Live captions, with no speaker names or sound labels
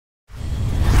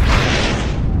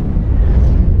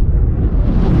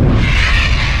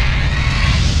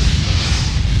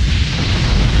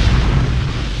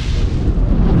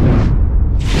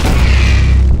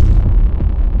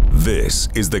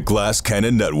is the Glass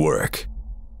Cannon Network.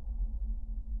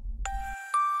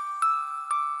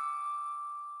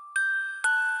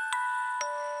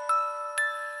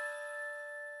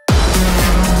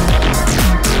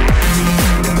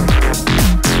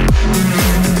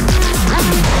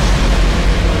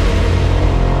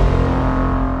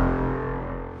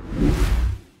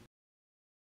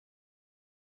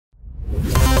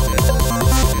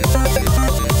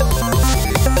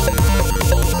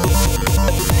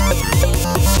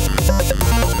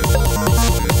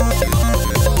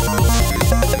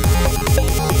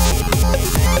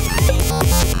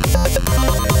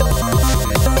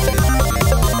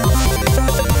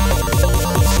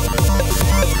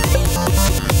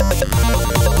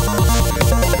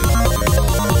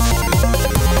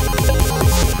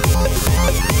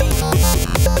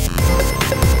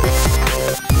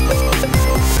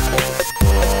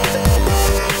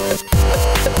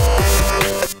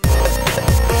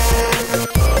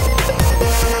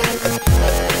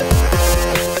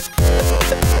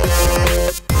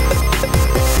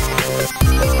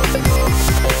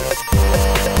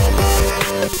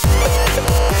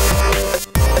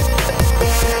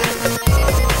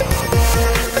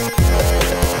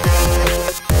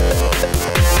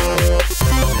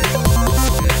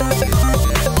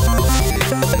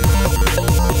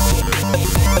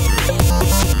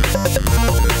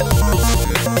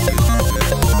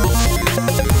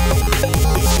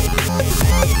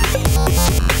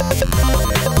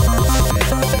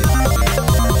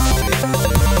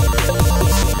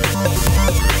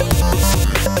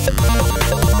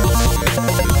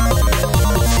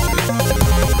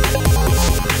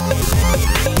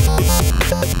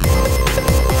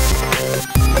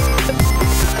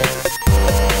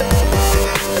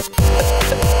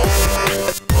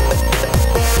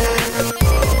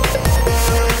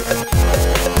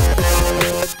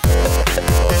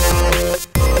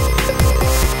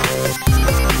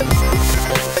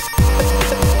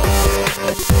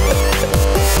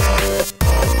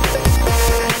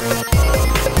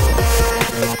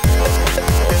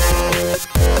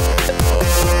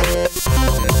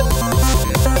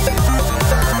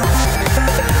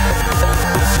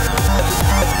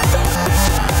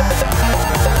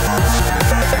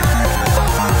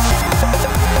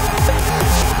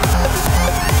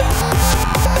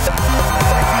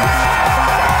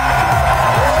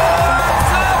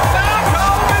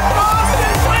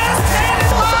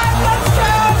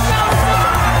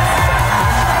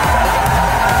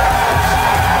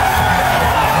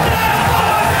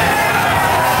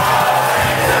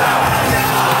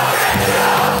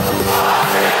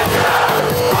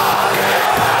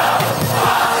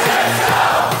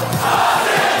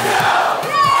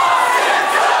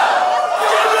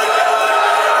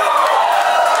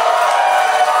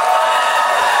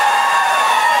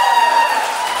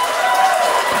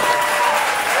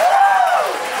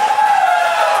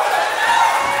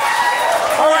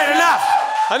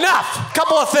 Enough!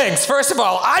 Couple of things. First of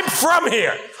all, I'm from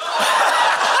here.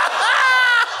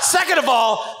 Second of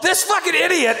all, this fucking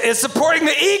idiot is supporting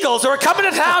the Eagles who are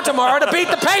coming to town tomorrow to beat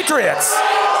the Patriots.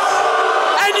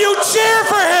 And you cheer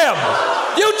for him!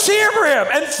 You cheer for him!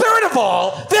 And third of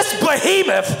all, this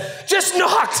behemoth just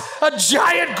knocked a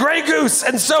giant Grey Goose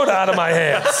and soda out of my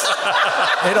hands.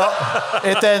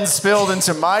 It then spilled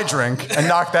into my drink and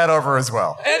knocked that over as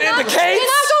well. And into Kate's... He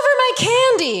knocked over my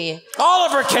candy. All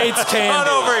over Kate's candy. Not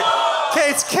over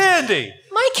Kate's candy.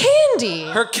 My candy.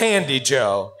 Her candy,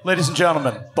 Joe. Ladies and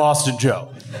gentlemen, Boston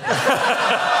Joe.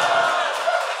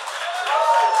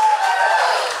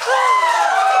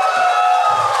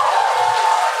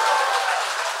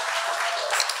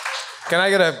 Can I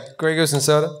get a Grey Goose and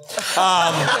soda?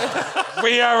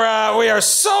 We are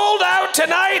sold out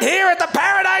tonight here at the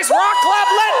Paradise Rock Club.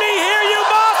 Let me hear you,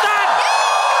 Boston!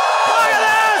 Look at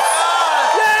this!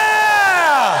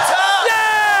 Yeah!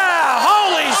 Yeah!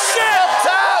 Holy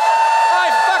shit! I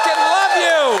fucking love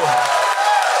you!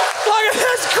 Look at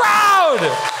this crowd!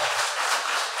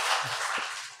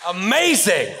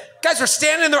 Amazing! Guys, we're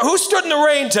standing in the... Who stood in the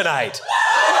rain tonight?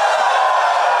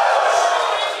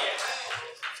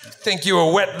 Think you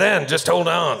were wet then, just hold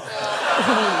on.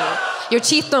 Your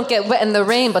teeth don't get wet in the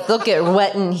rain, but they'll get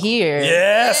wet in here.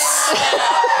 Yes.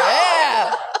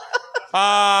 Yeah.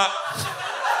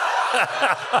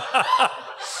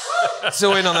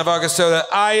 Still waiting on that vodka soda.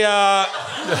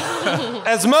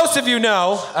 As most of you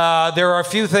know, there are a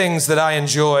few things that I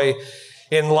enjoy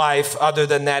in life other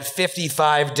than that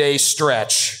 55-day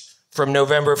stretch from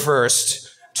November 1st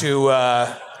to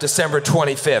December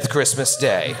 25th, Christmas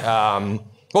Day.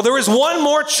 Well, there is one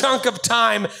more chunk of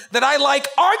time that I like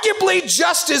arguably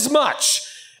just as much,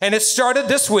 And it started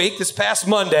this week, this past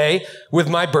Monday, with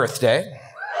my birthday.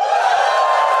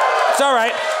 It's all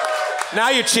right. Now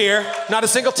you cheer. Not a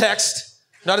single text.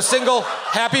 Not a single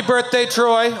happy birthday,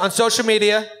 Troy, on social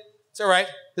media. It's all right.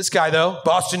 This guy, though,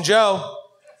 Boston Joe,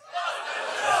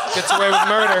 gets away with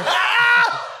murder.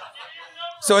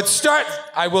 So it starts.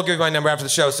 I will give you my number after the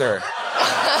show, sir.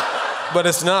 But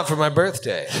it's not for my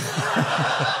birthday.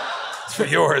 It's for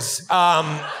yours.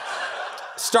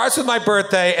 Starts with my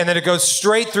birthday, and then it goes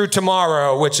straight through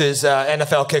tomorrow, which is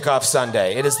NFL Kickoff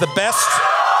Sunday. It is the best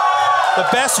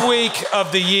week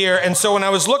of the year. And so when I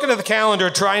was looking at the calendar,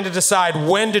 trying to decide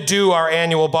when to do our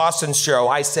annual Boston show,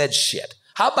 I said, shit,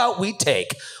 how about we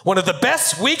take one of the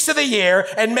best weeks of the year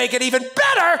and make it even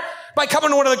better by coming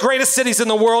to one of the greatest cities in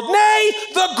the world, nay,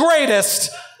 the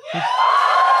greatest,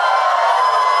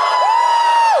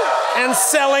 and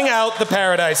selling out the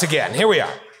Paradise again. Here we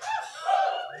are.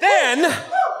 Then,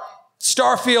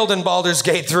 Starfield and Baldur's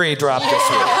Gate 3 dropped this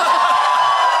week.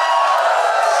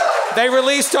 They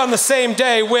released on the same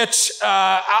day, which,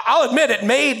 I'll admit, it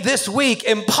made this week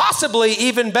impossibly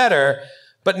even better.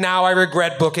 But now I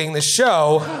regret booking the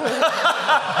show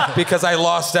because I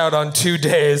lost out on 2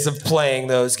 days of playing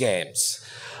those games.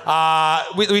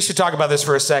 We should talk about this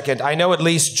for a second. I know at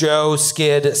least Joe,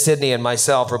 Skid, Sydney, and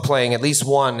myself are playing at least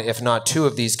 1, if not 2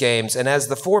 of these games. And as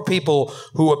the 4 people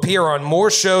who appear on more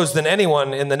shows than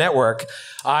anyone in the network,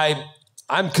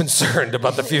 I'm concerned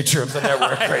about the future of the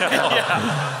network right now.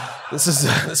 Yeah.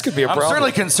 This could be a problem. I'm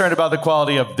certainly concerned about the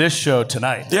quality of this show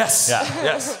tonight. Yes. Yeah.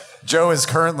 Yes. Joe is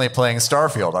currently playing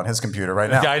Starfield on his computer right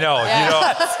now. Yeah, I know. Yeah. You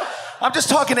know. I'm just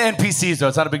talking to NPCs, though.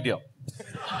 It's not a big deal.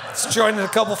 It's joining a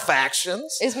couple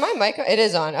factions. Is my mic on? It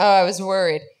is on. Oh, I was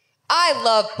worried. I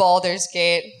love Baldur's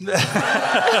Gate.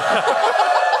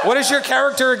 What is your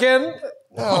character again?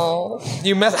 Oh.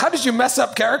 How did you mess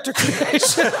up character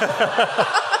creation?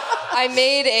 I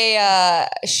made a,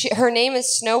 her name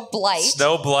is Snow Blight.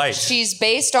 Snow Blight. She's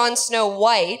based on Snow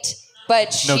White,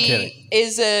 but she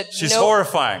is a... She's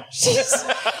horrifying.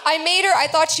 I made her, I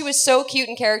thought she was so cute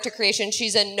in character creation.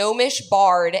 She's a gnomish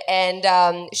bard, and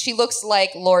she looks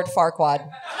like Lord Farquaad. Yeah.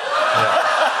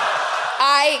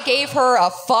 I gave her a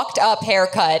fucked up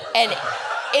haircut, and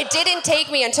it didn't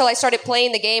take me until I started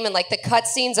playing the game and like the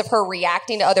cutscenes of her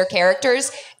reacting to other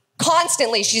characters.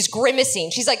 Constantly, she's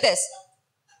grimacing. She's like this.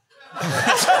 And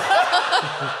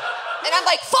I'm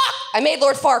like, fuck! I made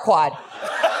Lord Farquaad.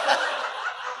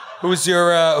 Who's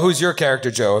your character,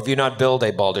 Joe? Have you not built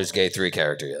a Baldur's Gate 3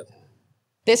 character yet?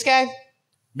 This guy?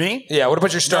 Me? Yeah, what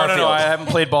about your Starfield? No, I haven't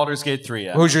played Baldur's Gate 3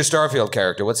 yet. Who's your Starfield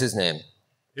character? What's his name?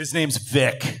 His name's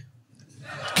Vic.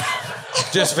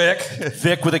 Just Vic?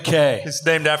 Vic with a K. He's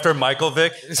named after Michael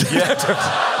Vick.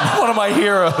 Yeah. One of my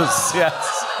heroes,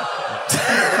 yes.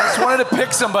 I just wanted to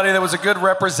pick somebody that was a good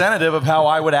representative of how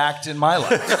I would act in my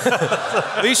life.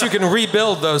 At least you can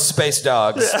rebuild those space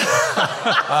dogs. Guy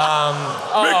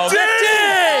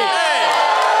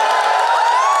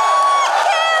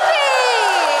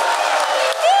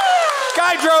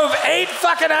drove 8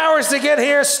 fucking hours to get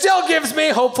here. Still gives me,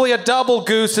 hopefully, a double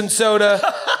goose and soda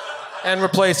and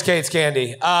replace Kate's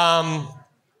candy.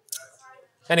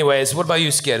 Anyways, what about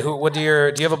you, Skid? Do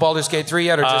you have a Baldur's Gate 3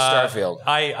 yet, or just Starfield?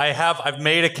 I've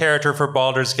made a character for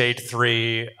Baldur's Gate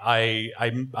 3.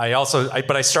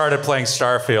 But I started playing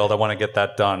Starfield. I want to get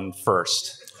that done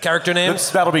first. Character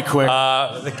names? That'll be quick.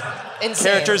 The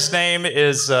character's name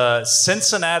is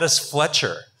Cincinnatus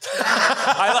Fletcher.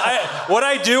 What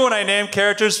I do when I name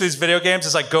characters for these video games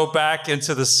is I go back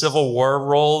into the Civil War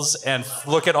rolls and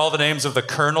look at all the names of the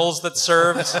colonels that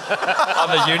served on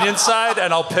the Union side,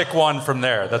 and I'll pick one from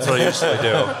there. That's what I usually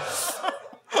do.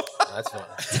 That's fun.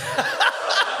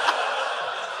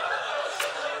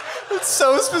 It's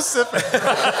so specific.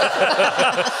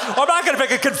 I'm not going to pick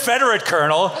a Confederate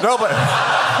colonel. No, but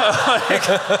I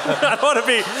don't want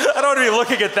to be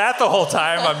looking at that the whole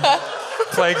time. I'm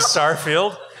playing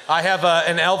Starfield. I have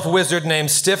an elf wizard named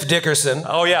Stiff Dickerson.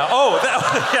 Oh, yeah.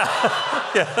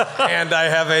 Yeah. And I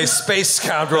have a space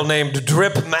scoundrel named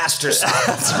Drip Masterson.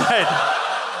 That's right.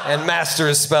 And master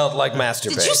is spelled like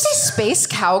masturbate. Did you say space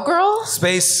cowgirl?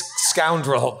 Space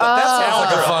scoundrel. But that sounds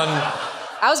like a fun...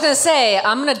 I was going to say,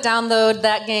 I'm going to download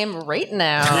that game right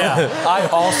now. yeah, I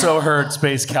also heard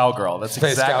Space Cowgirl. That's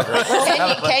Space exactly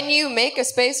Cowgirl. Can you make a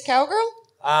space cowgirl?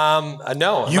 No.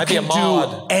 It You might be a can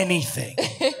mod. do anything.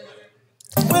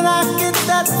 When I get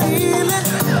that feeling.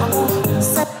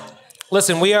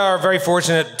 Listen, we are very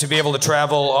fortunate to be able to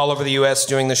travel all over the U.S.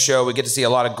 doing the show. We get to see a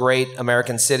lot of great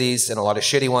American cities and a lot of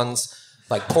shitty ones,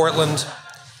 like Portland.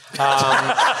 It's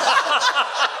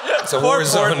a war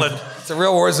zone. Portland. It's a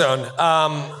real war zone.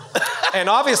 And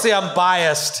obviously I'm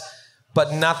biased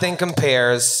but nothing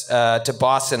compares to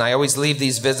Boston. I always leave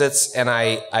these visits and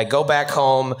I go back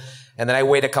home and then I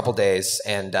wait a couple days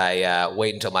and I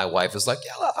wait until my wife is like,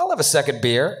 yeah, I'll have a second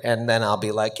beer. And then I'll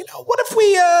be like, what if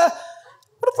we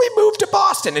move to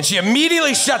Boston? And she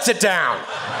immediately shuts it down.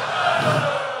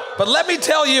 But let me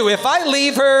tell you, if I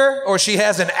leave her or she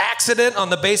has an accident on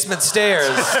the basement stairs,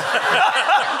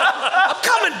 I'm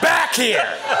coming back here.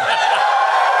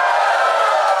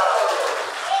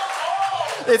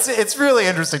 It's really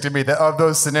interesting to me that of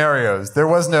those scenarios, there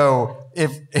was no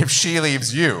if she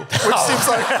leaves you, which seems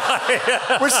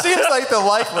like the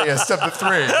likeliest of the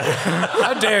three.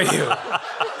 How dare you?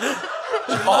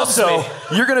 Also,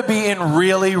 you're going to be in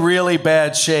really, really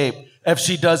bad shape if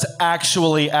she does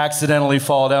actually accidentally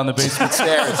fall down the basement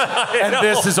stairs. And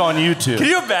this is on YouTube. Can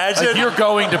you imagine? Like, you're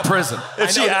going to prison. If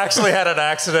she actually had an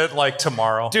accident like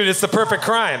tomorrow. Dude, it's the perfect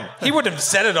crime. He wouldn't have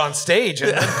said it on stage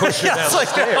and then pushed her down the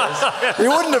stairs. He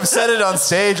wouldn't have said it on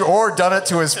stage or done it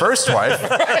to his first wife.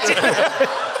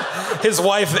 His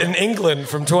wife in England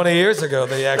from 20 years ago,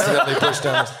 they accidentally pushed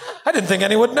down. I didn't think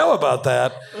anyone would know about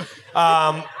that.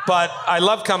 But I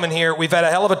love coming here. We've had a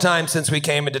hell of a time since we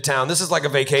came into town. This is like a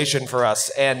vacation for us.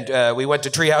 And we went to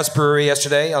Treehouse Brewery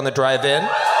yesterday on the drive-in,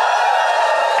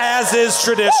 as is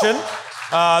tradition.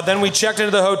 Then we checked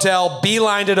into the hotel,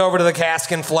 beelined it over to the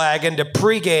Cask and Flagon to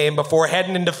pregame before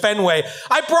heading into Fenway.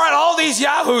 I brought all these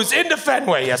yahoos into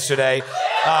Fenway yesterday.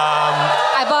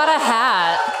 I bought a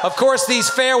hat. Of course, these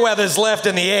fair weathers left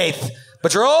in the 8th,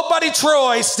 but your old buddy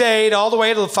Troy stayed all the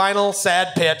way to the final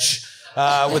sad pitch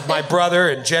with my brother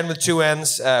and Jen with 2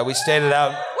 N's. We stayed it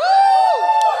out.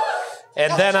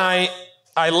 And then I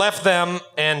left them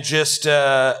and just,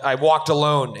 I walked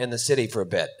alone in the city for a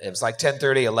bit. It was like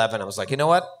 10:30, 11. I was like, you know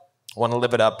what? I want to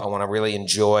live it up. I want to really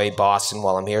enjoy Boston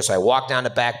while I'm here. So I walked down to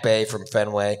Back Bay from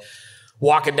Fenway,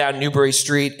 walking down Newbury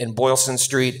Street and Boylston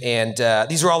Street. And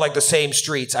these are all like the same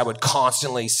streets. I would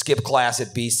constantly skip class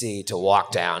at BC to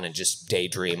walk down and just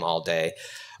daydream all day.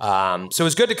 So it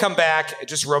was good to come back,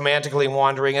 just romantically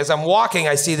wandering. As I'm walking,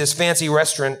 I see this fancy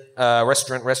restaurant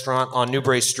on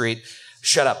Newbury Street.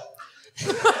 Shut up.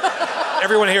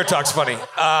 Everyone here talks funny.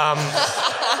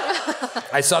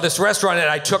 I saw this restaurant and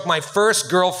I took my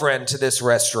first girlfriend to this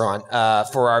restaurant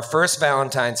for our first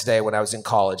Valentine's Day when I was in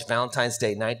college. Valentine's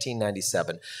Day,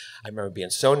 1997. I remember being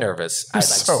so nervous. You're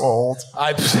so old.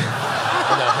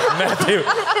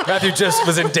 Matthew just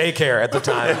was in daycare at the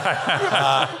time.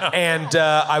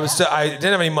 I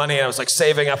didn't have any money and I was like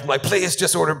saving up. I'm like, please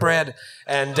just order bread.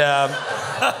 And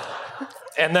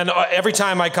then every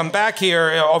time I come back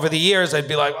here over the years, I'd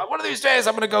be like, one of these days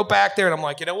I'm going to go back there. And I'm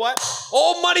like, you know what?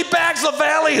 Old Moneybags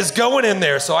Lavallee is going in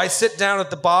there. So I sit down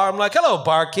at the bar. I'm like, hello,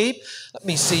 barkeep. Let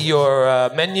me see your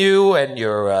menu and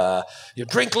your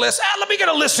drink list. Let me get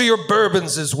a list of your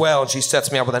bourbons as well. And she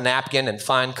sets me up with a napkin and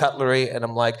fine cutlery. And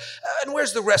I'm like, and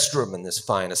where's the restroom in this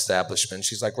fine establishment?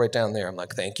 She's like, right down there. I'm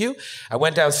like, thank you. I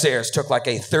went downstairs, took like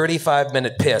a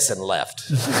 35-minute piss and left.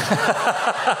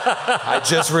 I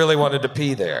just really wanted to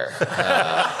pee there.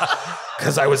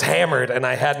 Because I was hammered and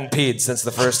I hadn't peed since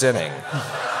the first inning.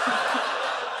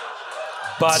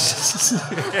 But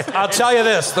I'll tell you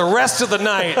this, the rest of the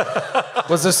night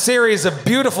was a series of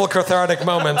beautiful cathartic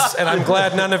moments, and I'm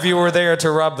glad none of you were there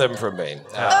to rub them from me.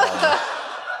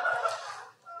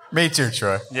 Me too,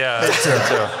 Troy. Yeah. Me too.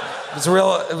 It was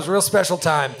a real special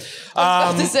time. I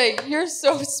was about to say, you're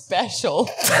so special.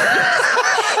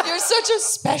 You're such a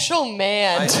special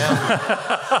man.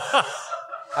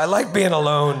 I like being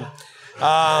alone.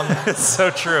 It's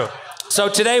so true. So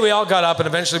today we all got up and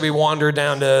eventually we wandered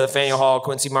down to Faneuil Hall,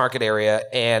 Quincy Market area,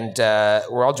 and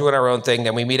we're all doing our own thing.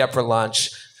 Then we meet up for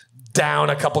lunch, down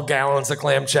a couple gallons of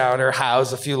clam chowder,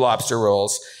 house a few lobster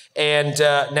rolls, and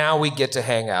now we get to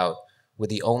hang out with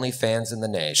the only fans in the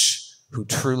Naish who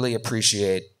truly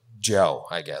appreciate Joe,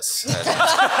 I guess.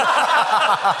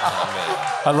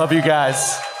 I love you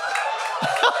guys.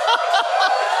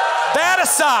 That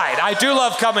aside, I do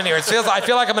love coming here. I feel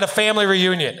like I'm at a family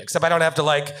reunion, except I don't have to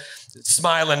like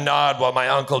smile and nod while my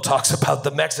uncle talks about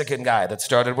the Mexican guy that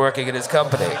started working at his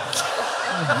company.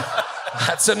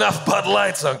 That's enough Bud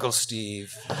Lights, Uncle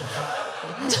Steve.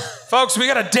 Folks, we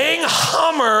got a dang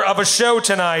hummer of a show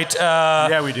tonight.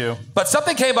 Yeah, we do. But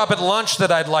something came up at lunch that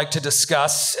I'd like to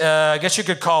discuss. I guess you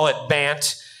could call it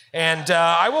BANT. And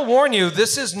I will warn you,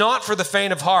 this is not for the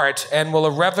faint of heart and will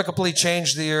irrevocably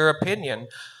change your opinion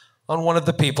on one of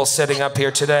the people sitting up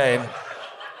here today.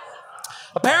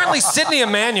 Apparently, Sydney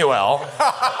Amanuel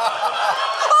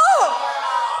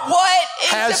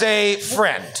has a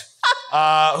friend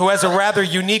who has a rather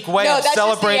unique way of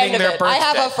celebrating their birthday. I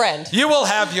have a friend. You will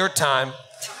have your time.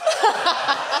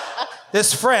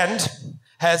 This friend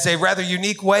has a rather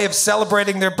unique way of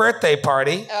celebrating their birthday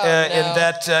party. In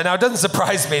that, now it doesn't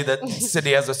surprise me that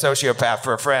Sydney has a sociopath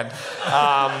for a friend.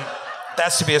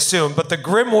 That's to be assumed. But the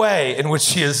grim way in which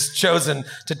she has chosen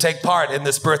to take part in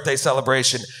this birthday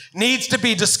celebration needs to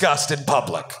be discussed in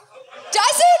public.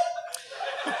 Does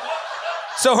it?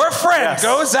 So her friend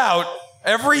goes out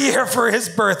every year for his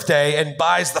birthday and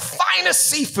buys the finest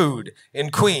seafood in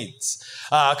Queens.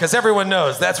 Because everyone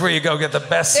knows that's where you go get the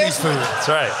best seafood. That's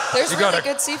right. There's You really go to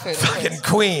good seafood. Fucking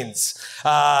Queens.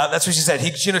 That's what she said.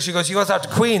 She goes out to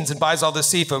Queens and buys all this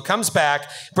seafood, comes back,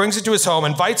 brings it to his home,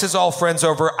 invites his all friends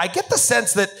over. I get the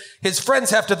sense that his friends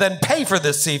have to then pay for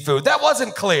this seafood. That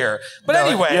wasn't clear. But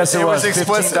anyway. Yes, it was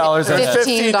explicit. $15 a head.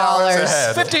 $15 a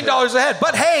head. $15 a head.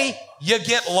 But hey, you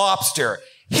get lobster.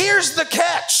 Here's the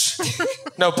catch.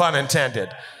 No pun intended.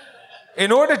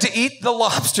 In order to eat the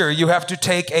lobster, you have to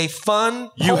take a fun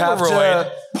You have Polaroid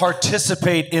to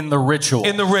participate in the ritual.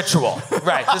 in the ritual.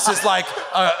 Right. This is like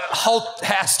a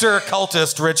Haster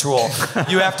cultist ritual.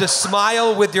 You have to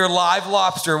smile with your live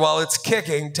lobster while it's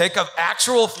kicking, take an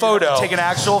actual photo. Take an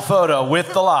actual photo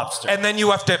with the lobster. And then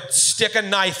you have to stick a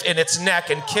knife in its neck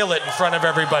and kill it in front of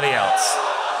everybody else.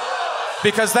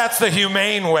 Because that's the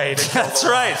humane way to kill That's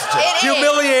right. It is.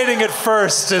 Humiliating it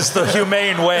first is the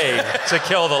humane way to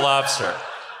kill the lobster.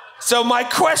 So my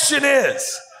question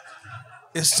is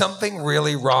something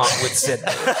really wrong with Sydney?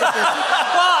 Well,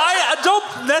 I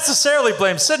don't necessarily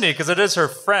blame Sydney because it is her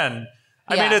friend.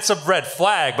 I mean, it's a red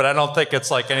flag, but I don't think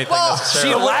it's like anything necessarily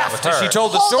She wrong laughed with as her. she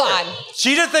told the Hold story. on.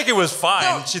 She didn't think it was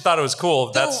fine. She thought it was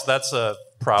cool. That's a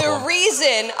problem. The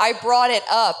reason I brought it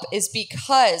up is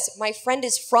because my friend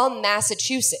is from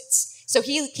Massachusetts. So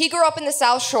he grew up in the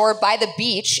South Shore by the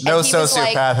beach. No and he was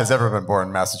sociopath like, has ever been born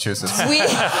in Massachusetts. we,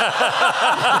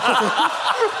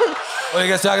 What are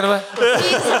you guys talking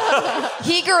about?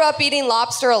 he grew up eating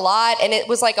lobster a lot, and it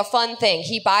was like a fun thing.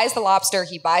 He buys the lobster,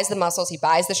 he buys the mussels, he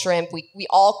buys the shrimp. We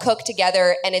all cook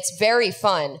together, and it's very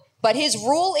fun. But his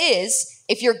rule is,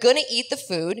 if you're gonna eat the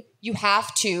food, you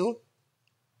have to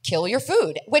kill your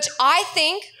food, which I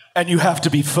think. And you have to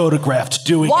be photographed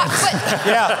doing Why, it. but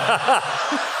Yeah.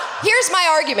 here's my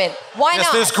argument. Why Yes,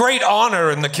 not? there's great honor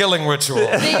in the killing ritual.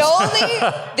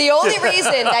 The only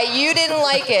reason that you didn't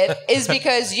like it is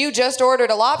because you just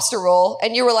ordered a lobster roll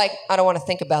and you were like, I don't want to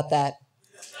think about that.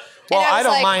 Well, And I was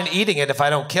don't like, mind eating it if I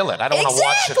don't kill it. I don't want to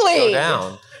watch it go Exactly.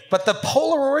 down. But the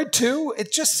Polaroid, too,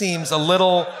 it just seems a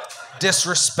little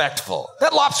disrespectful.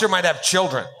 That lobster might have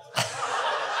children.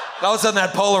 All of a sudden,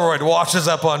 that Polaroid washes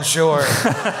up on shore.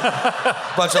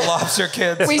 Bunch of lobster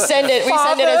kids. We send it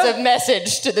as a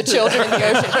message to the children in the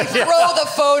ocean. We throw the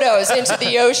photos into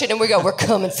the ocean and we go, we're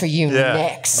coming for you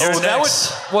next. You're That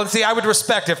next. well, see, I would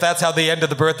respect if that's how the end of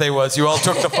the birthday was. You all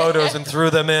took the photos and threw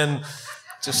them in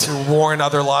just to warn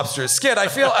other lobsters. Skid, I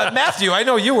feel, Matthew, I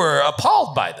know you were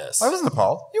appalled by this. I wasn't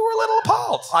appalled. You were a little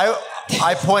appalled.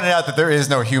 I pointed out that there is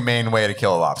no humane way to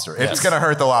kill a lobster. It's going to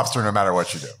hurt the lobster no matter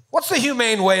what you do. What's the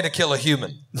humane way to kill a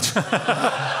human?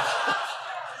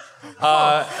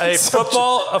 A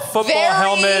football Very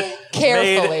helmet.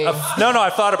 carefully. No, I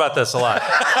thought about this a lot.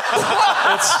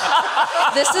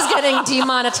 This is getting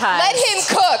demonetized. Let him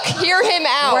cook. Hear him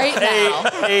out. right now.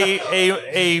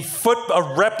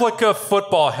 A replica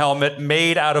football helmet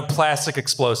made out of plastic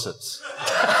explosives.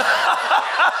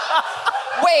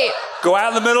 Wait. Go out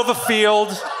in the middle of the field.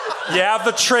 You have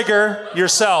the trigger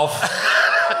yourself.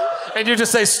 And you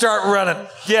just say, start running.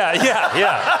 Yeah.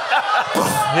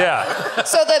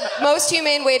 So the most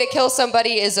humane way to kill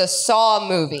somebody is a Saw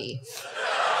movie.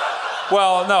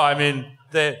 Well, no, I mean,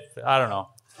 I don't know.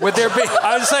 Would there be?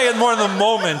 I was saying more in the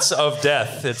moments of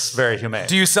death, it's very humane.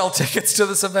 Do you sell tickets to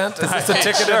this event? Is this a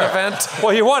ticketed Sure. event?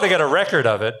 Well, you want to get a record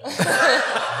of it.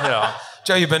 You know.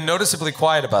 Joe, you've been noticeably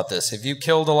quiet about this. Have you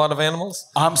killed a lot of animals?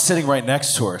 I'm sitting right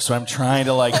next to her, so I'm trying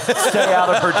to stay out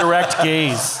of her direct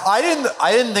gaze. I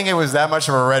didn't think it was that much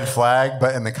of a red flag,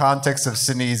 but in the context of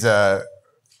Sydney's,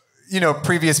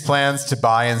 previous plans to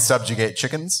buy and subjugate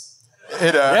chickens,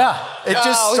 it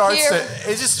just starts here-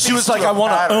 to. It just. She was like, I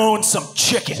want to own some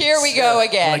chickens. Here we go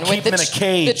again Like, keep with them in a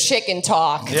cage. the chicken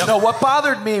talk. No, what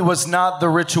bothered me was not the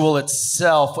ritual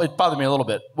itself. It bothered me a little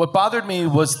bit. What bothered me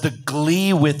was the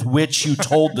glee with which you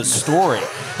told the story.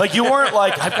 Like, you weren't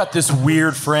like, I've got this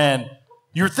weird friend.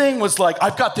 Your thing was like,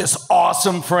 I've got this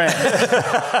awesome friend.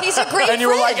 He's a great And you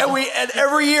were friend. like, and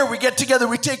every year we get together,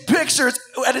 we take pictures,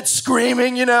 and it's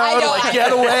screaming, I know, to like I get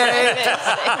know. away.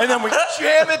 And then we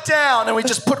jam it down, and we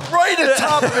just put right on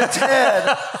top of its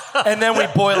head. And then we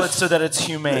boil it so that it's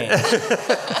humane.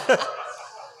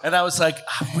 And I was like,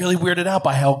 I'm really weirded out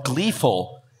by how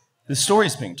gleeful the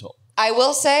story's being told. I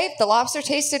will say the lobster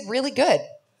tasted really good.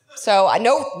 So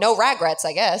no regrets,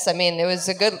 I guess. I mean, it was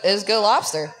good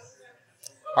lobster.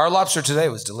 Our lobster today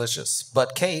was delicious,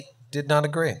 but Kate did not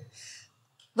agree.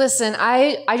 Listen,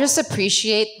 I just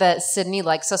appreciate that Sydney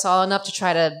likes us all enough to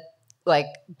try to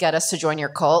get us to join your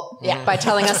cult by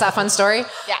telling us that fun story.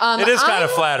 Yeah. It is kind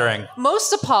of flattering.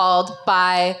 Most appalled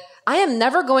by I am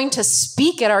never going to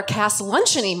speak at our cast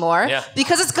lunch anymore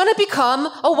because it's going to become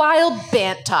a wild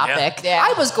bant topic. Yeah.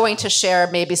 I was going to share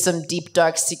maybe some deep,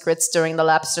 dark secrets during the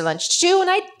lobster lunch too, and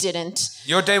I didn't.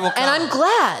 Your day will come. And I'm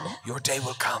glad. Your day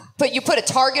will come. But you put a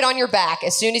target on your back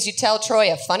as soon as you tell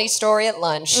Troy a funny story at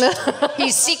lunch.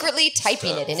 He's secretly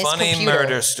typing it in his computer. Funny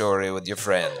murder story with your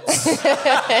friends.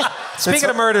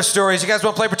 Speaking of murder stories, you guys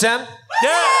want to play pretend? Yeah!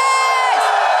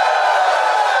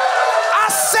 I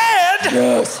said,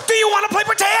 do you want to play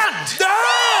pretend?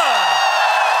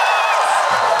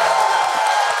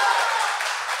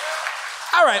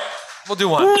 All right, we'll do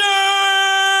one.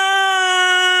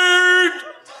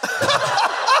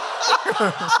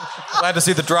 Glad to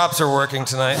see the drops are working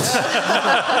tonight.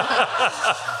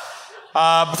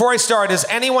 Before I start, is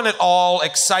anyone at all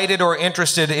excited or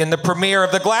interested in the premiere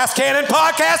of the Glass Cannon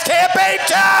Podcast Campaign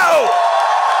 2?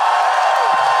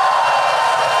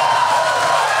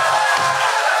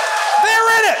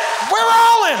 They're in it. We're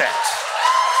all in it.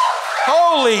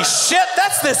 Holy shit,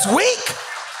 that's this week.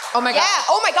 Oh my God. Yeah,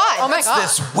 oh my God. Oh my God.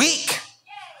 This week.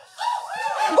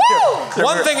 Woo!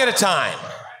 One thing at a time.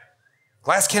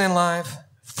 Glass Cannon Live,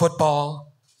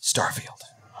 football, Starfield.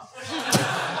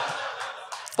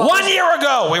 1 year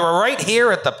ago, we were right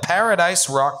here at the Paradise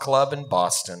Rock Club in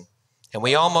Boston, and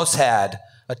we almost had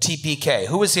a TPK.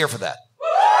 Who was here for that?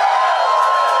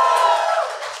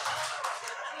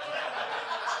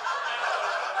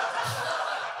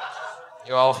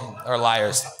 You all are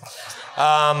liars.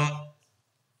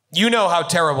 You know how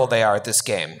terrible they are at this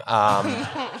game.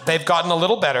 They've gotten a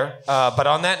little better, but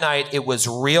on that night, it was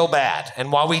real bad.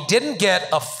 And while we didn't get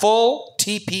a full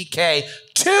TPK,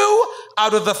 2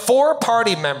 out of the 4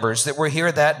 party members that were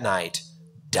here that night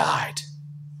died.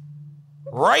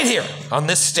 Right here on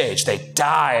this stage, they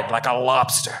died like a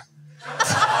lobster.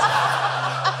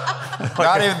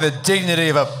 Not even the dignity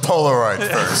of a Polaroid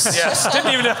first. Yes,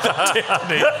 didn't even have the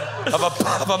dignity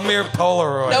of a mere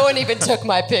Polaroid. No one even took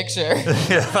my picture.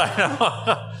 Yeah, I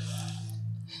know.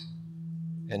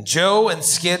 And Joe and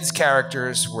Skid's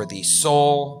characters were the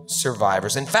sole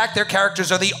survivors. In fact, their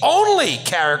characters are the only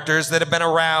characters that have been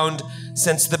around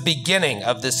since the beginning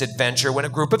of this adventure, when a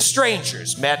group of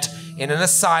strangers met in an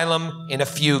asylum in a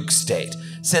fugue state.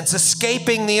 Since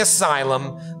escaping the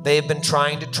asylum, they have been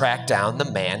trying to track down the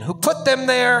man who put them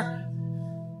there,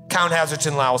 Count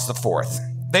Hazardton Lowls IV.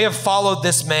 They have followed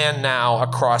this man now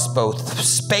across both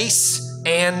space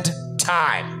and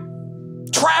time,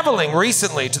 traveling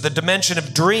recently to the dimension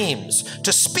of dreams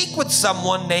to speak with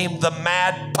someone named the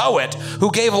Mad Poet,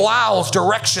 who gave Lowls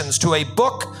directions to a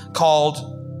book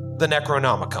called the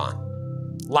Necronomicon.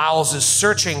 Lowls is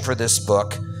searching for this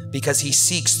book because he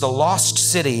seeks the lost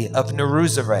city of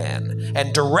Neruzavan,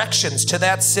 and directions to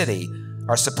that city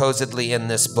are supposedly in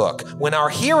this book. When our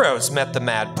heroes met the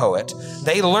Mad Poet,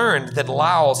 they learned that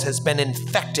Lowls has been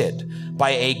infected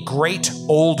by a great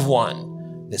old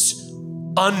one, this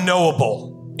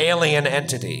unknowable alien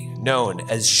entity known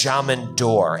as Shaman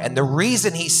Dor. And the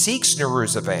reason he seeks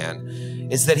Neruzavan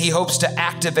is that he hopes to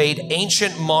activate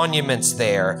ancient monuments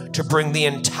there to bring the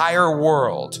entire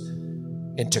world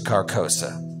into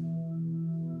Carcosa.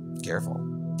 Careful.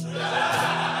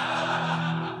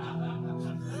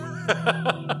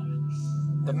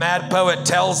 The Mad Poet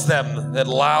tells them that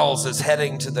Lowls is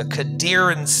heading to the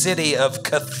Kadiran city of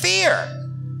Kathir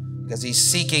because he's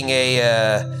seeking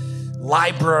a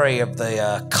library of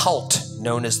the cult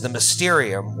known as the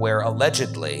Mysterium, where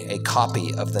allegedly a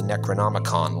copy of the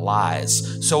Necronomicon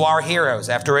lies. So our heroes,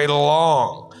 after a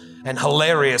long and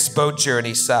hilarious boat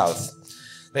journey south,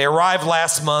 they arrived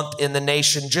last month in the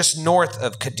nation just north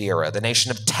of Kadira, the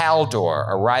nation of Taldor,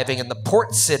 arriving in the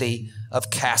port city of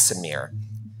Casimir.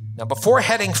 Now, before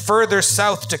heading further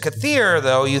south to Kathir,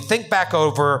 though, you think back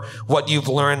over what you've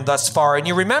learned thus far, and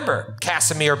you remember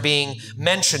Casimir being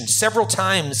mentioned several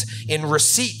times in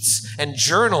receipts and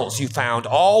journals you found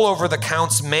all over the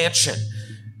Count's mansion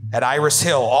at Iris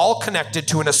Hill, all connected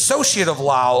to an associate of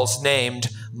Lowls named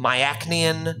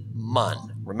Myacnian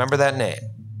Mun. Remember that name?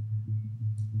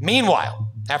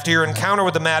 Meanwhile, after your encounter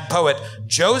with the Mad Poet,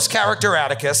 Joe's character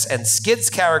Atticus and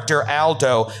Skid's character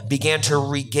Aldo began to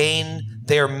regain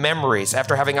their memories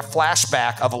after having a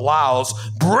flashback of Lowls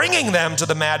bringing them to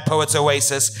the Mad Poet's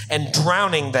oasis and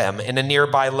drowning them in a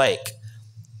nearby lake.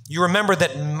 You remember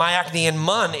that Myacnean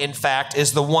Mun, in fact,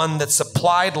 is the one that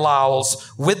supplied Lowls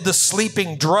with the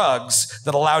sleeping drugs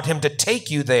that allowed him to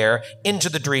take you there into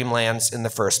the Dreamlands in the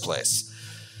first place.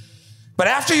 But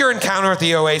after your encounter at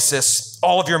the Oasis,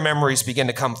 all of your memories begin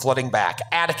to come flooding back.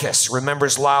 Atticus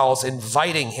remembers Lowls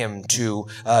inviting him to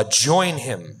join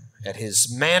him at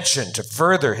his mansion to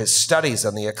further his studies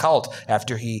on the occult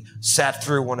after he sat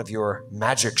through one of your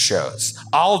magic shows.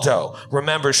 Aldo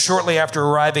remembers shortly after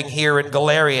arriving here in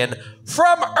Galarian,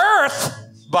 from Earth,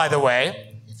 by the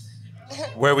way,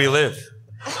 where we live,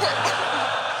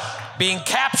 being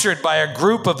captured by a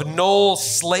group of Lowl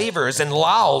slavers, and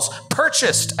Lowls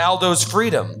purchased Aldo's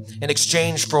freedom in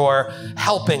exchange for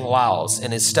helping Lowls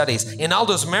in his studies. In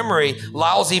Aldo's memory,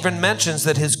 Lowls even mentions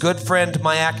that his good friend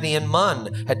Myacnean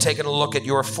Mun had taken a look at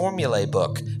your formulae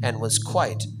book and was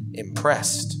quite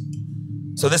impressed.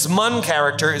 So this Mun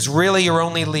character is really your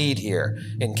only lead here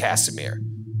in Casimir.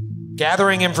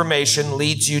 Gathering information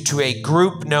leads you to a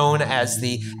group known as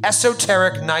the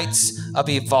Esoteric Knights of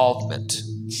Evolvement.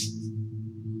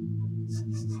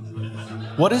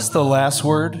 What is the last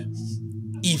word?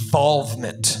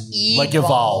 Evolvement. Like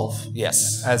evolve.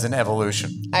 Yes. As an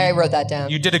evolution. I wrote that down.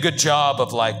 You did a good job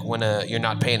of like when you're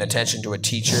not paying attention to a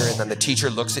teacher and then the teacher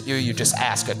looks at you, you just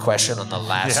ask a question on the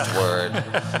last word.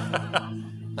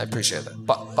 I appreciate that.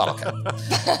 Bottle cap.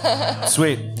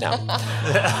 Sweet. No.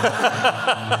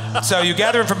 So you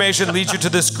gather information, leads you to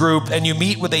this group, and you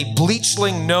meet with a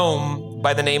bleachling gnome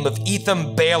by the name of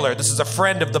Ethan Baylor. This is a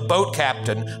friend of the boat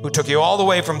captain who took you all the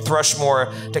way from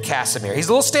Thrushmore to Casimir. He's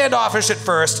a little standoffish at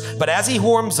first, but as he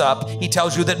warms up, he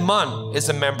tells you that Mun is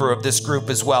a member of this group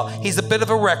as well. He's a bit of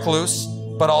a recluse,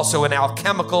 but also an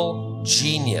alchemical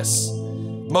genius.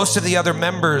 Most of the other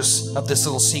members of this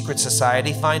little secret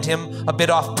society find him a bit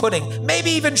off-putting,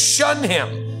 maybe even shun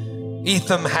him.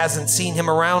 Ethan hasn't seen him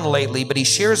around lately, but he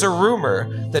shares a rumor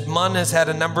that Mun has had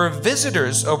a number of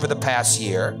visitors over the past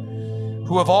year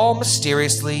who have all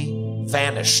mysteriously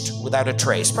vanished without a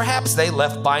trace. Perhaps they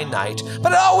left by night,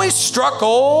 but it always struck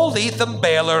old Ethan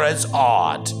Baylor as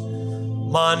odd.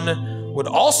 Mun would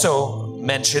also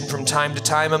mention from time to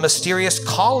time a mysterious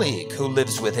colleague who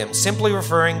lives with him, simply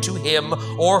referring to him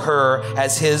or her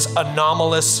as his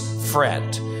anomalous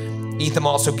friend. Ethan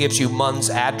also gives you Mun's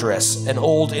address, an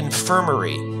old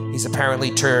infirmary he's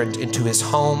apparently turned into his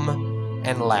home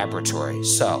and laboratory.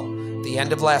 So, at the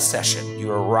end of last session, you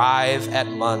arrive at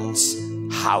Mun's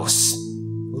house,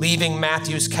 leaving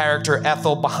Matthew's character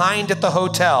Ethel behind at the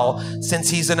hotel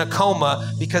since he's in a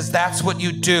coma, because that's what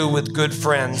you do with good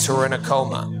friends who are in a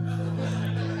coma.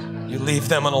 You leave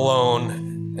them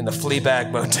alone in the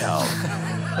Fleabag Motel.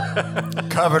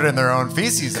 Covered in their own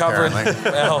feces, apparently.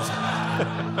 Well,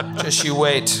 just you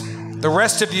wait. The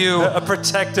rest of you... A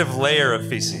protective layer of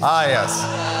feces. Ah,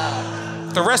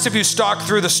 yes. The rest of you stalk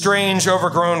through the strange,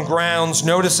 overgrown grounds,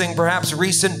 noticing perhaps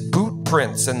recent boot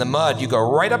prints in the mud. You go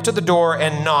right up to the door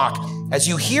and knock. As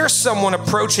you hear someone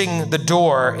approaching the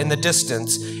door in the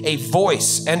distance, a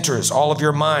voice enters all of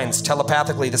your minds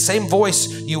telepathically. The same voice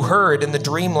you heard in the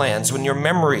Dreamlands when your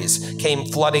memories came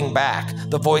flooding back.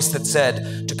 The voice that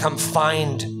said to come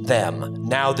find them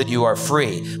now that you are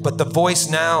free. But the voice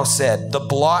now said, the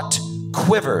blot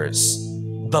quivers,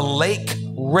 the lake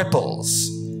ripples.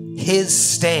 His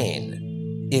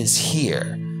stain is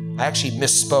here. I actually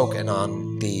misspoke, and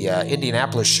on the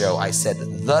Indianapolis show, I said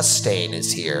the stain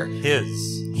is here.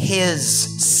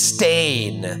 His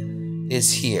stain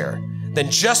is here.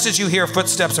 Then just as you hear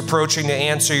footsteps approaching to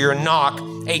answer your knock,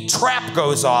 a trap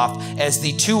goes off as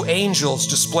the two angels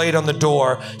displayed on the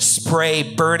door spray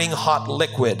burning hot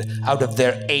liquid out of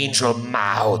their angel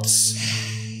mouths.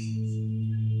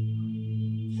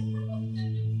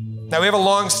 Now, we have a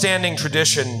long-standing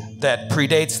tradition that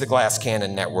predates the Glass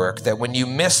Cannon Network that when you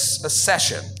miss a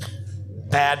session,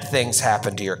 bad things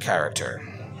happen to your character.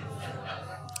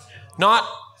 Not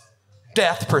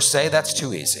death, per se, that's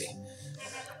too easy.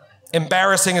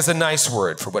 Embarrassing is a nice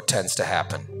word for what tends to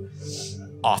happen.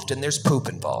 Often there's poop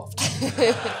involved.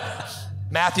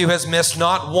 Matthew has missed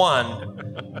not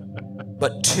one,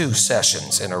 but 2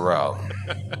 sessions in a row.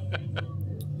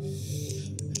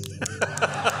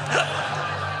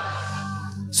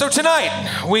 So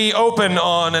tonight, we open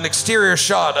on an exterior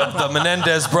shot of the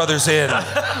Menendez Brothers Inn.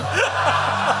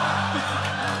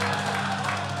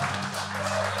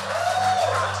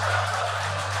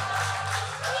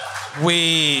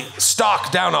 We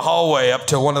stalk down a hallway up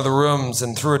to one of the rooms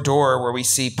and through a door where we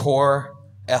see poor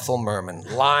Ethel Merman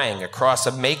lying across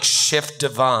a makeshift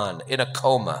divan in a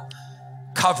coma,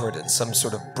 covered in some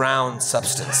sort of brown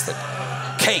substance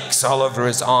that cakes all over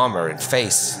his armor and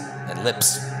face and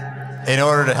lips. In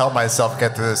order to help myself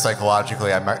get through this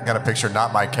psychologically, I'm going to picture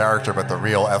not my character, but the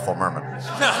real Ethel Merman.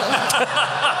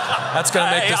 That's going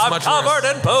to make this much worse. covered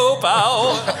in poop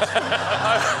out.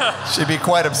 She'd be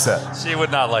quite upset. She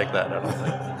would not like that, I don't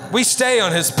think. We stay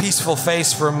on his peaceful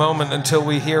face for a moment until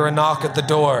we hear a knock at the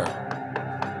door.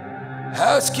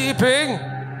 Housekeeping?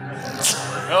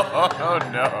 Oh,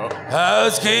 no.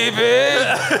 Housekeeping?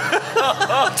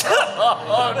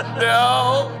 Oh,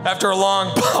 no. After a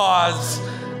long pause,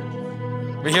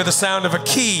 we hear the sound of a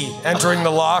key entering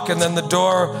the lock, and then the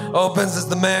door opens as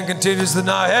the man continues to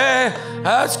knock. Hey,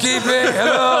 housekeeping,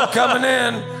 hello, coming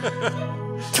in.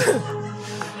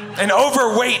 An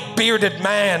overweight, bearded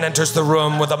man enters the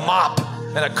room with a mop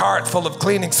and a cart full of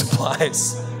cleaning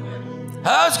supplies.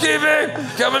 Housekeeping,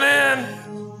 coming in.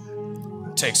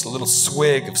 Takes a little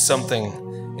swig of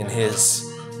something in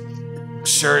his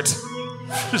shirt.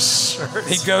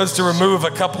 He goes to remove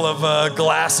a couple of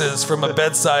glasses from a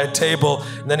bedside table,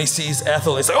 and then he sees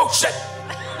Ethel. He's like, "Oh shit!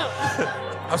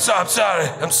 I'm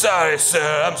sorry,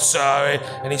 sir. I'm sorry."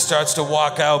 And he starts to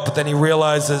walk out, but then he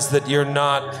realizes that you're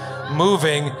not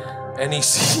moving, and he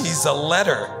sees a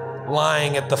letter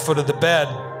lying at the foot of the bed.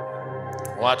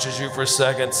 Watches you for a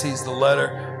second, sees the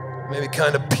letter, maybe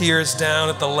kind of peers down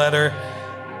at the letter,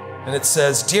 and it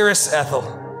says, "Dearest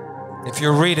Ethel, if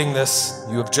you're reading this,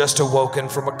 you have just awoken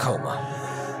from a coma."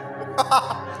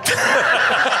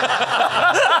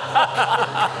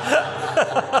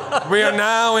 We are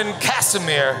now in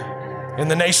Casimir, in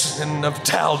the nation of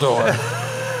Taldor.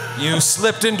 You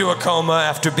slipped into a coma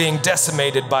after being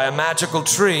decimated by a magical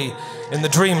tree in the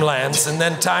Dreamlands, and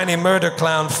then Tiny Murder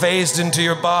Clown phased into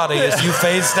your body as you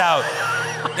phased out.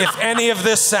 If any of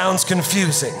this sounds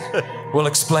confusing, we'll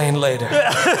explain later.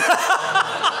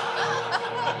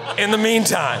 In the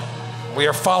meantime, we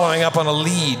are following up on a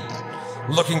lead,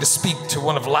 looking to speak to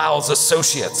one of Lowell's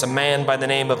associates, a man by the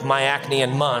name of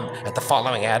Myacnean Mun, at the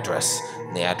following address.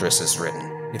 And the address is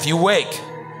written. If you wake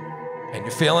and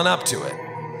you're feeling up to it,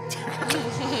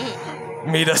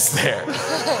 meet us there.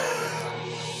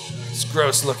 This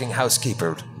gross-looking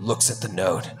housekeeper looks at the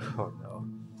note,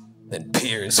 then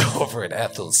peers over at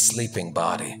Ethel's sleeping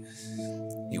body.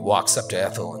 He walks up to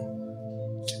Ethel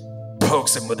and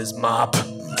pokes him with his mop.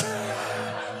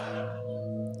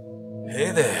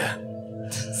 "Hey there.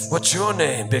 What's your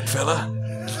name, big fella?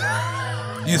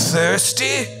 You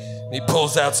thirsty?" And he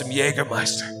pulls out some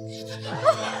Jägermeister.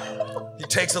 He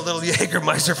takes a little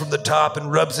Jägermeister from the top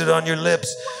and rubs it on your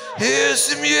lips. "Here's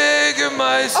some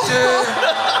Jägermeister.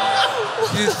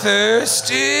 You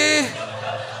thirsty?"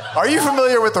 Are you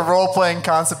familiar with the role-playing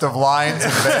concept of lines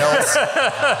and veils?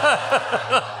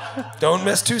 Don't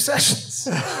miss 2 sessions.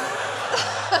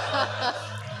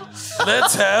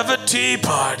 Let's have a tea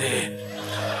party.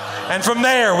 And from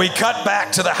there, we cut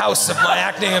back to the house of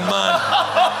Myacnean Mun.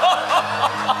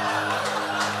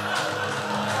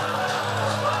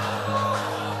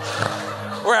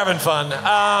 We're having fun.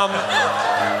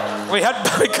 We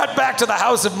cut back to the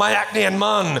house of Myacnean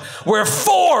Mun, where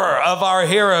 4 of our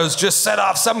heroes just set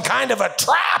off some kind of a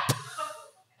trap.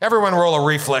 Everyone roll a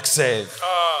reflex save.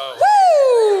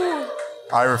 Woo!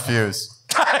 I refuse.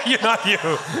 Not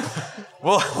you.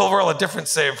 We'll roll a different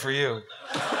save for you.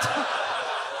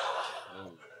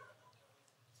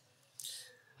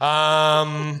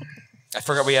 I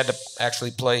forgot we had to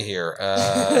actually play here.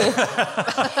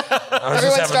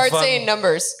 Everyone start saying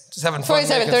numbers. Just having fun.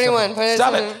 27, 31.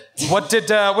 Stop it. What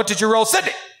did you roll,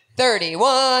 Sydney?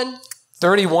 31.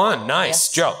 31. Nice. Yes.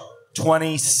 Joe.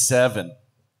 27.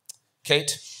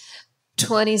 Kate.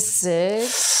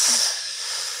 26.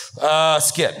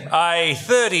 Skid.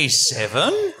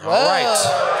 37. Whoa. All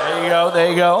right. There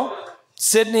you go.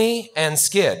 Sydney and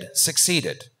Skid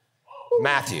succeeded.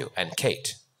 Matthew and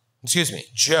Kate. Excuse me,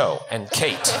 Joe and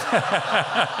Kate.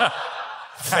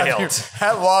 Failed.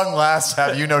 At long last,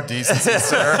 have you no decency,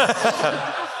 sir?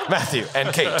 Matthew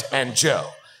and Kate and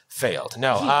Joe failed.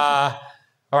 No. All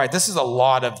right, this is a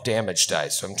lot of damage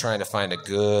dice, so I'm trying to find a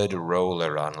good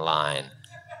roller online.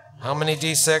 How many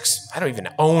D6? I don't even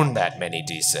own that many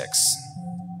D6.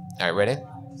 All right, ready?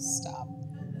 Stop.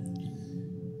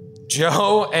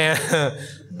 Joe and,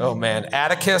 oh man,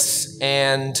 Atticus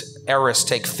and Eris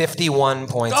take 51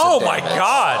 points of damage. Oh my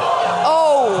god!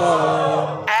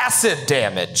 Oh! Acid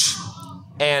damage.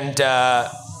 And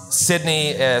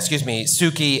Suki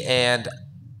and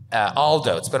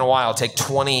Aldo, it's been a while, take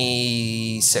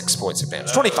 26 points of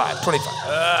damage. 25.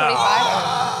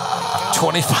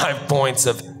 25 points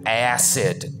of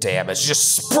acid damage.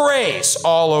 Just sprays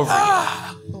all over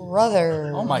you.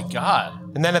 Brother. Oh my god.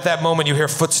 And then at that moment, you hear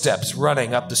footsteps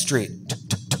running up the street.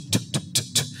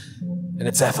 And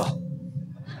it's Ethel.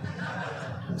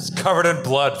 It's covered in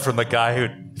blood from the guy who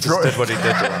just did what he did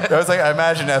to him. I was like, I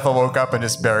imagine Ethel woke up and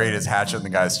just buried his hatchet in the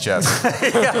guy's chest. Like,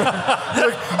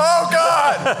 oh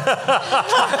God!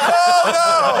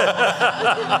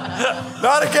 Oh no!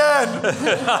 Not again!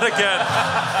 Not again.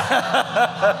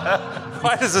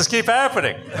 Why does this keep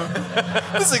happening?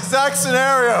 This exact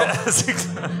scenario.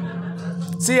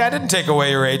 See, I didn't take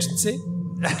away your agency.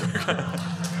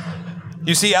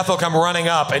 You see Ethel come running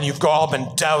up, and you've all been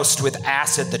doused with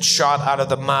acid that shot out of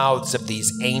the mouths of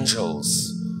these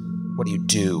angels. What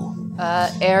do?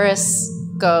 Eris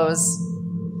goes.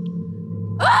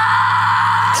 My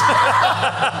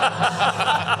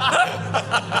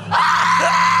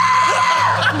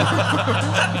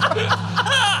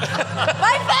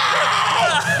face!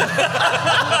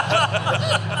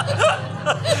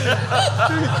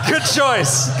 Good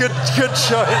choice. Good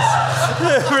choice.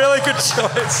 Really good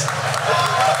choice.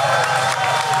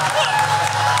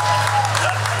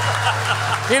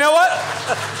 You know what?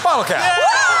 Bottle cap. Yeah.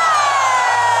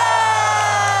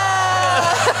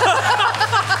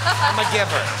 I'm a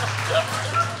giver.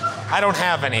 I don't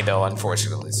have any though,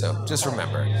 unfortunately. So just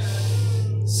remember.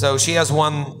 So she has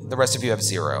 1. The rest of you have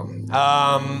 0.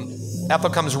 Ethel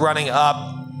comes running up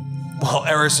while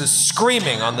Eris is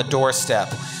screaming on the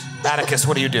doorstep. Atticus,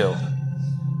 what do you do?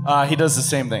 He does the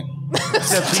same thing.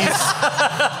 Except he's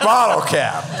Bottle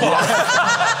cap.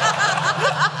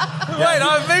 Wait,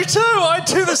 me too. I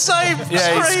do the same.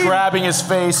 Yeah, he's scream. grabbing his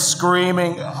face,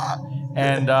 screaming,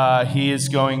 and he is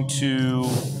going to,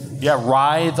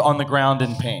 writhe on the ground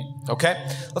in pain. Okay,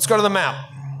 let's go to the map.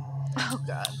 Oh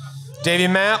God. Davy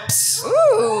Maps. Ooh.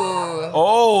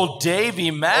 Oh, Davy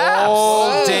Maps.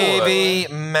 Oh, Davy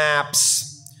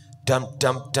Maps. Dump,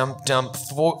 dump, dump, dump.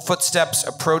 Footsteps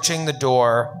approaching the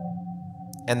door,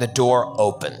 and the door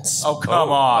opens. Oh, come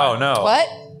on. Oh, no. What?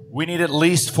 We need at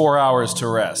least 4 hours to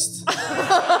rest.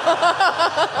 I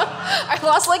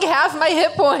lost like half my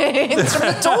hit points from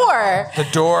the door. The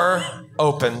door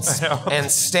opens,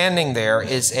 and standing there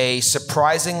is a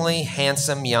surprisingly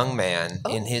handsome young man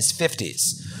in his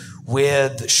 50s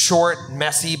with short,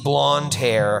 messy blonde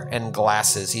hair and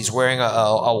glasses. He's wearing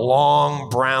a long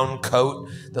brown coat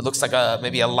that looks like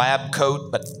maybe a lab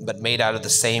coat, but made out of the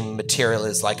same material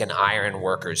as like an iron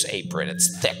worker's apron. It's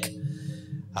thick.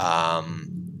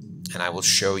 And I will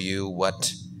show you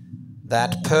what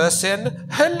that person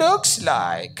looks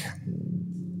like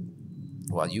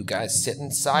while you guys sit in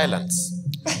silence.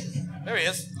 There he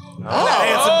is.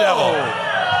 Handsome devil.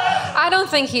 I don't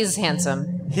think he's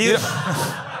handsome.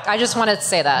 I just wanted to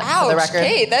say that for the Ouch, record.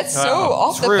 Kate, that's so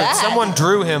off It's the rude. bat. Someone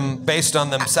drew him based on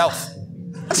themselves.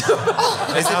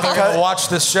 Now they're gonna watch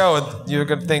this show and you're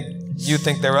gonna think you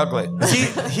think they're ugly.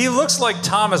 He looks like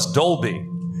Thomas Dolby.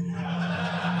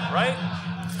 Right?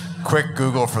 Quick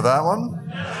Google for that one.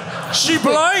 She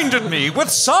blinded me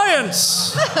with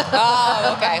science.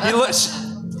 Oh, okay. He looks.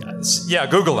 Yeah,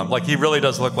 Google him. Like he really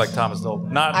does look like Thomas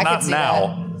Dolby. Not can see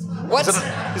now. What's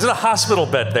He's in a hospital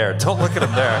bed there. Don't look at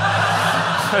him there.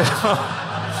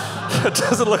 It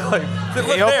doesn't look like. Look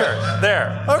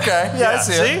there. Okay, yeah, I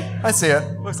see See? it. I see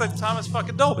it. Looks like Thomas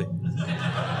fucking Dolby.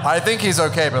 I think he's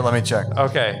okay, but let me check.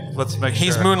 Okay, let's make sure.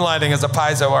 He's moonlighting as a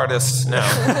piezo artist now.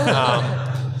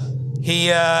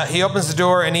 He opens the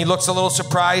door and he looks a little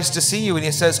surprised to see you and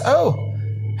he says, "Oh,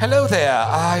 hello there.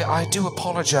 I do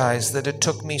apologize that it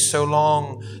took me so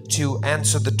long to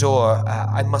answer the door.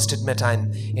 I must admit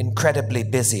I'm incredibly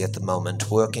busy at the moment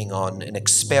working on an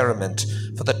experiment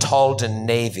for the Talden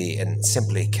Navy and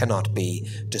simply cannot be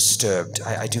disturbed.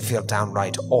 I do feel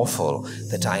downright awful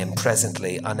that I am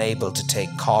presently unable to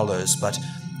take callers, but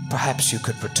perhaps you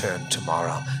could return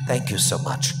tomorrow. Thank you so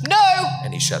much." No!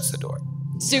 And he shuts the door.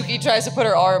 Suki tries to put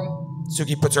her arm.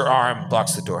 Suki puts her arm,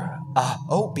 blocks the door.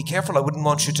 Oh, be careful. I wouldn't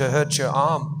want you to hurt your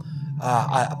arm.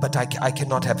 But I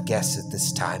cannot have guests at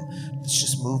this time. Let's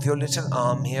just move your little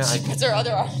arm here. She puts her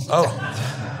other arm. Oh,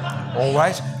 all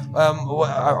right.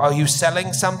 Are you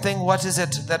selling something? What is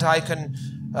it that I can...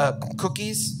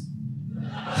 cookies?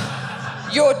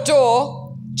 Your door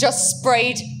just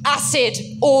sprayed acid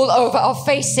all over our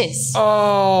faces.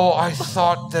 Oh, I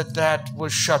thought that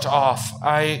was shut off.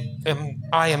 I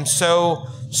am so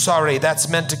sorry. That's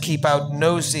meant to keep out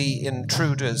nosy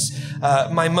intruders.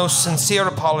 My most sincere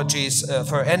apologies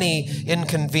for any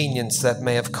inconvenience that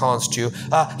may have caused you.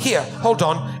 Here, hold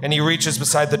on. And he reaches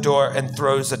beside the door and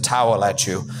throws a towel at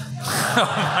you.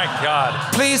 Oh my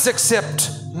God. Please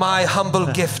accept my humble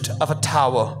gift of a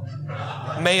towel.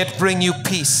 May it bring you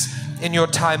peace in your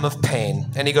time of pain.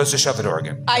 And he goes to shut the door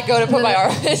again. I go to put my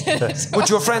arm in it. Would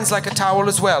your friends like a towel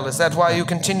as well? Is that why you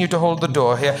continue to hold the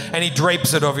door here? And he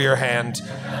drapes it over your hand.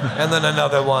 And then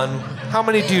another one. How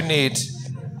many do you need?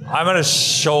 I'm gonna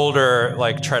shoulder,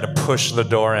 like, try to push the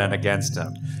door in against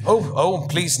him. Oh,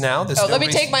 please now. There's let me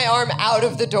take my arm out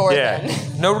of the door then.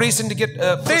 No reason to get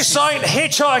This ain't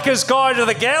Hitchhiker's Guide to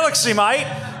the Galaxy, mate.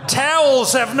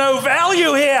 Towels have no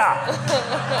value here.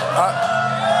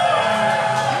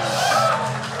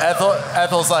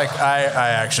 Ethel's like, I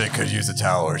actually could use a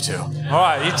towel or two. All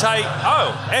right, you take...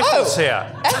 Oh, Ethel's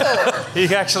here. Ethel.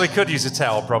 He actually could use a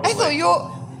towel, probably. Ethel,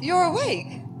 you're awake.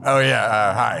 Oh,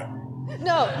 yeah, hi.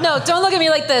 No, don't look at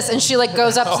me like this. And she like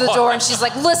goes up to the door and she's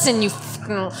like, listen, you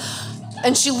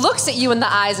and she looks at you in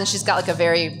the eyes and she's got like a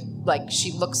very, like,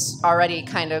 she looks already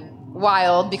kind of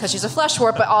wild because she's a flesh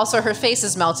warp, but also her face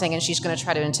is melting and she's going to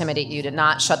try to intimidate you to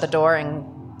not shut the door and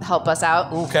help us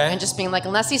out. Okay. And just being like,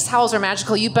 unless these towels are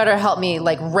magical, you better help me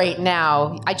like right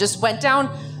now. I just went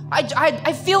down.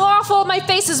 I feel awful. My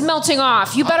face is melting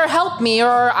off. You better help me,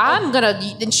 or I'm gonna.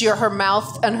 And her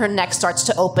mouth and her neck starts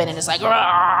to open, and it's like,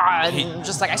 and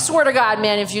just like, I swear to God,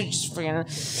 man, if you just freaking.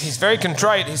 He's very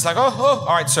contrite. He's like, oh. All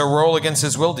right, so roll against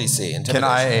his will DC. Can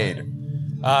I aid?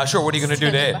 Sure. What are you gonna do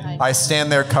to aid? I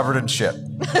stand there covered in shit. Go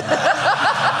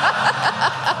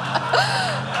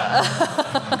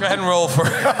ahead and roll for.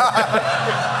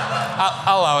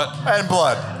 I'll allow it. And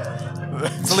blood.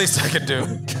 It's the least I can do.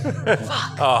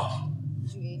 Fuck. Oh.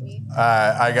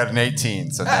 I got an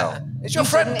 18, so no. Is your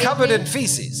friend covered in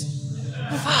feces?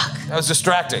 Fuck. That was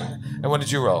distracting. And what did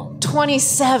you roll?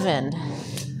 27.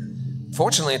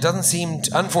 Unfortunately, it doesn't seem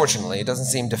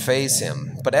to faze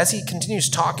him. But as he continues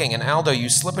talking, and Aldo, you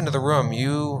slip into the room,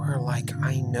 you are like,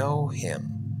 I know him.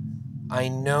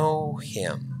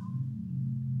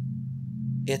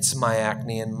 It's my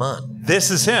Acnean Mun.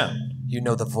 This is him. You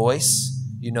know the voice.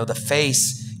 You know the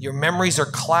face. Your memories are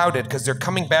clouded because they're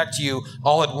coming back to you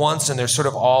all at once and they're sort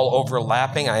of all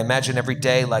overlapping. I imagine every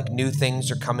day like new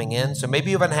things are coming in. So maybe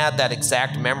you haven't had that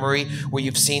exact memory where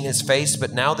you've seen his face,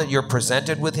 but now that you're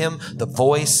presented with him, the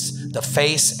voice, the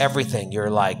face, everything,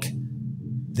 you're like,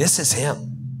 this is him.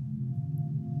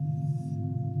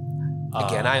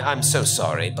 Again, I'm so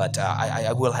sorry, but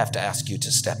I will have to ask you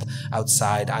to step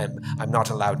outside. I'm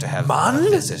not allowed to have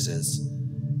visitors.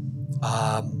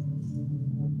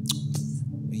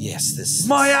 Yes, this...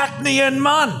 My Acnean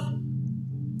Mun!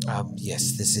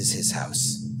 Yes, this is his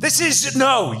house. This is...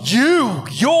 No,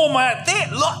 you're my...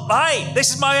 Look, hey,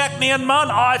 this is my Acnean Mun.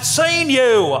 I've seen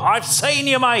you,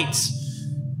 mate.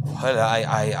 Well,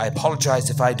 I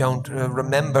apologize if I don't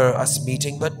remember us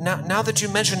meeting, but now that you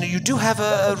mention it, you do have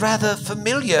a rather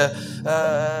familiar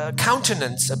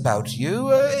countenance about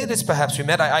you. It is perhaps we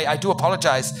met. I do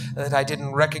apologize that I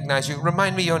didn't recognize you.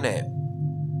 Remind me your name.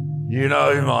 You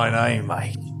know my name,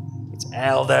 mate. It's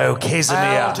Aldo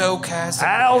Casimir. Aldo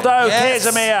yes.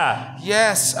 Casimir.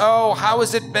 Yes. Oh, how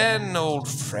has it been, old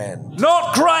friend?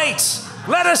 Not great.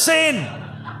 Let us in.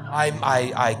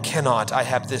 I cannot. I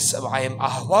have this. I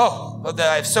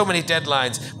have so many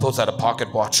deadlines. Pulls out a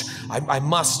pocket watch. I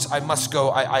must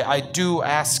go. I do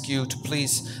ask you to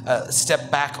please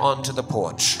step back onto the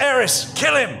porch. Eris,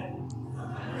 kill him.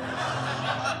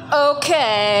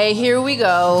 Okay, here we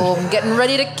go. I'm getting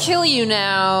ready to kill you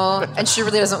now. And she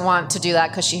really doesn't want to do that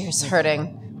because she's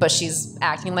hurting, but she's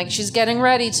acting like she's getting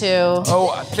ready to.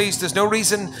 Oh, please, there's no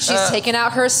reason. She's taking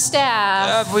out her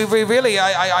staff. We really,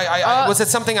 was it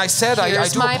something I said? I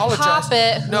do my apologize.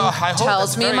 Poppet No, I hope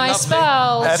tells me my lovely.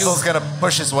 spells. Ethel's gonna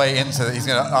push his way into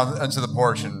the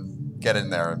porch and get in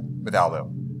there with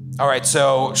Aldo. All right,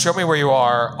 so show me where you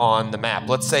are on the map.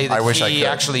 Let's say that he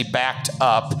actually backed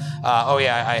up.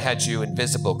 I had you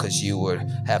invisible because you were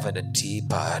having a tea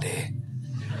party.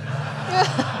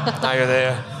 Now you're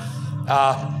there.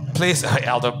 Please,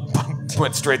 Aldo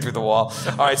went straight through the wall.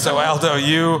 All right, so Aldo,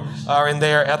 you are in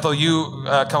there. Ethel, you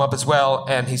come up as well,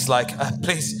 and he's like,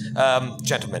 please,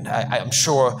 gentlemen, I'm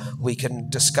sure we can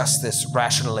discuss this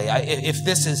rationally. If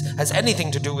this has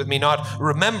anything to do with me not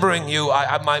remembering you,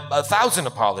 my 1,000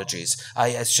 apologies.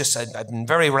 I've been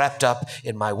very wrapped up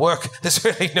in my work. There's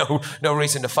really no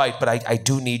reason to fight, but I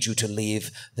do need you to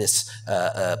leave this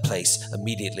place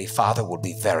immediately. Father will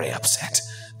be very upset.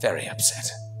 Very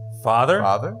upset. Father?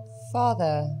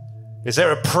 Father. Is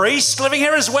there a priest living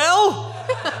here as well?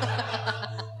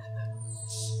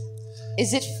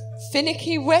 Is it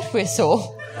Finicky Wet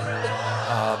Whistle?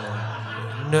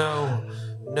 No.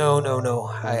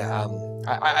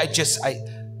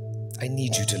 I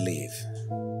need you to leave.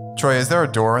 Troy, is there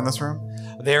a door in this room?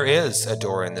 There is a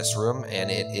door in this room, and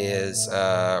it is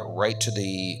right to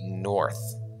the north.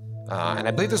 And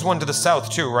I believe there's one to the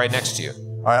south, too, right next to you.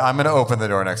 All right, I'm going to open the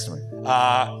door next to me.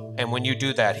 And when you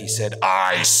do that, he said,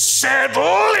 I said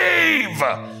leave!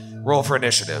 Roll for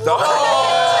initiative.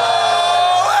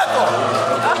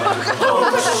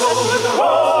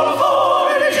 Oh,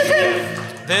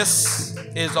 This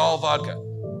is all vodka.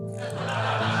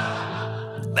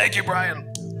 Thank you,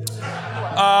 Brian.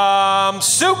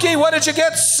 Suki, what did you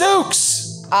get,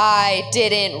 Sooks? I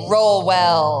didn't roll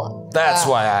well. That's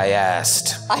why I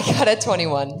asked. I got a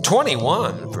 21.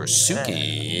 21 for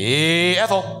Suki.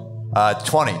 Ethel.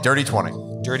 20. Dirty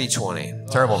 20. Dirty 20.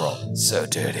 Terrible roll. So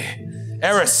dirty.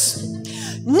 Eris.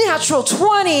 Natural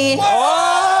 20.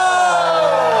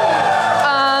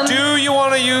 Do you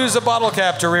want to use a bottle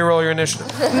cap to reroll your initiative?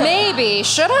 Maybe.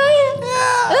 Should I?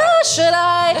 Yeah. Should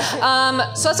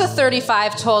I? So that's a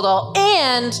 35 total.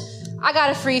 And I got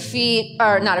a free feat,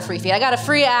 or not a free feat, I got a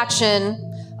free action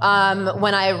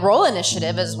when I roll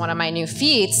initiative as one of my new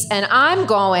feats, and I'm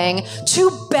going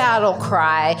to battle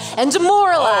cry and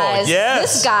demoralize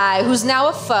this guy who's now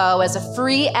a foe as a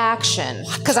free action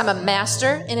because I'm a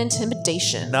master in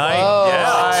intimidation. Nice.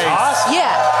 Nice. Awesome.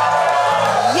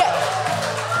 Yeah.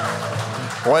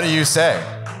 What do you say?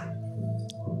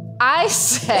 I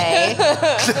say,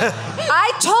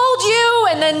 I told you,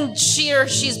 and then she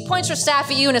points her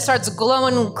staff at you, and it starts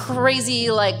glowing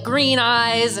crazy like green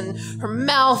eyes, and her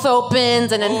mouth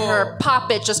opens, and then her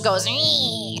poppet just goes,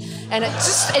 and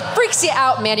it freaks you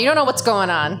out, man. You don't know what's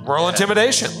going on. Roll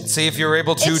intimidation. See if you're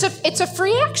able to. It's a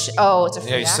free action. Oh, it's a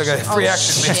free action. Yeah, you still got a free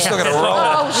action. You shit. still got to roll.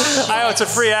 Oh, shit. I know it's a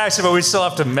free action, but we still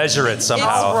have to measure it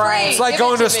somehow. Right. It's like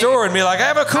going to a store and be like, I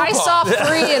have a coupon. I saw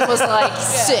free and was like,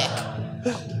 sick.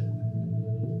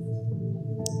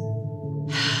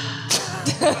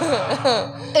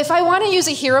 If I want to use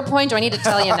a hero point, do I need to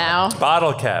tell you now?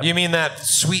 Bottle cap. You mean that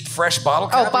sweet fresh bottle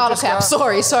cap? Oh, bottle cap.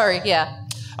 Sorry, yeah.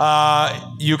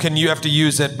 You have to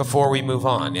use it before we move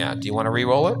on. Yeah. Do you want to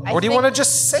re-roll it, or do you want to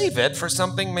just save it for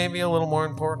something maybe a little more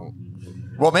important?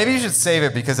 Well, maybe you should save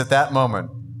it because at that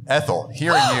moment, Ethel,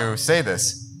 hearing you say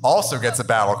this, also gets a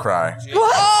battle cry.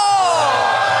 What?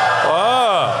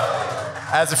 Whoa.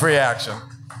 As a free action.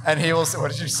 And he will say, what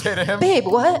did you say to him? Babe,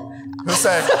 what? He'll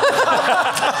say,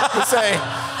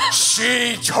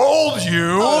 she told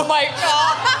you. Oh my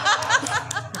God.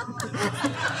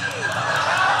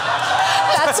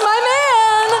 That's my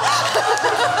man.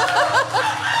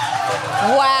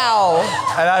 Wow.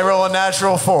 And I roll a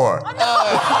natural 4.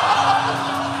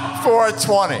 For a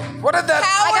 20. What did that?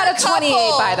 I got a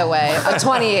 28, by the way. A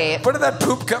 28. What did that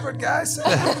poop-covered guy say?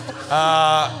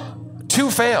 2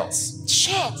 fails.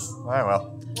 Shit. All right,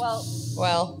 well.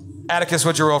 Well. Atticus,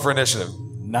 what'd you roll for initiative?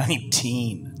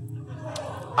 19.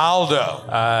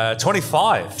 Aldo.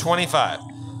 25. 25.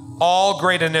 All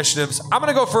great initiatives. I'm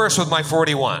going to go first with my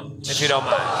 41, if you don't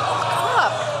mind.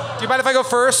 Do you mind if I go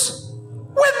first?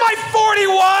 With my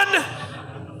 41!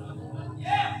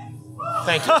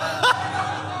 Thank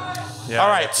you. All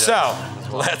right, so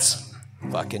let's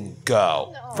fucking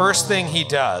go. First thing he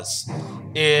does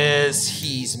is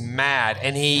he's mad,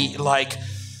 and he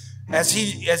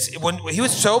when he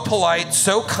was so polite,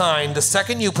 so kind, the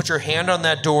second you put your hand on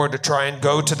that door to try and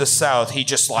go to the south, he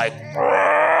just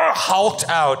hulked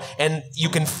out, and you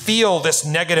can feel this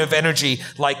negative energy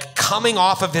coming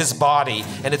off of his body,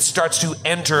 and it starts to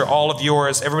enter all of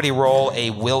yours. Everybody roll a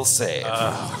will save.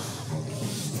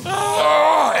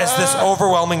 As this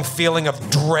overwhelming feeling of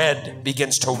dread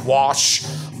begins to wash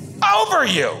over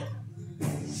you.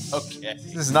 Okay.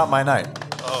 This is not my night.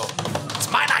 Oh. It's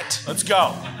my night. Let's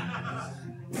go.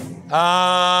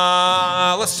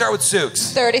 Let's start with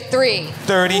Sooks. 33.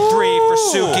 33 for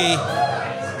Suki.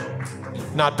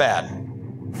 Not bad.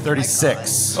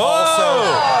 36. Also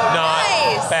not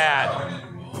nice. bad.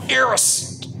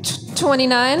 Iris.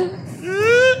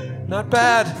 29. Not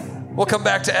bad. We'll come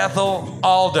back to Ethel.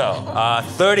 Aldo.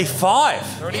 35.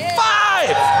 35.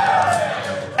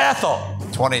 Ethel.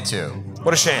 22.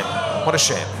 What a shame. What a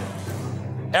shame.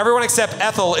 Everyone except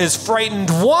Ethel is frightened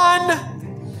 1.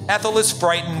 Ethel is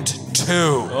frightened 2.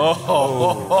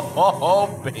 Oh,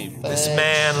 baby. This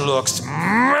man looks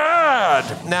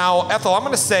mad. Now, Ethel, I'm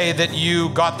going to say that you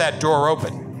got that door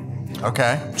open.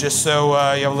 Okay. Just so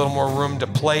you have a little more room to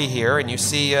play here, and you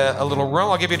see a little room.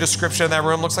 I'll give you a description of that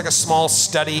room. Looks like a small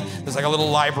study. There's like a little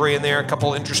library in there, a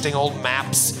couple interesting old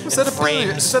maps and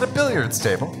frames. Is that a billiards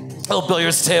table? A little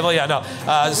billiards table, yeah, no.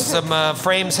 Some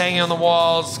frames hanging on the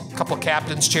walls, a couple of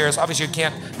captain's chairs. Obviously, you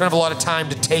don't have a lot of time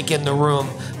to take in the room,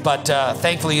 but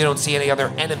thankfully you don't see any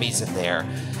other enemies in there.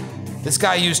 This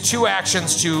guy used 2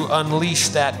 actions to unleash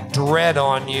that dread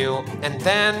on you, and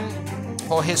then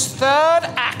for his 3rd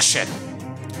action,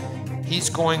 he's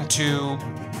going to...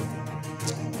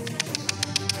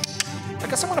 I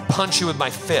guess I'm going to punch you with my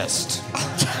fist.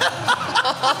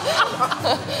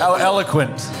 How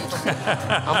eloquent.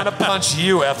 I'm going to punch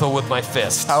you, Ethel, with my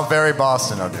fist. How very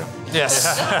Boston of you. Yes.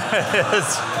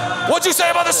 What'd you say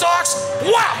about the socks?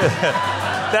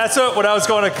 Wow! That's what, when I was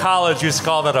going to college, you used to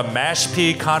call that a mash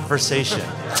pea conversation.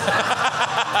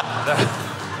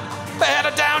 They had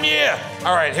a down year.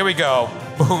 All right, here we go.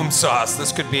 Boom sauce.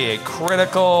 This could be a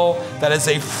critical. That is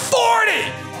a 40.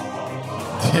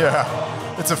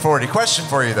 Yeah, it's a 40. Question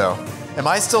for you, though. Am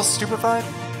I still stupefied?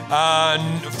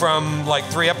 From like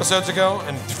 3 episodes ago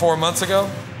and 4 months ago?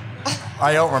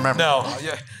 I don't remember. No.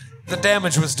 Yeah. The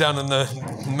damage was done in the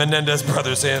Menendez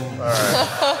Brothers Inn. All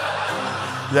right.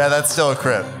 Yeah, that's still a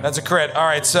crit. That's a crit. All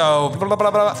right, so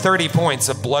 30 points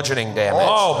of bludgeoning damage.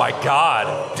 Oh my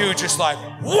God. Dude, just like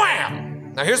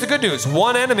wham! Now here's the good news.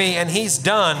 1 enemy and he's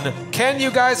done. Can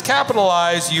you guys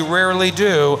capitalize? You rarely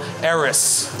do.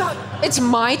 Eris. It's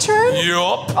my turn?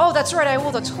 Yup. Oh, that's right. I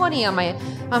rolled a 20 on my.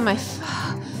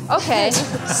 Okay,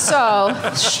 so.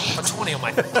 Shit. A 20 on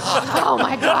my. Oh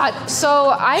my God.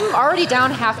 So I'm already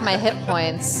down half my hit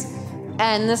points.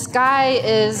 And this guy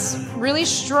is really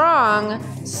strong,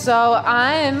 so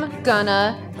I'm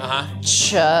gonna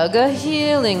chug a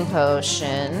healing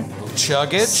potion.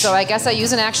 Chug it? So I guess I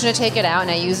use an action to take it out,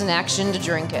 and I use an action to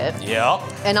drink it. Yep.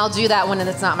 And I'll do that when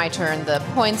it's not my turn, the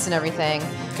points and everything.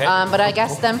 Okay. But I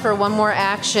guess then for one more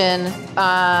action,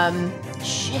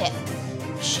 shit.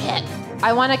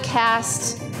 I want to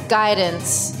cast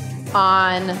guidance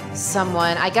on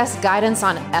someone. I guess guidance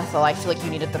on Ethel. I feel like you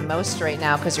need it the most right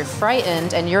now because you're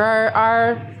frightened and you're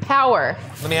our power.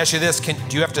 Let me ask you this. Do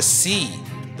you have to see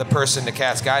the person to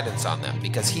cast guidance on them?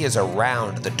 Because he is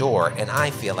around the door and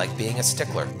I feel like being a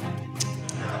stickler.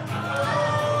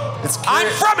 I'm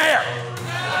from here!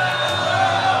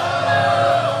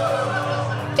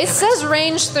 It says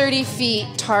range 30 feet,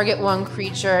 target 1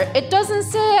 creature. It doesn't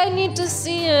say I need to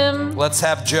see him. Let's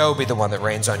have Joe be the one that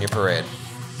rains on your parade.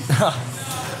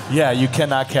 Yeah, you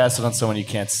cannot cast it on someone you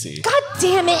can't see. God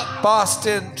damn it!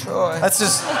 Boston, Troy. That's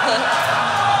just.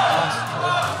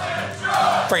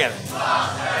 Forget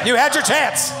it. You had your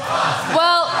chance.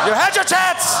 Well, You had your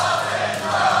chance.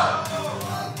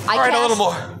 All right, a little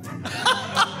more.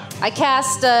 I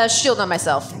cast shield on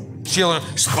myself. Shield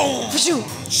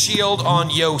on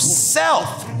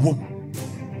yourself.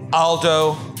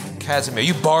 Aldo Casimir,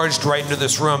 you barged right into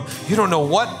this room. You don't know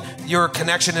what your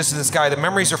connection is to this guy. The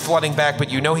memories are flooding back,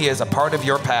 but you know he is a part of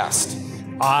your past.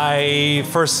 I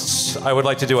would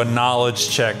like to do a knowledge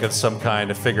check of some kind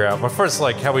to figure out. But first,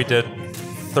 like how we did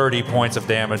 30 points of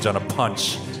damage on a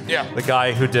punch. Yeah. The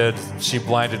guy who did, she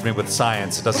blinded me with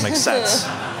science. It doesn't make sense.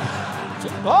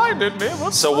 Blinded me.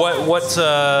 So what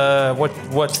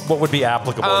would be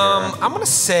applicable here? I'm gonna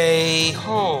say,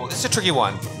 this is a tricky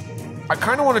one. I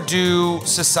kind of want to do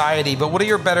society, but what are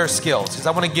your better skills? Because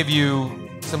I want to give you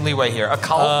some leeway here.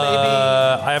 Occult, maybe?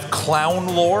 I have clown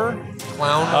lore.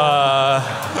 Clown?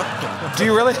 Do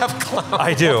you really have clown?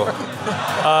 I do.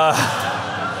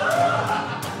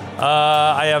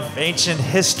 I have ancient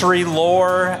history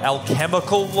lore,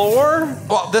 alchemical lore.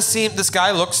 Well, this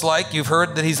guy looks like you've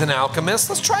heard that he's an alchemist.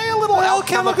 Let's try a little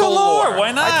alchemical lore.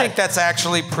 Why not? I think that's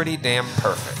actually pretty damn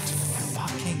perfect.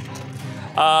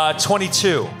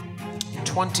 22.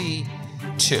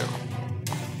 22.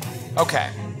 Okay.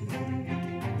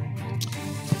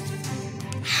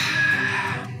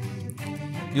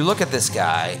 You look at this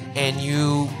guy and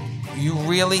you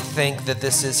really think that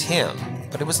this is him.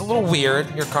 But it was a little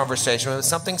weird, your conversation.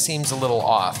 Something seems a little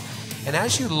off. And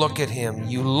as you look at him,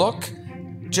 you look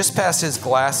just past his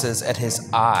glasses at his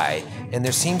eye, and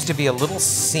there seems to be a little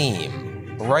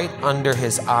seam right under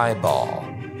his eyeball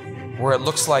where it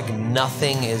looks like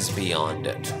nothing is beyond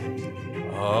it.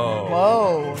 Oh.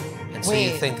 Whoa. And so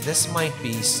you think this might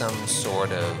be some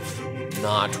sort of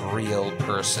not real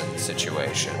person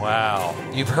situation. Wow.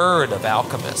 You've heard of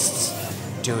alchemists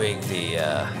doing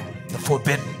the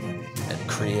forbidden and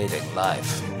creating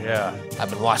life. Yeah. I've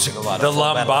been watching a lot The of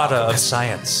Full Metal lambada of Alchemist.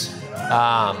 science.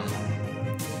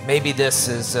 Maybe this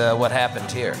is what happened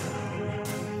here.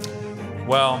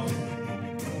 Well,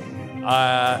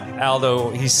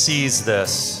 Aldo, he sees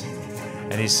this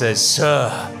and he says, "Sir,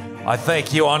 I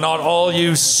think you are not all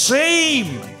you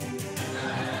seem."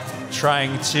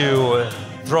 Trying to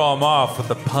throw him off with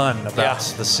a pun about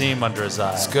the seam under his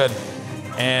eye. It's good.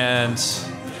 And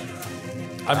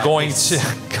I'm going to...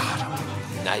 God.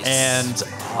 Nice. And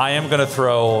I am going to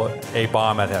throw a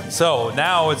bomb at him. So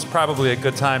now it's probably a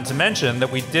good time to mention that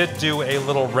we did do a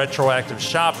little retroactive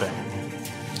shopping.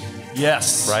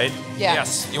 Yes. Right? Yeah.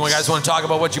 Yes. You guys want to talk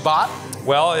about what you bought?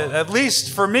 Well, at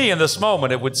least for me in this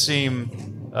moment, it would seem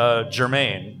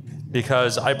germane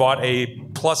because I bought a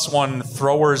 +1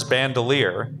 thrower's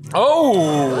bandolier.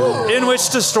 Oh! In which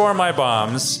to store my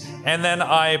bombs. And then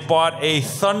I bought a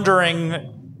thundering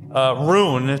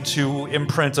rune to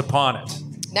imprint upon it.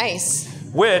 Nice.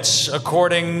 which,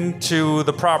 according to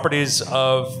the properties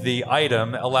of the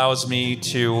item, allows me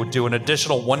to do an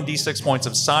additional 1d6 points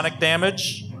of sonic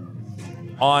damage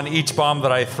on each bomb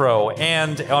that I throw,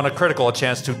 and on a critical, a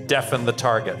chance to deafen the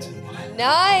target.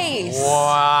 Nice.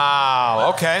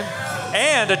 Wow. Okay.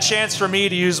 And a chance for me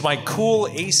to use my cool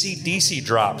AC/DC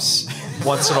drops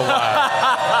once in a while.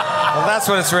 Well, that's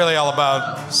what it's really all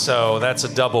about. So that's a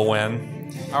double win.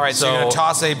 All right, so you're gonna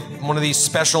toss one of these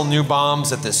special new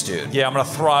bombs at this dude. Yeah, I'm gonna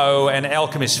throw an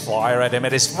alchemist fire at him.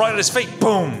 Right at his feet.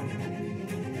 Boom.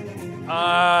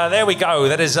 There we go.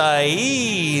 That is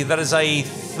a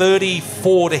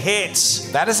 34 to hit.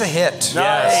 That is a hit.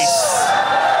 Yes.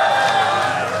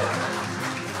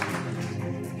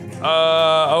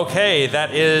 Okay,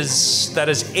 that is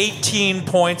 18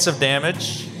 points of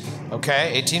damage.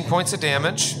 Okay, 18 points of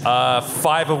damage.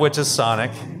 5 of which is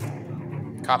sonic.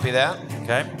 Copy that.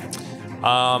 Okay.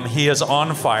 He is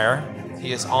on fire.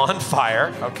 He is on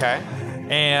fire. Okay.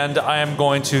 And I am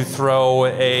going to throw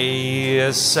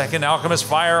a second alchemist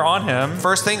fire on him.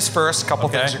 First things first, a couple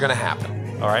things are going to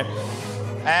happen. All right.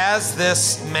 As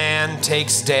this man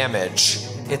takes damage,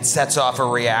 it sets off a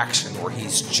reaction where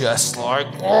he's just like,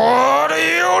 "What are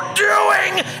you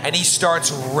doing?" And he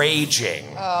starts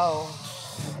raging. Oh.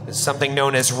 It's something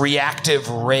known as reactive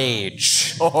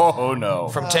rage. Oh, no.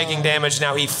 From taking damage,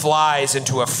 now he flies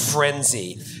into a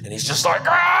frenzy. And he's just like,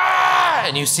 "Ah!"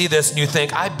 And you see this and you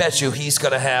think, I bet you he's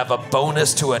going to have a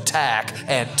bonus to attack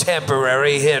and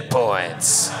temporary hit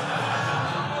points.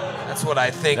 That's what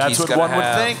I think he's going to have. That's what one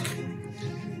would think.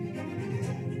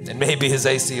 And maybe his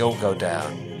AC will go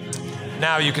down.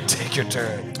 Now you can take your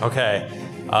turn. Okay.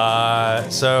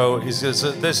 So he says,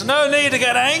 "There's no need to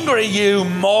get angry, you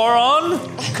moron."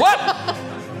 What?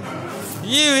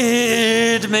 You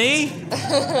heard me.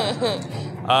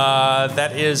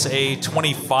 That is a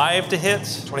 25 to hit.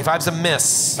 25's a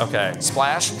miss. Okay.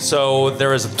 Splash. So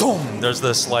there is a boom. There's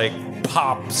this like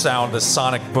pop sound, this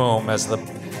sonic boom as the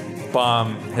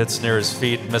bomb hits near his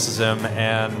feet, misses him,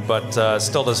 but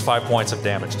still does 5 points of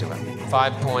damage to him.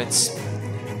 5 points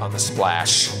on the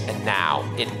splash. And now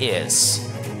it is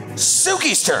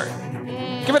Suki's turn.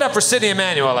 Give it up for Sydney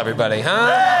Amanuel, everybody,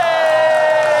 huh?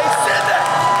 Hey, Sydney!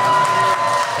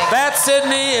 That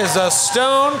Sydney is a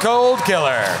stone cold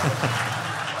killer.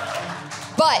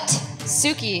 But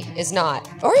Suki is not.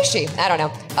 Or is she? I don't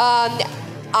know.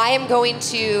 I am going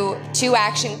to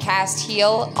 2-action cast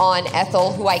heal on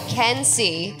Ethel, who I can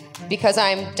see because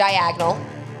I'm diagonal.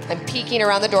 I'm peeking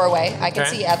around the doorway. I can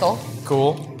see Ethel.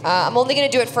 Cool. I'm only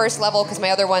going to do it first level because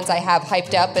my other ones I have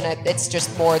hyped up and it's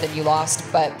just more than you lost,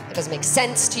 but it doesn't make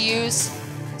sense to use.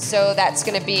 So that's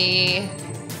going to be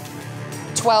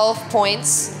 12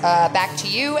 points back to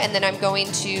you, and then I'm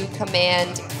going to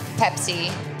command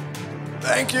Pepsi.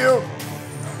 Thank you.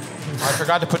 I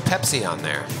forgot to put Pepsi on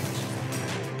there.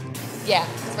 Yeah,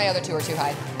 because my other two are too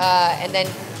high. And then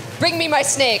bring me my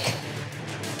snake.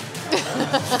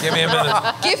 Give me a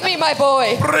minute. Give me my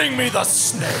boy. Bring me the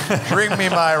snake. Bring me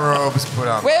my robes. Put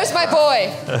on. Where's my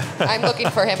boy? I'm looking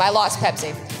for him. I lost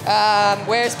Pepsi.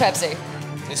 Where's Pepsi?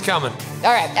 He's coming.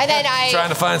 All right, and then Trying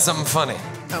to find something funny.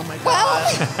 Oh my god.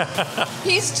 Well,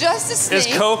 he's just a snake.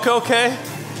 Is Coke okay?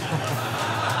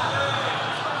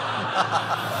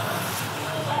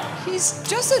 He's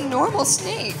just a normal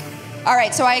snake. All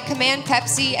right, so I command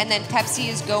Pepsi, and then Pepsi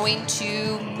is going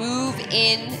to move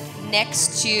in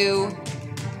next to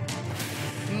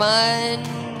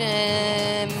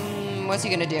what's he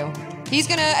gonna do? He's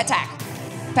gonna attack.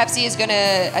 Pepsi is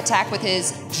gonna attack with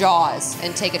his jaws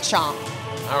and take a chomp.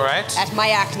 All right. At my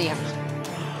acnium.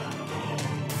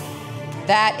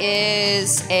 That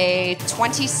is a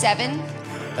 27.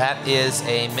 That is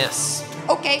a miss.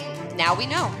 Okay, now we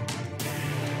know.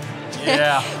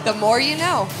 Yeah. The more you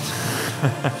know.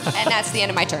 And that's the end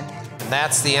of my turn. And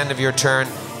that's the end of your turn.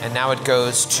 And now it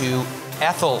goes to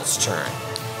Ethel's turn.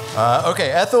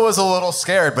 Okay, Ethel is a little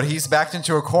scared, but he's backed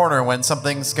into a corner. When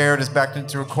something scared is backed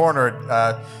into a corner,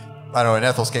 I don't know, in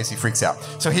Ethel's case, he freaks out.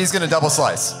 So he's going to double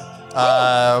slice.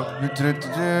 We're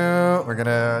going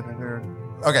to...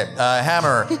 Okay,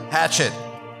 hammer, hatchet.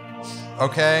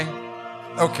 Okay.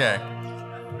 Okay.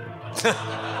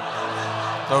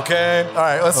 Okay. All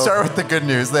right, let's start with the good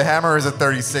news. The hammer is a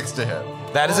 36 to hit.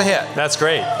 That is a hit. That's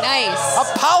great. Nice. A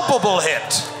palpable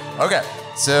hit. Okay,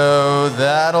 so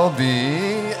that'll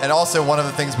be... And also one of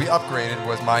the things we upgraded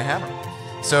was my hammer.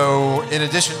 So in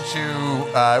addition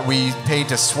to... we paid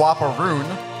to swap a rune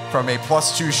from a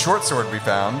 +2 short sword we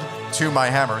found to my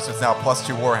hammer, so it's now a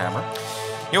 +2 warhammer.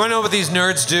 You want to know what these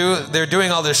nerds do? They're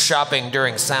doing all this shopping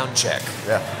during sound check.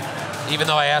 Yeah. Even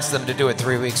though I asked them to do it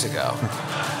 3 weeks ago.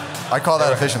 I call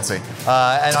that efficiency.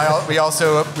 And we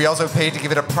also paid to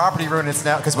give it a property rune. It's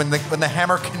now because when the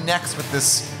hammer connects with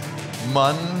this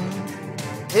Mun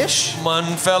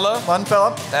fella,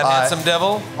 that handsome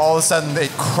devil, all of a sudden it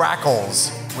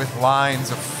crackles with lines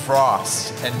of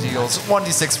frost and deals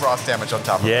 1d6 frost damage on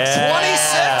top of it.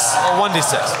 26 or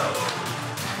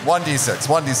 1d6?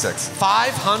 1d6.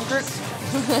 500.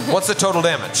 What's the total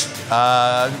damage?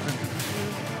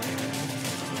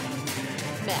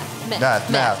 Math.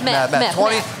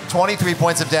 23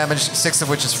 points of damage, 6 of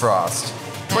which is frost.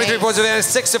 23 points of damage,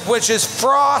 6 of which is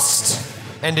frost.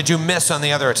 And did you miss on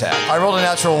the other attack? I rolled a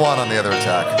natural 1 on the other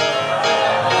attack.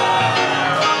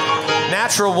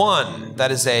 Natural 1.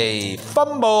 That is a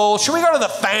fumble. Should we go to the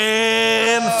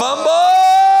fan fumble?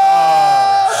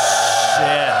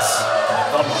 Shit.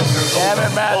 Damn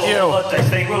it, Matthew.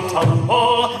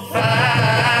 Fumble.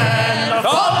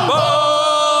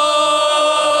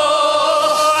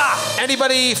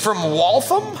 Anybody from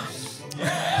Waltham?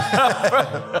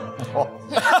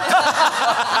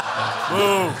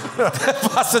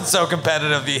 Boston's so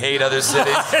competitive, you hate other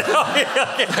cities.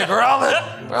 Like, we're all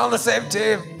on the same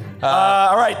team.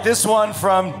 All right, this one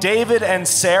from David and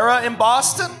Sarah in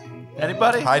Boston.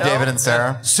 Anybody? Hi, No? David and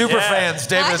Sarah. Super fans,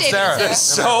 David Hi, and David Sarah. and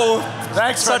So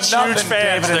Thanks for Such nothing, huge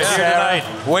fans. David and They're here Sarah.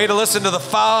 tonight. way to listen to the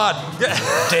FOD,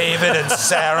 David and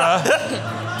Sarah.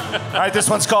 All right, this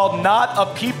one's called Not a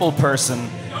People Person.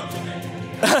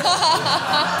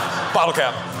 Bottle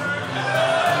cap.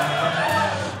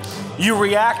 You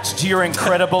react to your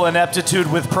incredible ineptitude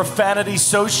with profanity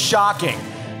so shocking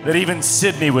that even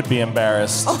Sydney would be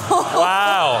embarrassed.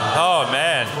 Wow. Oh,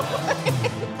 man.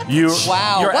 Wow, Your what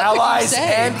could you allies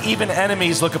say? and even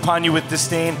enemies look upon you with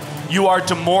disdain. You are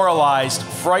demoralized,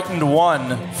 frightened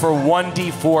 1 for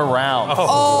 1d4 rounds.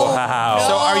 Wow.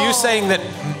 So are you saying that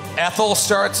Ethel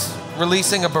starts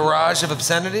releasing a barrage of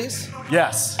obscenities?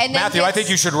 Yes. And then Matthew, I gets- think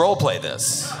you should role play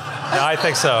this. Yeah, I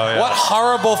think so. Yeah. What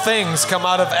horrible things come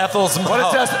out of Ethel's mouth?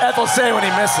 What does Ethel say when he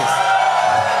misses?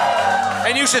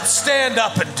 And you should stand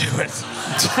up and do it.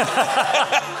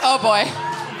 Oh boy.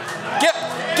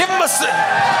 Give him a.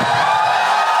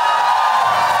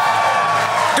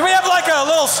 Do we have like a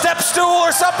little step stool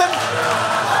or something?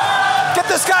 Get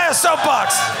this guy a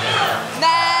soapbox.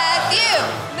 Matthew.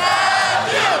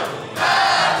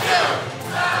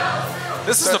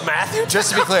 This is a Matthew?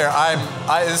 Just to be clear,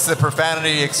 this is the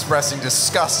profanity expressing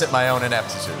disgust at my own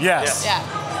ineptitude. Yes. Yeah.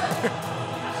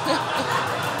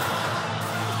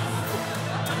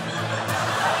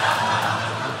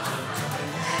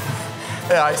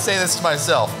 Yeah, I say this to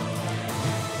myself.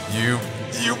 You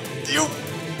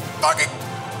fucking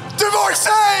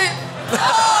divorcee!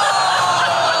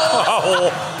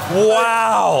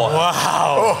 Wow.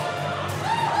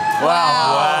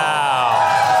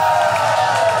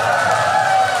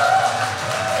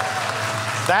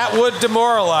 That would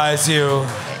demoralize you.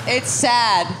 It's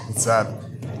sad. It's sad.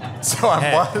 So I'm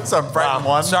frightened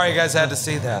 1. Sorry you guys had to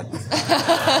see that.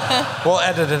 We'll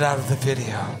edit it out of the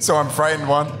video. So I'm frightened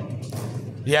 1.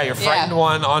 Yeah, you're frightened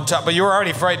 1 on top, but you were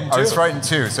already frightened 2. I was frightened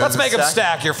 2. So Let's does it make them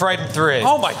stack. You're frightened 3.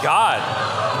 Oh, my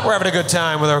God. We're having a good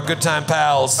time with our good time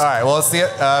pals. All right. Well, it's the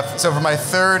so for my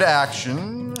third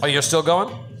action. Oh, you're still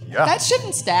going? Yeah. That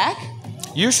shouldn't stack.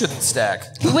 You shouldn't stack.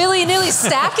 Willy-nilly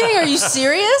stacking? Are you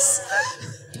serious?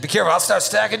 Be careful, I'll start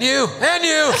stacking you and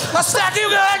you. I'll stack you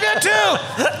again too.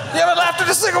 You haven't laughed at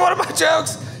a single one of my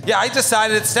jokes. Yeah, I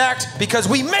decided it stacked because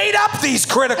we made up these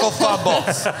critical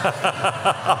fumbles. So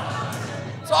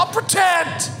I'll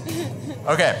pretend.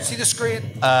 Okay. See the screen?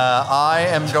 I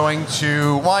am going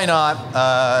to. Why not?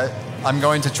 I'm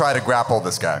going to try to grapple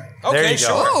this guy. Okay, There you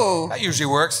go. sure. Ooh. That usually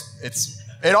works.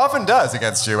 It often does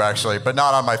against you, actually, but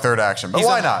not on my third action. But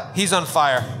why not? He's on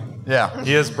fire. Yeah.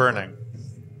 He is burning.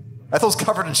 Ethel's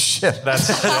covered in shit. That's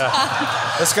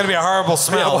That's gonna be a horrible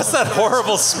smell. What's that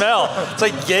horrible smell? It's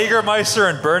like Jägermeister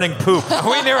and burning poop. Are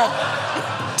we near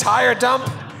a tire dump?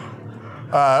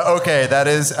 Okay, that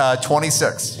is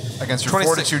 26 against your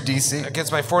 26. Fortitude DC.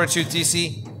 Against my Fortitude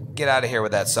DC. Get out of here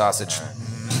with that sausage.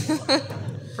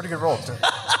 Pretty good roll, too.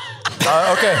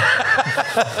 Okay.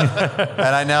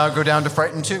 And I now go down to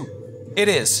Frightened 2. It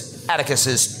is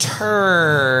Atticus's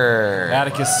turn.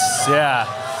 Atticus, yeah.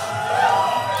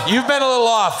 You've been a little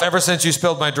off ever since you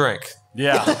spilled my drink.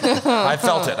 Yeah. I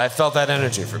felt it. I felt that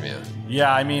energy from you.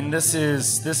 Yeah, I mean, this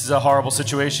is a horrible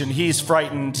situation. He's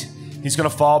frightened. He's going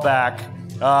to fall back.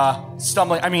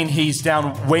 Stumbling. I mean, he's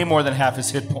down way more than half his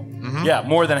hit points. Yeah,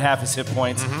 more than half his hit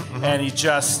points. And he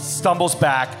just stumbles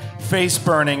back, face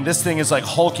burning. This thing is like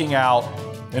hulking out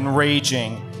and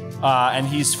raging. And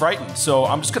he's frightened. So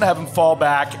I'm just going to have him fall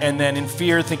back and then in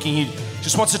fear, thinking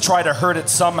just wants to try to hurt it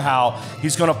somehow.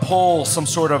 He's going to pull some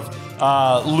sort of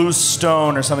loose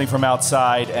stone or something from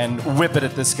outside and whip it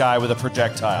at this guy with a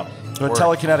projectile. So a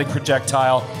telekinetic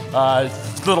projectile,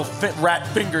 little rat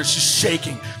fingers just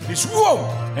shaking. He's whoa,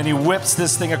 and he whips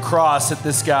this thing across at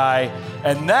this guy,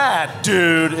 and that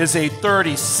dude is a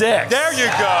 36. There you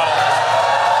go.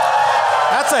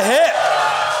 That's a hit.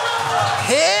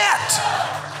 Hit.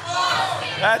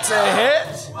 That's a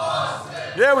hit.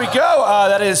 There we go.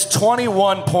 That is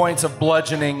 21 points of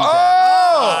bludgeoning.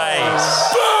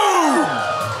 Nice. Boom.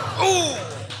 Ooh.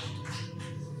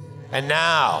 And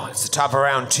now it's the top of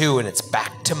round 2, and it's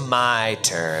back to my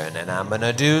turn, and I'm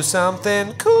gonna do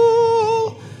something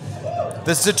cool.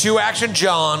 This is a 2-action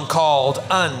John called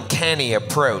Uncanny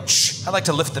Approach. I like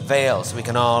to lift the veil so we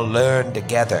can all learn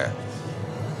together.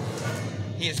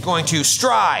 He is going to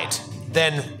stride,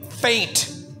 then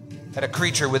feint at a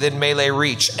creature within melee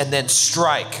reach, and then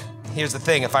strike. Here's the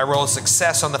thing, if I roll a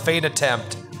success on the feint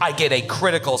attempt, I get a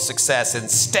critical success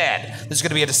instead. This is going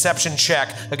to be a deception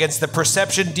check against the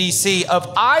perception DC of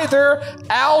either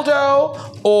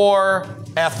Aldo or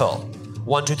Ethel.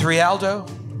 1, 2, 3, Aldo.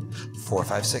 4,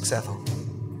 5, 6, Ethel.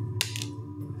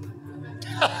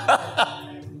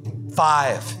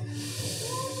 5.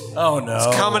 Oh no.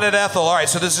 It's coming at Ethel. All right,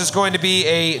 so this is going to be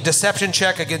a deception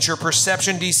check against your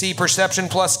perception DC, perception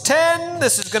plus 10.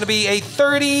 This is going to be a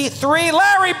 33.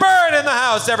 Larry Bird in the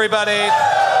house, everybody.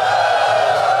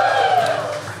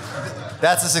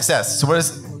 That's a success. So what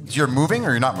is, you're moving or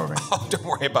you're not moving? Oh, don't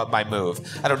worry about my move.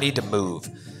 I don't need to move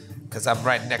because I'm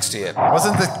right next to you.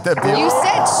 Wasn't the You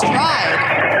said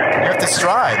stride. You have to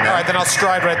stride, man. All right, then I'll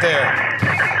stride right there.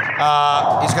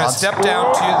 He's going to step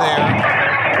down to there.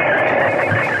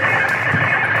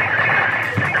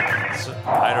 So,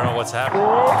 I don't know what's happening.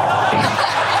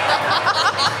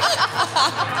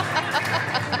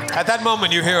 At that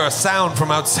moment, you hear a sound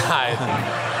from outside.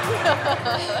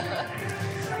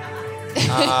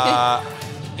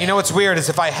 You know what's weird is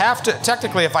if I have to,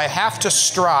 technically if I have to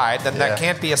stride, then that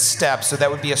can't be a step, so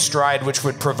that would be a stride which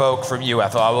would provoke from you,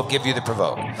 Ethel. I will give you the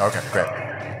provoke. Okay, great.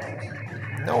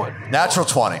 No one. Natural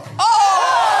 20.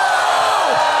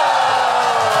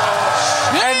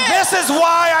 And this is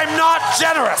why I'm not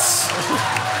generous.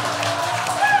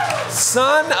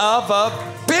 Son of a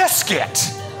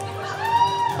biscuit.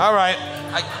 All right,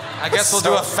 I guess we'll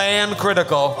do a fan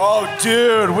critical. Oh,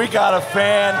 dude, we got a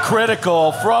fan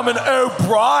critical from an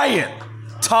O'Brien.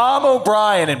 Tom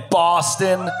O'Brien in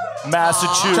Boston,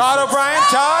 Massachusetts. Todd O'Brien,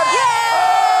 Todd?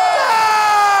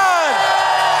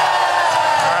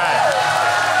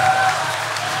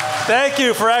 Thank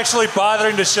you for actually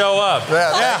bothering to show up.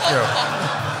 Thank you.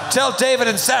 Tell David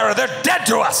and Sarah they're dead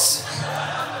to us.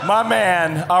 My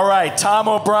man. All right, Tom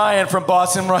O'Brien from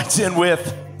Boston writes in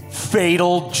with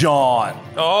Fatal John.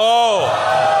 Oh.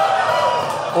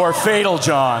 Or Fatal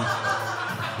John.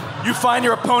 You find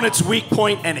your opponent's weak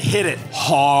point and hit it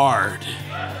hard.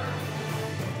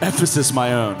 Emphasis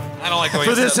my own. I don't like the way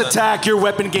For you this said that. attack, your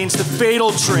weapon gains the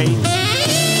fatal trait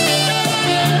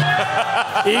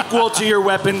equal to your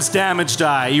weapon's damage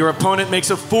die. Your opponent makes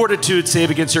a fortitude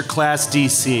save against your class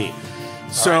DC.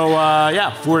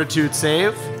 So, fortitude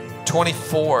save.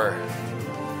 24.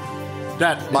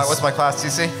 What's my class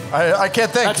DC? I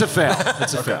can't think. That's a fail.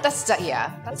 That's a fail. That's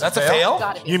a fail?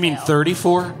 Gotta be You a mean fail.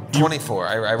 34? 24.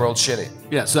 I rolled shitty.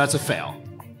 Yeah, so that's a fail.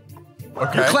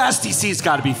 Okay. Your class DC's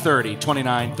got to be 30,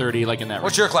 29, 30, like in that range.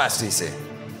 What's your class DC?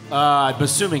 I'm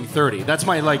assuming 30. That's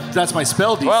my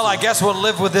spell DC. Well, I guess we'll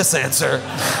live with this answer. It's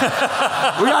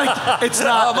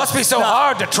not. Oh, it must be so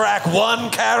hard to track one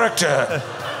character.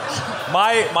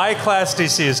 My class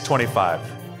DC is 25.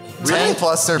 10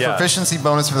 plus their Yeah. proficiency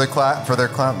bonus for their class.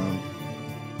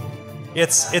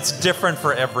 It's different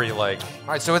for every All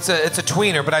right, so it's a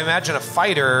tweener, but I imagine a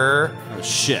fighter. Oh,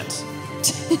 shit.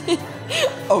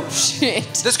 Oh shit.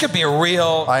 This could be a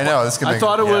real. I know this could be. I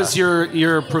thought it was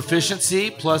your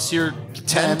proficiency plus your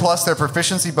 10 plus their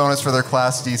proficiency bonus for their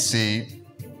class DC.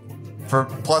 For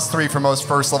 +3 for most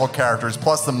first level characters,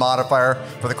 plus the modifier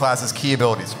for the class's key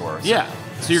ability scores. Yeah.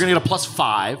 So you're gonna get a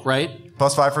 +5, right?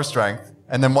 +5 for strength.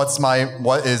 And then what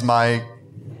is my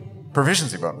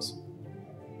proficiency bonus?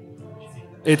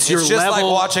 It's your just level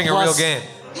like watching a real plus- game.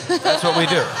 That's what we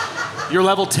do. You're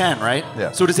level 10, right?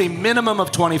 Yeah. So it is a minimum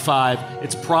of 25.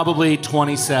 It's probably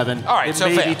 27. All right, it so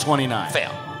may fail. be 29.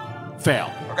 Fail.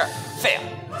 Fail. Okay. Fail.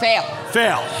 Fail.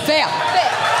 Fail. Fail. Fail.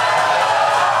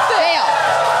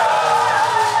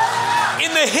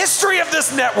 In the history of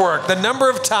this network, the number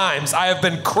of times I have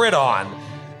been crit on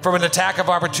from an attack of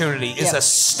opportunity is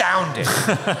astounding.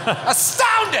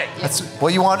 Astounding!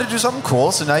 Well, you wanted to do something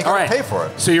cool, so now you gotta pay for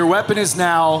it. So your weapon is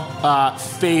now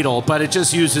fatal, but it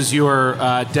just uses your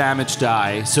damage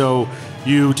die. So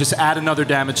you just add another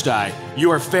damage die.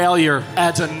 Your failure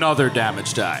adds another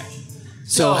damage die.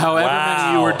 So however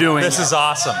many you were doing. This is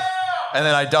awesome. And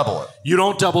then I double it. You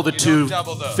don't double the two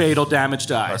fatal damage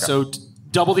die. Okay. So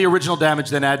double the original damage,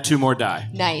 then add 2 more die.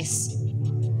 Nice.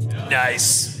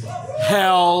 Nice.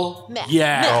 Hell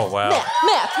yeah. Math, Oh, wow.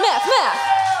 Math.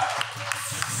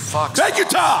 Fuck. Thank you,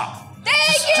 Tom.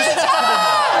 Thank you,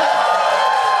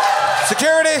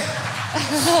 Security.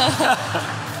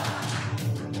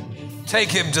 Take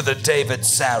him to the David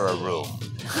Sarah room.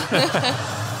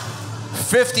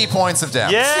 50 points of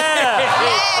damage.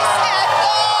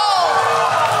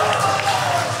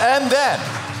 And then,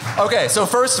 okay, so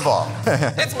first of all,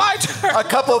 It's my turn. a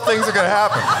couple of things are gonna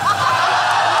happen.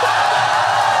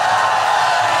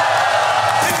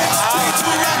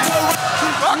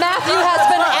 Matthew has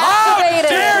been activated.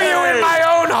 Dare you in my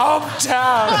own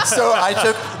hometown? So I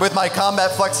took, with my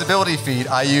combat flexibility feat,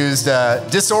 I used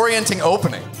disorienting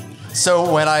opening. So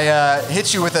when I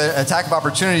hit you with an attack of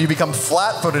opportunity, you become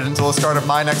flat-footed until the start of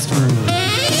my next turn.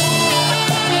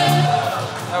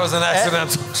 That was an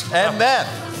accident. And then,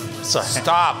 Sorry.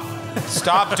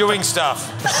 Stop doing stuff.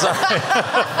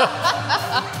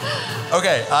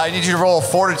 okay, I need you to roll a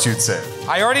fortitude save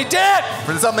I already did.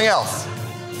 for something else.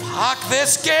 Fuck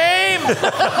this game.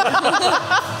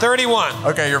 31.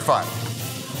 Okay, you're fine.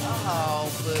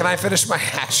 Can I finish my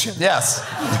action? Yes.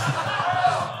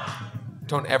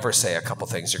 Don't ever say a couple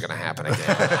things are going to happen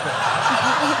again.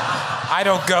 I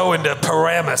don't go into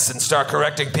Paramus and start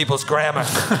correcting people's grammar.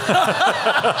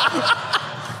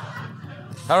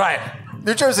 All right.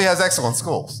 New Jersey has excellent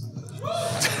schools.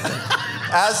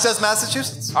 As does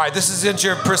Massachusetts. All right, this is into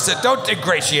your Don't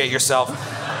ingratiate yourself.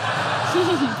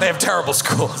 They have terrible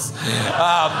schools. You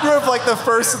have like the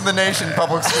first in the nation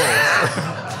public schools.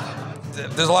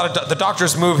 There's a lot of... the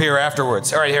doctors move here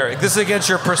afterwards. All right, here. This is against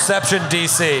your perception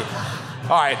DC.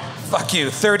 All right, fuck you.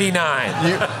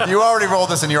 39. You already rolled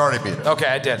this and you already beat it. Okay,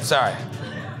 I did. Sorry.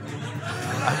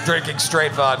 I'm drinking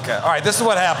straight vodka. All right, this is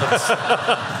what happens.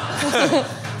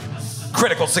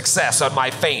 Critical success on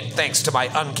my feint, thanks to my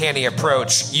uncanny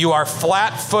approach. You are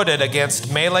flat-footed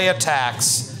against melee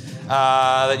attacks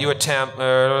that you attempt,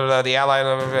 the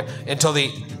ally, until the...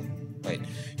 Wait.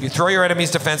 You throw your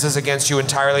enemy's defenses against you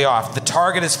entirely off. The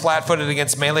target is flat-footed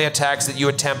against melee attacks that you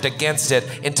attempt against it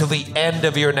until the end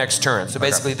of your next turn. So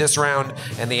basically this round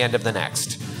and the end of the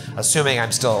next, assuming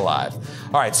I'm still alive.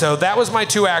 All right, so that was my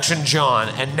 2-action John,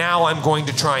 and now I'm going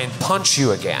to try and punch you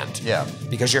again. Yeah.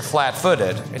 Because you're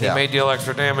flat-footed, and he may deal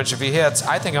extra damage if he hits.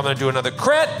 I think I'm going to do another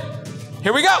crit.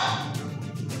 Here we go.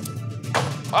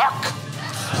 Fuck.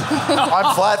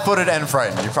 I'm flat-footed and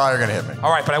frightened. You probably are gonna hit me. All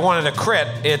right, but I wanted a crit.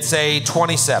 It's a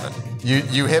 27.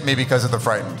 You hit me because of the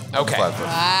frightened. Okay. Flat-footed.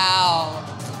 Wow.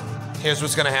 Here's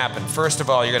what's going to happen. First of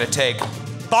all, you're going to take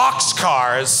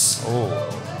boxcars.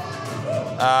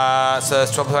 So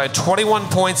that's 21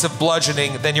 points of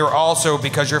bludgeoning. Then you're also,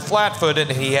 because you're flat-footed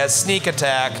and he has sneak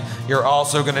attack, you're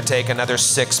also going to take another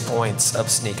 6 points of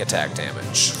sneak attack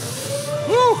damage.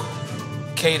 Woo!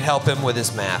 Kate, help him with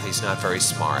his math. He's not very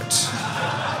smart.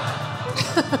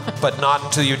 But not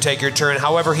until you take your turn.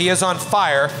 However, he is on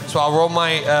fire, so I'll roll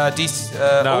my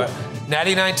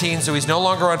natty 19, so he's no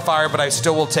longer on fire, but I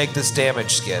still will take this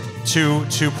damage, Skid. 2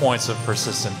 points of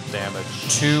persistent damage.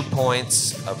 2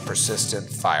 points of persistent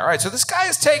fire. All right, so this guy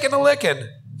is taking a licking,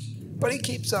 but he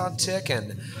keeps on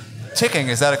ticking. Ticking,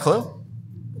 is that a clue?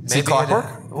 Is it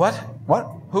clockwork? What? What?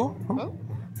 Who?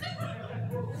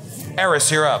 Eris,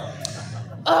 you're up.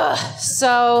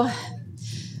 So,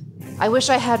 I wish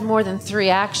I had more than 3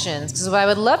 actions, because what I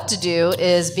would love to do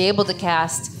is be able to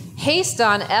cast haste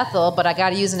on Ethel, but I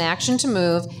gotta use an action to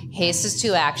move. Haste is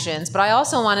 2 actions, but I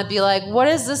also want to be like, what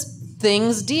is this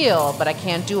thing's deal? But I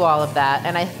can't do all of that,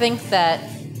 and I think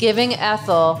that giving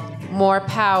Ethel more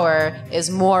power is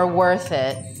more worth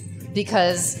it,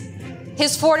 because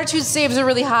his fortitude saves are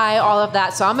really high, all of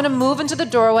that, so I'm gonna move into the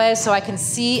doorway so I can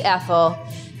see Ethel.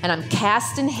 And I'm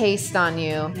casting haste on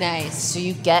you. Nice. So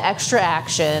you get extra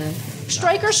action.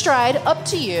 Strike or stride, up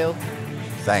to you.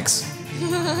 Thanks.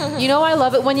 You know I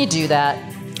love it when you do that.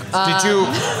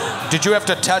 Did you have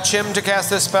to touch him to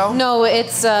cast this spell? No,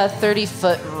 it's a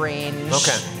 30-foot range.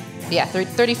 Okay. Yeah,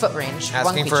 30-foot range.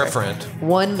 Asking for a friend.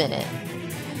 1 minute.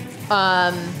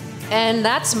 And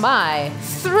that's my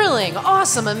thrilling,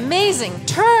 awesome, amazing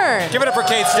turn. Give it up for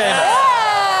Kate Stamas.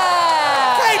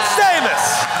 Yeah! Kate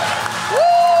Stamas!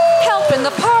 Helping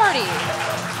the party.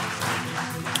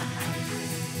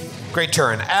 Great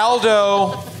turn.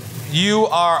 Aldo, You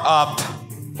are up.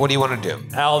 What do you want to do?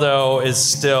 Aldo is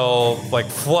still like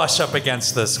flush up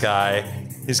against this guy.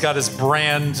 He's got his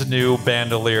brand new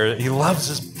bandolier. He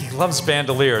loves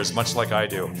bandoliers, much like I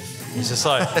do. He's just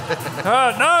like,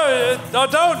 no,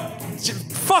 don't.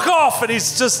 Fuck off! And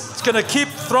he's just gonna keep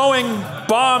throwing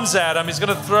bombs at him. He's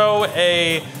gonna throw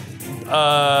a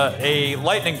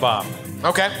lightning bomb.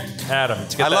 Okay. At him.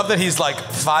 I love that he's like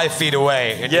 5 feet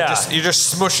away, and you're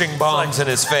just smushing bombs in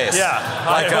his face. Yeah,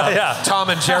 like a Tom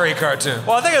and Jerry cartoon.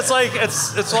 Well, I think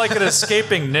it's like an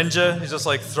escaping ninja. He's just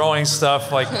like throwing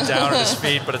stuff like down at his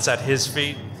feet, but it's at his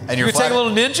feet. And you take a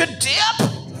little ninja dip.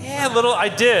 Yeah, I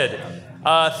did.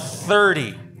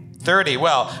 30. 30.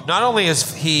 Well, not only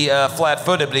is he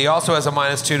flat-footed, but he also has a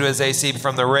 -2 to his AC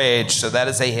from the rage, so that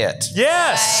is a hit.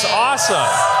 Yes, awesome.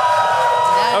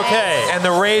 Nice. Okay. And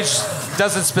the rage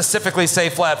doesn't specifically say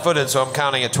flat-footed, so I'm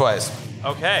counting it twice.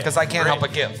 Okay. Because I can't Great. help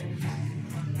but give.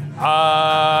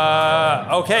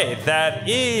 Okay, that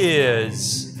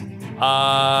is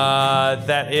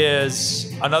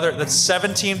that's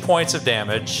 17 points of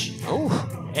damage. Ooh.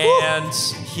 And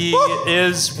he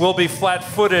will be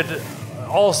flat-footed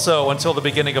also until the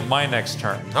beginning of my next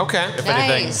turn. Okay. If Nice.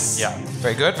 anything, yeah.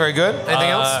 Very good, very good. Anything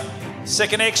else?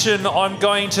 Second action, I'm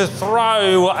going to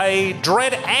throw a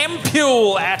dread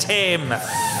ampule at him.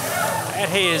 At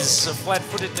his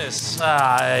flat-footedness.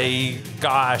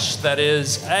 Gosh, that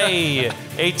is a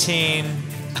 18.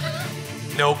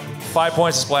 Nope. 5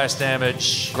 points of splash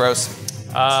damage. Gross.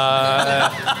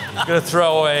 Gonna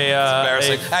throw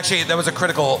Embarrassing. Actually, that was a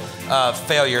critical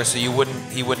failure, so he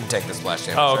wouldn't take the splash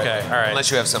damage. Oh, okay. All right.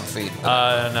 Unless you have some feet. No,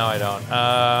 I don't.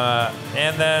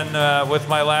 And then with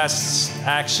my last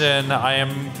action, I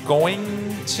am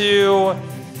going to,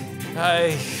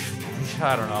 I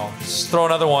don't know, just throw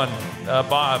another one,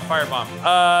 firebomb.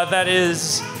 That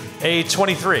is a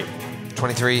 23.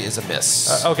 23 is a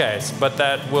miss. Okay, but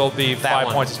that will be 5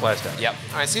 one. points of splash damage. Yep.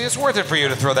 All right, see, it's worth it for you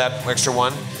to throw that extra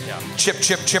one. Yeah.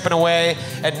 Chipping away.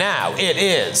 And now it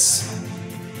is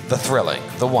the thrilling,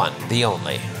 the one, the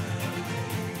only,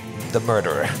 the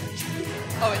murderer,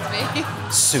 Oh, it's me.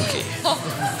 Suki.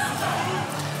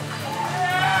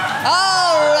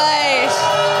 All right.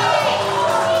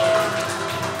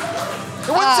 It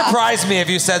wouldn't surprise me if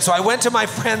you said so. I went to my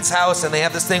friend's house and they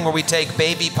have this thing where we take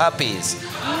baby puppies.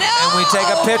 No. And we take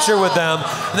a picture with them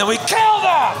and then we kill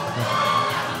them!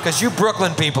 Because you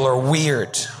Brooklyn people are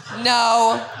weird.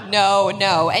 No.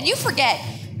 And you forget,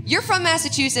 you're from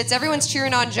Massachusetts. Everyone's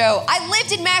cheering on Joe. I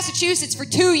lived in Massachusetts for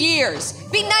 2 years.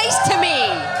 Be nice to me.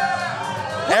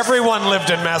 Everyone lived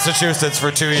in Massachusetts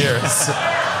for 2 years.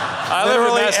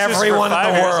 Literally everyone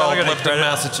in the world lived in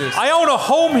Massachusetts. I own a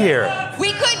home here.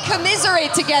 We could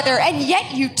commiserate together, and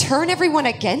yet you turn everyone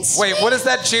against me? Wait, what is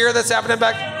that cheer that's happening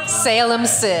back? Salem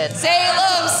Sid.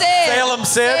 Salem Sid. Salem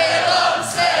Sid? Salem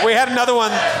Sid. We had another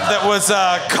one that was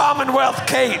Commonwealth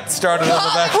Kate started on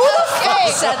the back. Who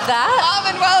Said that?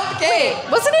 Commonwealth Kate.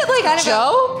 Wasn't it like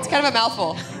Joe? It's kind of a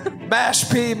mouthful. Mash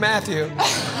P. Matthew.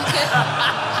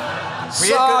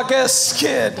 Saga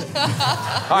Skid.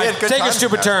 All right, take your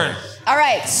stupid turn. All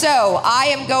right, so I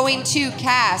am going to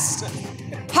cast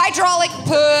Hydraulic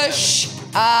Push.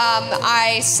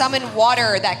 I summon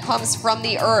water that comes from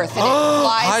the earth, and it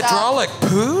flies Hydraulic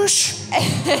push?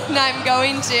 and I'm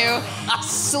going to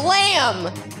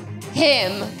slam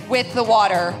him with the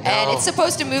water. And it's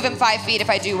supposed to move him 5 feet if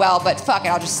I do well, but fuck it,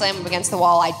 I'll just slam him against the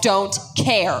wall. I don't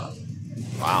care.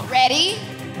 Wow. Ready?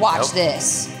 Watch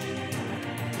this.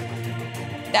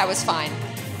 That was fine.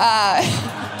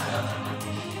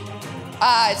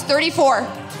 It's 34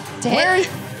 to hit.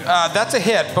 That's a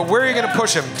hit, but where are you going to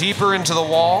push him? Deeper into the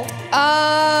wall?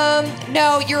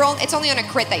 No, it's only on a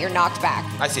crit that you're knocked back.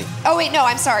 I see. Oh wait, no,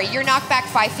 I'm sorry. You're knocked back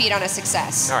 5 feet on a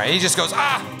success. All right, he just goes,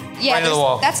 Yeah, right into the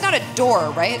wall. that's not a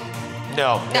door, right?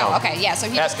 No. No, okay, yeah, so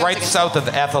he just goes Right against- south of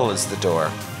Ethel is the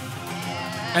door.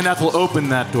 And that will open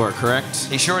that door, correct?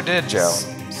 He sure did, Joe.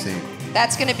 See.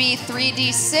 That's gonna be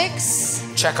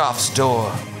 3d6. Chekhov's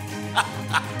door.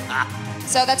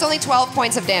 So that's only 12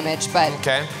 points of damage, but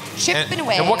Okay. chipping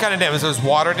away. And what kind of damage? Was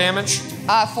water damage?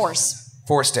 Force.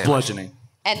 Force damage. Bludgeoning.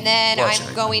 And then Bludgeoning.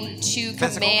 I'm going to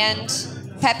command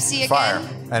Pepsi Fire.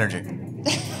 again. Energy.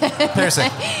 Piercing.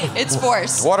 It's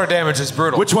force. Water damage is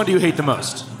brutal. Which one do you hate the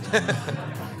most?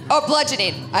 Oh,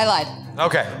 bludgeoning. I lied.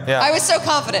 Okay, yeah. I was so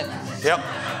confident. Yep.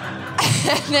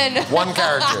 And then One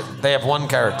character. They have one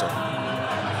character.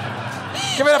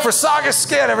 Give it up for Saga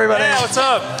Skid, everybody. Yeah, what's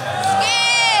up? Skid!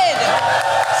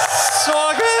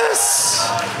 Saugus!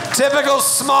 Typical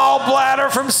small bladder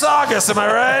from Saugus, am I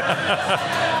right?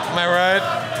 Am I right?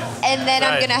 and then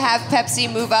I'm gonna have Pepsi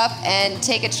move up and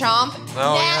take a chomp.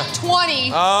 Oh, Nat yeah.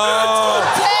 20. Oh.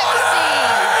 Pepsi.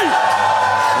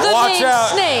 The Watch named out.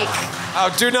 snake. Oh,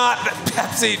 do not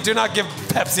give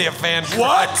Pepsi a fan.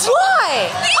 What? Why?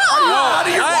 Out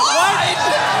of your mind.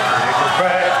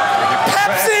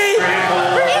 Pepsi!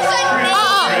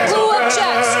 Who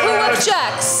objects? Who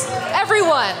objects?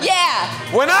 Everyone. Yeah.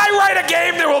 When I write a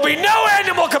game, there will be no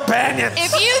animal companions.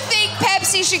 If you think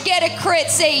Pepsi should get a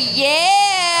crit, say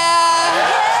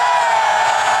yeah.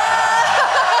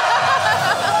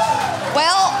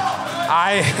 Well,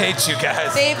 I hate you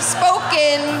guys. they've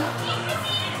spoken.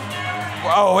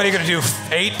 Oh, what are you gonna do?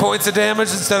 8 points of damage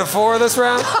instead of 4 this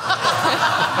round?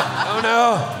 Oh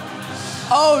no.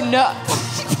 Oh no.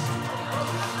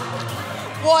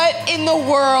 What in the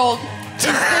world is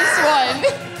this one?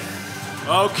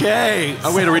 Okay.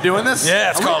 Oh, wait, are we doing this?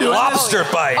 Yeah, it's Are we called doing Lobster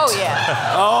Bite. Oh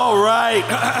yeah. All right.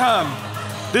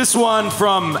 This one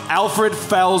from Alfred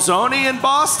Falzoni in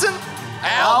Boston.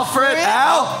 Alfred,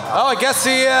 Al. Oh, I guess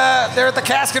they're at the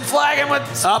cask and flagon with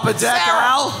Up a deck, Sarah.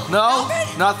 Al. No,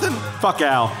 nothing. Fuck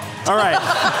Al. All right.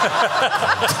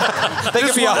 They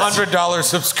give me $100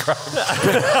 subscribe.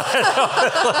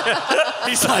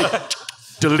 He's like,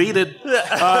 deleted. All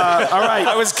right.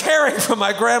 I was caring for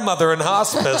my grandmother in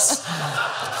hospice.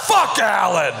 Fuck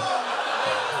Alan.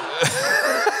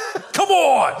 Come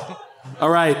on.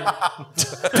 All right.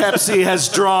 Pepsi has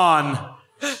drawn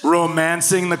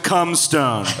Romancing the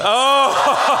Cumstone.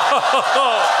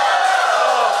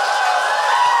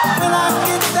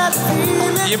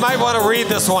 You might want to read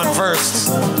this one first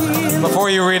before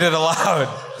you read it aloud.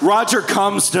 Roger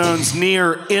Cumstone's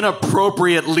near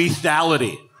inappropriate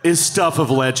lethality is stuff of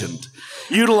legend,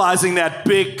 utilizing that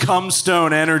big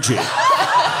Cumstone energy.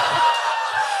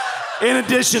 In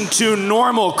addition to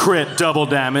normal crit double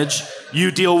damage, you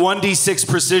deal 1d6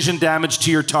 precision damage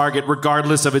to your target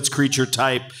regardless of its creature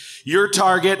type. Your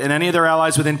target and any of their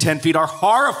allies within 10 feet are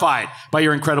horrified by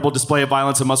your incredible display of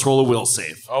violence and must roll a will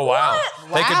save. Oh, wow.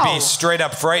 They could Wow. be straight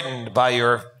up frightened by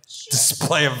your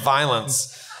display of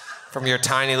violence from your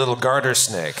tiny little garter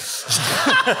snake.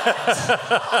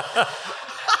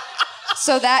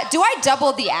 So that, do I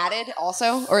double the added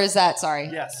also? Or is that, sorry?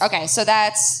 Yes. Okay, so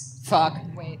that's, fuck,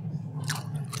 wait.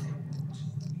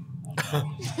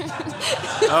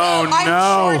 Oh, I'm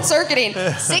no. short-circuiting.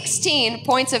 16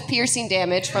 points of piercing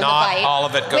damage from Not the bite. all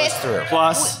of it goes with- through.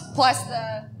 Plus Plus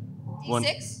the one.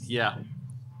 D6? Yeah.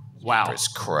 Wow. Chris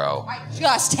Crow. I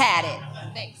just had it.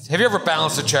 Thanks. Have you ever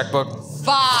balanced a checkbook? 5.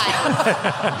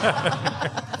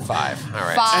 5. All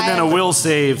right. 5. And then a will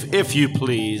save, if you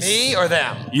please. Me or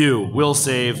them? You will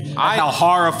save. How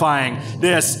horrifying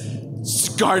this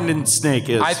garden snake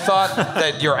is. I thought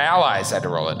that your allies had to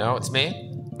roll it. No, it's me?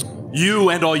 You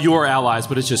and all your allies,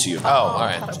 but it's just you. Oh, all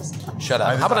right. Shut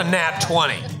up. How about a nat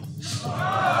 20?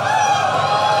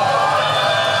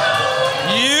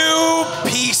 You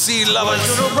PC lovers.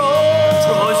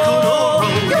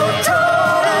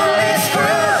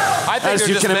 I think As they're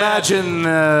you just can mad. imagine,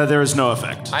 there is no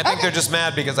effect. I think they're just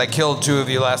mad because I killed 2 of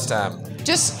you last time.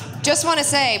 Just want to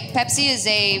say, Pepsi is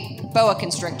a boa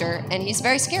constrictor, and he's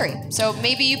very scary. So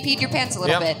maybe you peed your pants a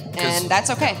little Yep, bit, 'cause and that's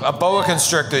okay. A boa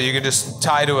constrictor you can just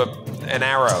tie to an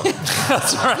arrow.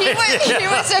 That's right. He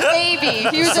was a baby.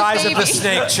 He was The size a baby. of the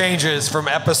snake changes from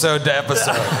episode to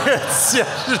episode.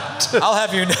 I'll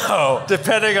have you know.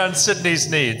 Depending on Sydney's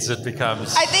needs, it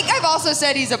becomes. I think I've also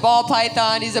said he's a ball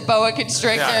python, he's a boa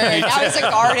constrictor, and now he's a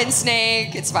garden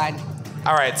snake. It's fine.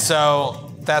 All right,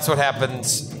 so that's what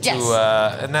happens to,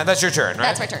 Yes. and that's your turn,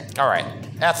 right? That's my turn. All right,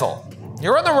 Ethel,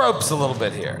 you're on the ropes a little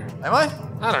bit here. Am I?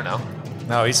 I don't know.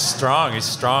 No, he's strong. He's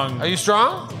strong. Are you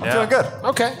strong? I'm feeling good.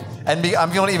 Okay. And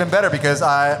I'm feeling even better because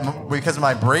of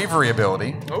my bravery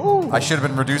ability. Ooh. I should have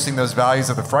been reducing those values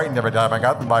of the frightened every time I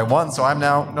got them by 1, so I'm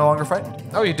now no longer frightened.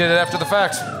 Oh, you did it after the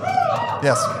fact.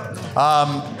 Yes.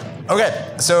 Okay,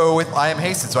 so I am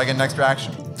hasted, so I get an extra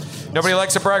action. Nobody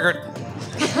likes a braggart.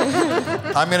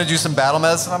 I'm gonna do some battle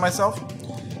medicine on myself.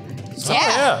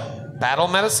 Yeah. Battle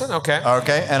medicine? Okay.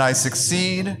 Okay, and I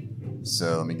succeed.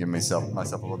 So let me give myself a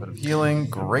little bit of healing.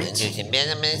 Great. Heal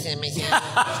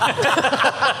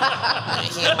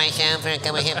myself for a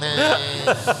couple hit I'm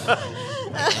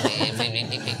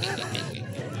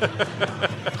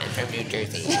from New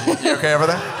Jersey. You okay over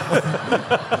there?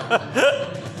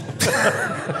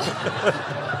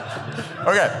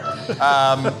 Okay.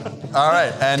 All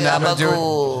right, and now I'm gonna do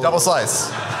Double. double slice.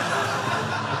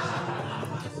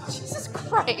 Jesus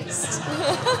Christ.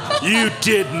 You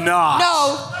did not.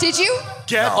 No, did you?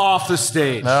 Get off the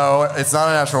stage. No, it's not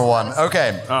a natural one.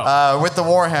 Okay. Oh. With the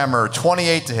Warhammer,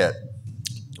 28 to hit.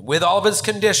 with all of his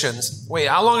conditions. Wait,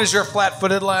 how long does your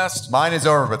flat-footed last? Mine is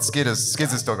over, but Skids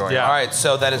is still going. All right,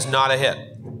 so that is not a hit.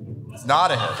 It's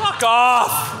not a hit. Fuck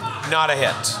off! Not a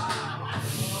hit.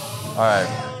 All right.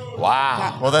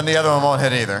 Wow. Well, then the other one won't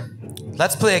hit either.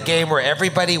 Let's play a game where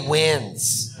everybody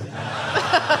wins.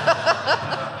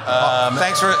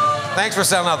 Thanks for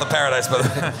selling out the paradise, by the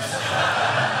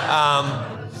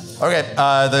way. Okay,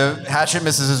 the hatchet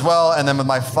misses as well, and then with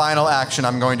my final action,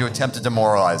 I'm going to attempt to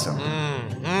demoralize him.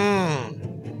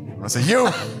 I'm gonna say, you,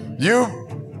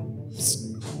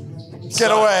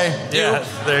 get away. Yeah,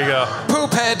 there you go.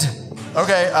 Poop head.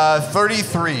 Okay,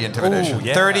 33 intimidation. Ooh,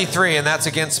 yeah. 33, and that's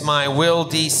against my will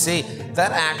DC.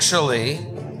 That actually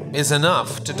is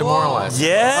enough to demoralize.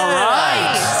 Yeah. All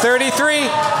right. 33.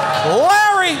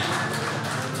 Larry.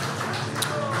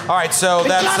 All right, so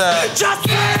that's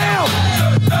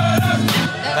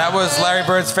that was Larry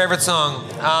Bird's favorite song.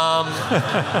 All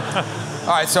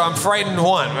right, so I'm frightened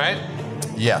 1, right?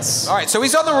 Yes. All right, so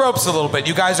he's on the ropes a little bit.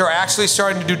 You guys are actually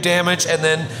starting to do damage, and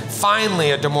then finally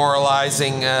a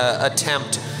demoralizing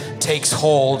attempt takes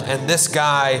hold, and this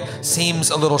guy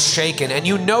seems a little shaken. And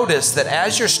you notice that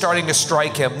as you're starting to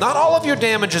strike him, not all of your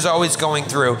damage is always going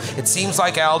through. It seems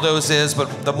like Aldo's is,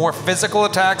 but the more physical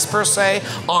attacks per se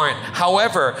aren't.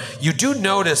 However, you do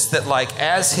notice that, like,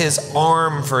 as his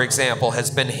arm, for example,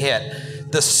 has been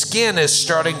hit, the skin is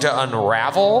starting to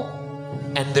unravel,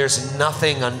 and there's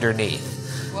nothing underneath.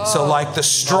 So, like, the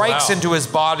strikes into his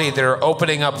body that are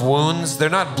opening up wounds, they're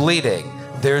not bleeding.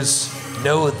 There's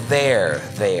no there.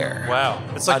 Wow.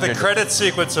 It's like the credit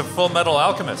sequence of Full Metal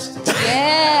Alchemist.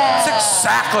 Yeah. That's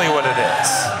exactly what it is.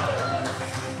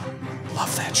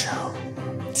 Love that show.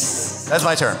 That's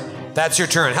my turn. That's your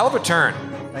turn. Hell of a turn.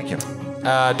 Thank you.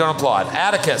 Don't applaud.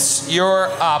 Atticus, you're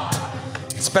up.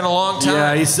 It's been a long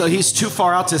time. Yeah, he's too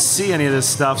far out to see any of this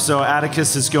stuff, so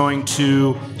Atticus is going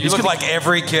to... You look like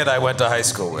every kid I went to high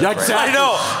school with. Yeah, exactly. I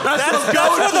know. That's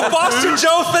where the Boston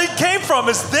Joe thing came from,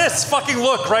 is this fucking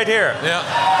look right here. Yeah.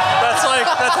 That's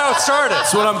how it started.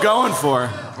 That's what I'm going for.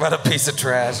 What a piece of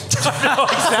trash.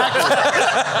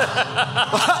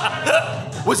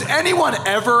 Was anyone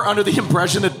ever under the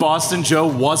impression that Boston Joe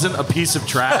wasn't a piece of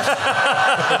trash?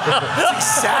 That's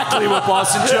exactly what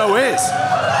Boston Joe is.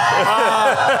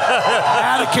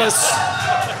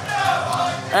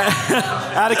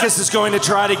 Atticus is going to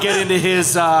try to get into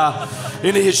his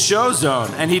show zone,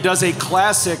 and he does a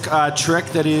classic trick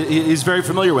that he's very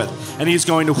familiar with, and he's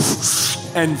going to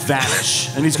and vanish,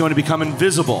 and he's going to become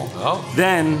invisible. Oh.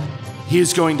 Then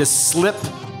he's going to slip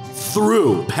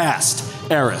through past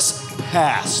Eris,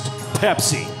 past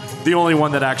Pepsi, the only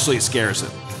one that actually scares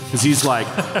him, because he's like,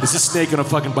 is this snake gonna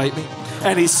fucking bite me?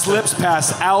 And he slips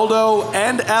past Aldo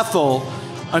and Ethel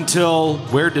until,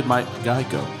 where did my guy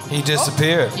go? He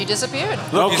disappeared. You disappeared.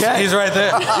 Okay. He's right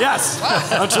there. Yes.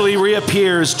 Until he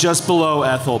reappears just below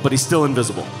Ethel, but he's still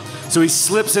invisible. So he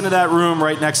slips into that room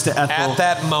right next to Ethel. At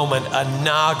that moment, a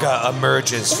Naga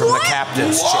emerges from the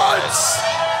captain's chest.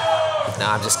 No,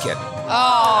 I'm just kidding.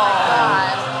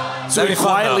 So he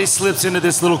quietly slips into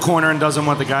this little corner and doesn't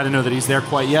want the guy to know that he's there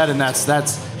quite yet, and that's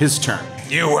his turn.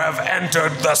 You have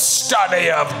entered the study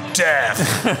of death.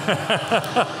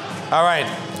 All right,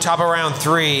 top of round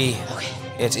 3.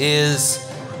 It is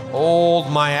old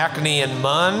Myacne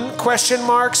Mun ?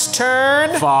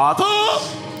 Turn. Father.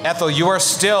 Ethel, you are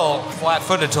still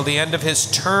flat-footed till the end of his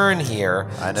turn here.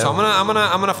 I know. So I'm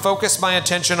gonna focus my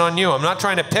attention on you. I'm not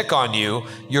trying to pick on you.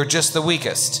 You're just the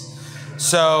weakest.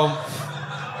 So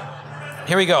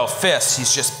here we go. Fist.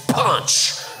 He's just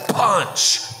punch,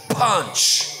 punch,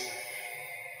 punch.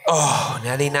 Oh,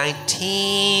 natty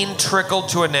 19 trickled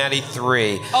to a natty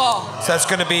 3. Oh. So that's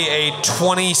going to be a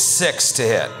 26 to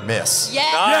hit. Miss.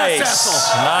 Yes.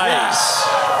 Nice. Nice.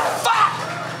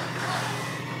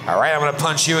 Fuck! All right, I'm going to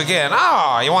punch you again.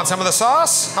 Oh, you want some of the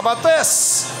sauce? How about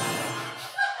this?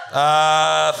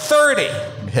 30.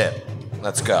 Hit.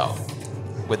 Let's go.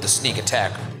 With the sneak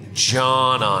attack.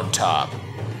 John on top.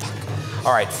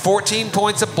 All right, 14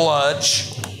 points of bludge.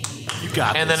 You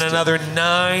got And this. then another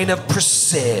 9 of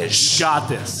precision. Got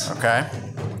this. Okay.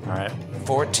 All right.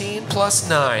 14 plus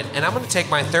 9. And I'm going to take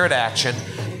my third action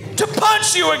to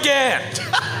punch you again.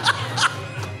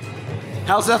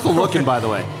 How's Ethel looking, by the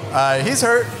way? He's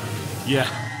hurt. Yeah.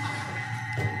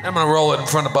 I'm going to roll it in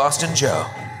front of Boston Joe.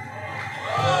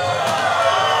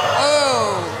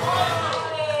 Oh.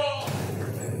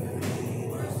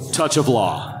 Touch of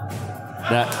law.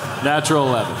 That natural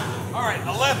 11. All right,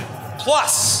 11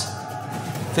 plus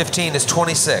 15 is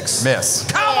 26. Miss.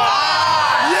 Come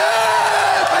on!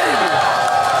 Yeah,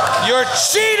 baby. You're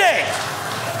cheating!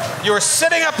 You're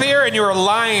sitting up here and you're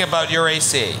lying about your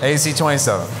AC. AC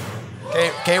 27.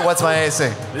 Kate, what's my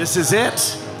AC? This is it.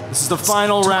 This is the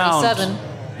final round 27.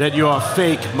 that your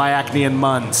fake Myacnean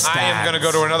Mun stands. I am going to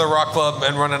go to another rock club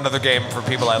and run another game for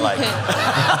people I like.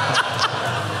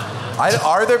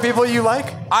 Are there people you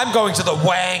like? I'm going to the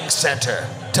Wang Center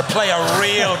to play a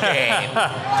real game.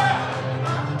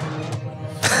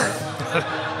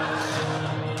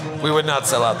 We would not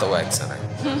sell out the Wang Center.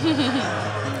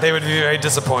 They would be very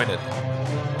disappointed.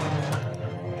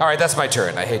 All right, that's my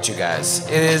turn. I hate you guys.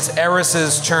 It is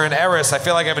Eris's turn. Eris, I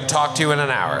feel like I haven't talked to you in an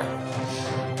hour.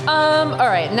 All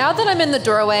right, now that I'm in the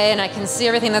doorway and I can see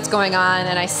everything that's going on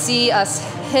and I see us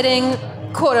hitting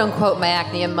quote-unquote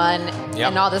Myacnean Mun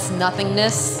and all this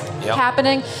nothingness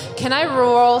happening, can I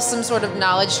roll some sort of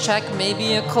knowledge check,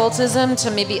 maybe occultism, to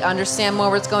maybe understand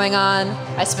more what's going on?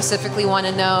 I specifically want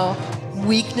to know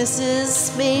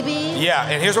weaknesses, maybe? Yeah,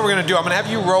 and here's what we're going to do. I'm going to have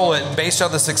you roll it, and based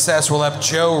on the success, we'll have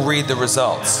Joe read the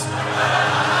results. So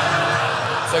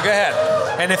go ahead.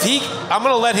 And if I'm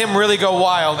going to let him really go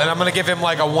wild, and I'm going to give him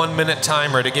like a 1-minute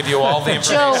timer to give you all the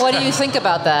information. Joe, what do you think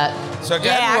about that? So go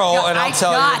ahead and roll, and I'll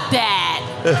tell you. I got that.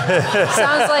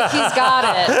 Sounds like he's got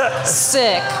it.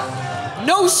 Sick.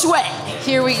 No sweat.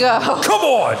 Here we go. Come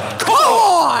on. Come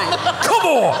on. Come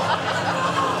on.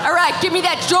 All right, give me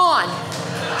that John.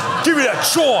 Give me that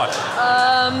Sean.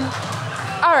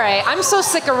 All right, I'm so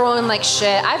sick of rolling like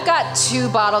shit. I've got 2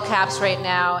 bottle caps right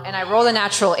now, and I rolled a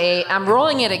natural 8. I'm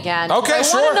rolling it again. Okay, I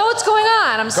want to know what's going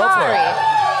on. I'm sorry.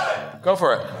 Go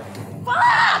for it.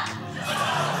 Fuck!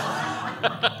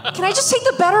 Can I just take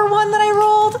the better one that I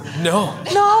rolled? No.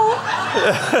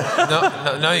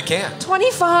 No, you can't.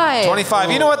 25.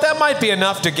 25. You know what? That might be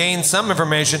enough to gain some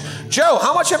information. Joe,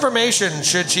 how much information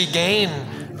should she gain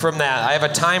from that? I have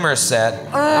a timer set.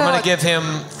 I'm going to give him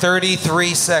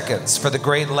 33 seconds for the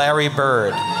great Larry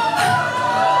Bird.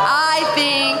 I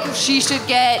think she should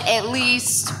get at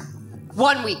least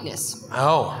 1 weakness.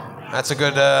 Oh, that's a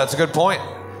good point.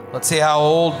 Let's see how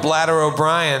old Bladder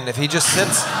O'Brien, if he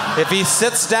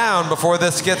sits down before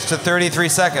this gets to 33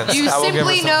 seconds. You I will give her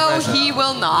simply some know information. he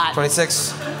will not.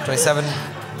 26, 27,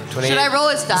 28. Should I roll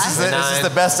his dice? This is the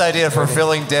best idea for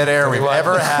filling dead air we've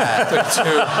ever had.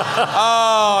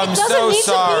 Oh, I'm so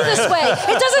sorry. It doesn't need to be this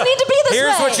way. It doesn't need to be this way.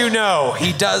 Here's what you know.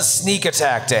 He does sneak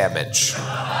attack damage.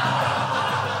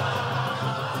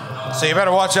 So you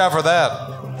better watch out for that.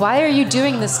 Why are you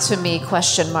doing this to me?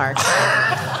 Question mark.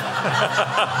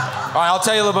 All right, I'll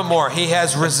tell you a little bit more. He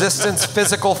has resistance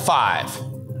physical 5.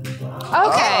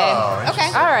 Okay. Okay.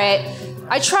 All right.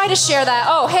 I try to share that.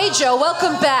 Oh, hey, Joe,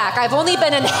 welcome back. I've only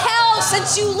been in hell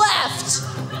since you left.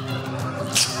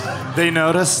 They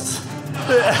noticed.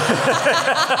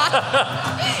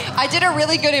 I did a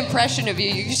really good impression of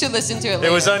you. You should listen to it later.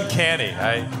 It was uncanny.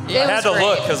 I It had was to great.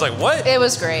 look. I was like, what? It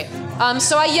was great.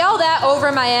 So I yelled that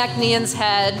over my Acnean's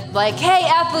head, like, hey,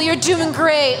 Ethel, you're doing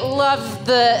great. Love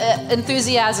the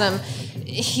enthusiasm.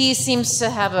 He seems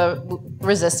to have a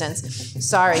resistance.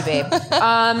 Sorry, babe.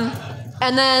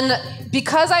 And then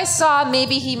because I saw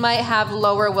maybe he might have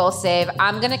lower will save,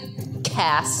 I'm going to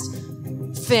cast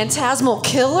Phantasmal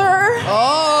Killer.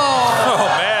 Oh,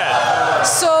 man.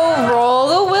 So roll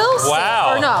the will save.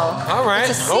 Wow. Or no. All right.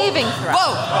 It's a saving throw.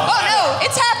 Whoa! Oh no!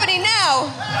 It's happening now.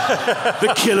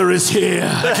 The killer is here.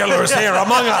 The killer is here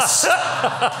among us. The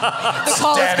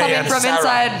call is Danny coming and from Sarah.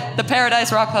 inside the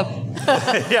Paradise Rock Club.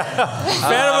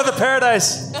 Phantom of the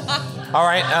Paradise. All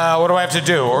right, what do I have to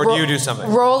do? Or do you do something?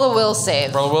 Roll the will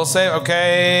save. Roll a will save?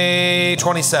 Okay,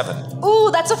 27.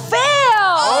 Ooh, that's a fail.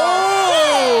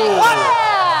 Oh! What?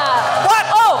 Yeah. What?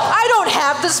 Oh, I don't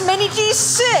have this many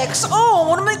D6. Oh,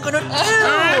 what am I gonna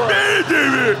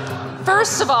do?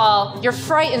 First of all, you're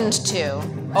frightened too.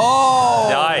 Oh.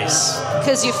 Nice.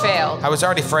 Because you failed. I was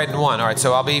already frightened 1. All right,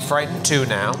 so I'll be frightened 2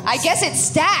 now. I guess it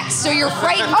stacks, so you're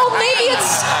frightened. Oh, maybe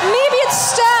it's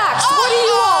stacks. What do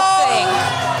you all think?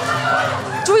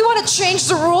 Do we want to change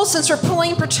the rules since we're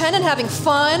playing pretend and having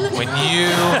fun? When you...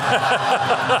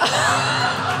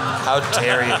 How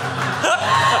dare you?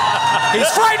 He's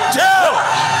frightened too!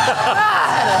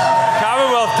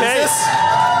 Commonwealth Kate.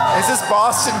 Is this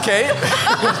Boston Kate?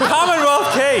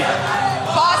 Commonwealth Kate.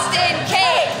 Boston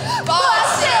Kate!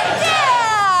 Boston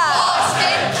Kate!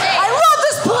 Boston Kate! I love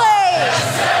this place!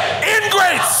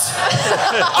 Ingrates!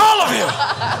 All of you!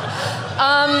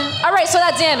 All right, so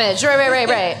that damage.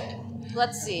 Right.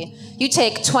 Let's see. You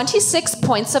take 26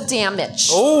 points of damage.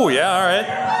 Oh, yeah, all right.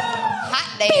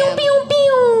 Hot damn. Pew, pew,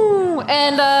 pew.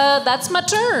 And that's my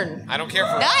turn. I don't care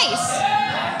for Nice.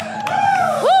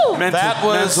 Woo!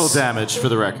 Mental damage, for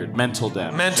the record. Mental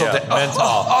damage. Mental.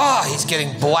 He's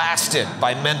getting blasted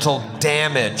by mental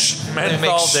damage.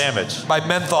 Menthol damage. By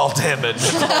menthol damage.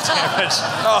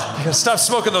 Stop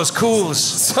smoking those cools.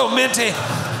 So minty.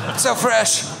 So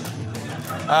fresh.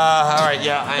 All right,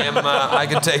 yeah, I am. I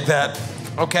can take that.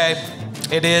 Okay,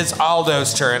 it is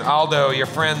Aldo's turn. Aldo, your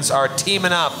friends are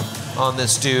teaming up on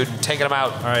this dude, taking him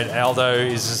out. All right, Aldo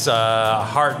is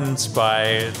heartened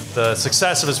by the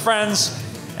success of his friends,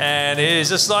 and he's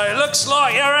just like, looks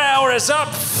like your hour is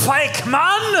up, fake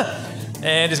man!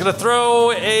 And he's gonna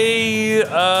throw a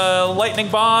lightning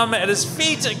bomb at his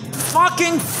feet.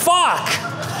 Fucking fuck!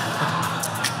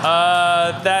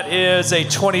 That is a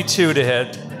 22 to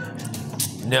hit.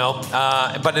 No,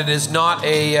 but it is not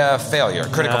a failure,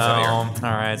 critical failure. All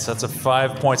right, so that's a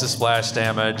 5 points of splash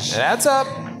damage. It adds up.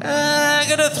 I'm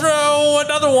gonna throw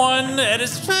another one at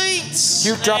his feet.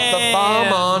 You dropped the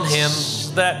bomb on him.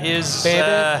 That is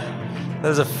that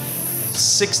is a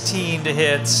 16 to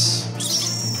hit.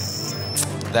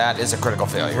 That is a critical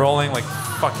failure. Rolling like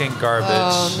fucking garbage.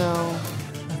 Oh no.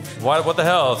 What the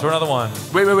hell? Throw another one.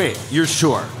 Wait. You're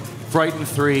sure? Frightened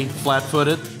 3,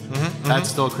 flat-footed. That's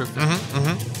still a critical.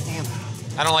 Damn.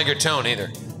 I don't like your tone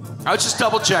either. I was just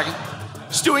double checking.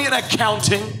 Just doing an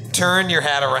accounting. Turn your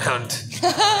hat around.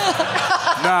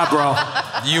 Nah, bro.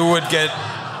 You would get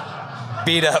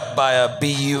beat up by a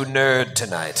BU nerd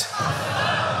tonight.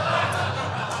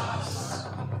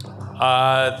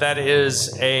 That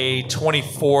is a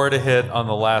 24 to hit on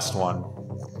the last one.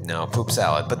 No, poop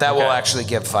salad. But that will actually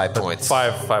give 5 points.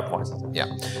 Five points. Yeah.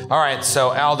 All right, so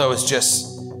Aldo is just...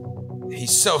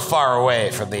 He's so far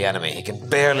away from the enemy. He can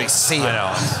barely see him.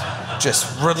 I know. Just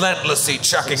relentlessly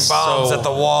chucking bombs at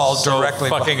the wall directly.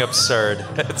 Fucking absurd.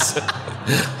 It's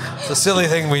a silly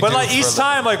thing we do. But like each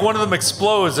time, like one of them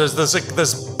explodes, there's this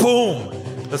boom.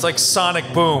 This like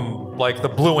sonic boom. Like the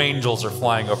Blue Angels are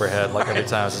flying overhead. Like every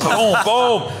time. It's just boom,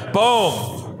 boom,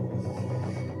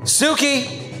 boom. Suki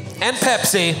and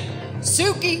Pepsi.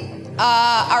 Suki.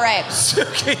 All right.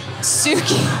 Suki.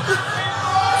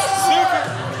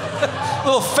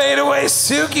 Little fadeaway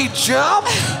Suki jump.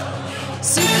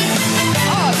 Suki.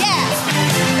 Oh, yeah.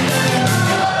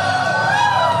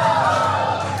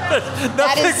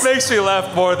 Nothing makes me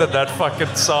laugh more than that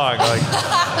fucking song. Like,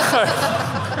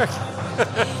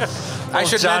 I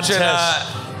should mention,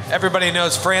 everybody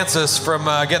knows Francis from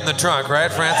Getting the Drunk,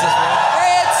 right? Francis?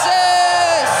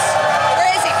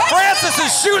 Where is he? Francis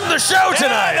is shooting the show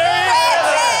tonight.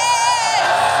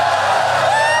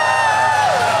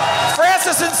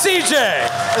 Francis and CJ.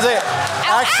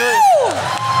 Actually,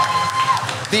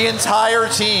 the entire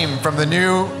team from the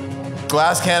new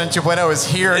Glass Cannon 2.0 is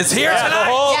here. Is here tonight. The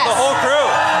whole crew.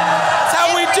 That's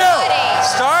how we do.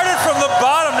 Started from the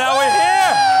bottom, now we're here.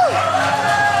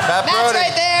 Matt's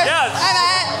right there. Yes. Hi,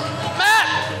 Matt.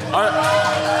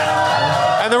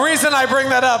 And the reason I bring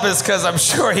that up is because I'm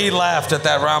sure he laughed at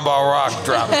that round ball rock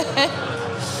drop.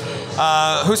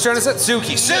 Whose turn is it?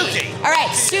 Suki. All right,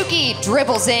 Suki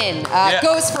dribbles in,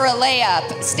 goes for a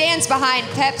layup, stands behind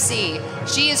Pepsi.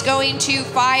 She is going to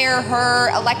fire her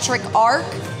electric arc,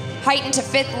 heightened to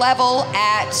 5th level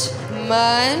at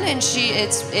Mun, and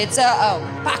it's a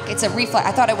reflex.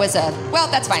 I thought it was a, well,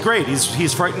 that's fine. Great,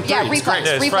 he's frightened 3. Yeah, reflex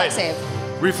save.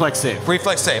 Reflex save.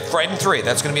 Reflex save. Frightened 3.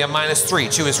 That's going to be a -3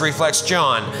 to his reflex,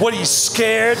 John. What, are you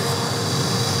scared?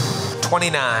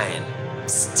 29.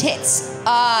 Tits.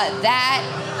 That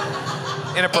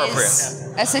Inappropriate.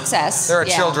 is a success. There are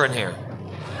children here.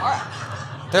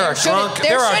 There are drunk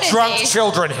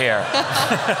children here.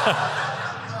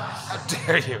 How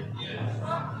dare you?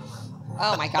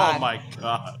 Oh my god. Oh my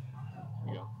god.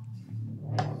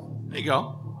 There you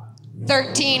go.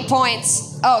 13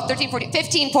 points. Oh, 13, 14,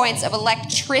 15 points of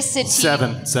electricity.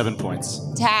 7 points.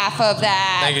 Half of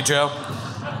that. Thank you, Joe.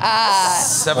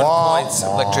 7 points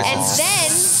of electricity. And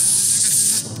then,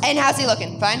 and how's he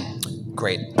looking? Fine?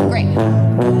 Great.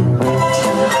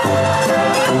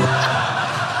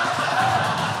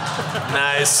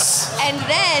 Nice. And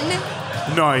then,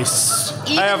 Nice.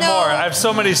 even I have though more. I have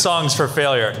so many songs for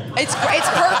failure. It's perfect.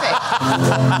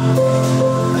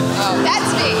 Oh,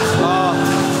 that's me.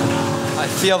 I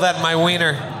feel that in my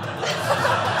wiener.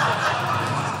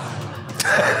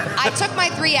 I took my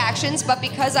 3 actions, but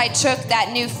because I took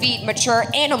that new feat, Mature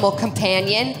Animal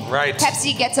Companion, Right.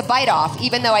 Pepsi gets a bite off,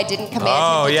 even though I didn't command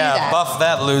him to do that. Buff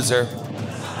that loser.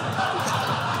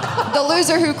 The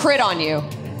loser who crit on you.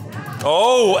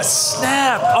 Oh, a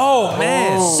snap. Oh,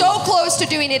 man. So close to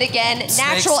doing it again.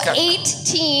 Natural got-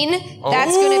 18.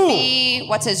 That's going to be,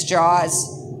 what's his jaws?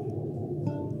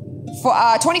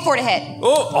 24 to hit.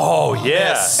 Oh,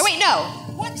 yeah. Oh, wait, no.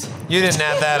 What? You didn't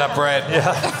add that up right.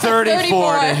 Yeah.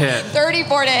 34 to hit.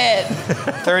 34 to hit.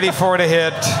 34 to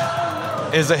hit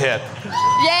is a hit.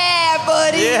 Yeah,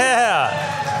 buddy. Yeah.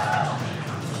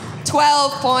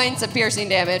 12 points of piercing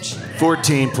damage.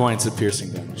 14 points of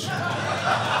piercing damage.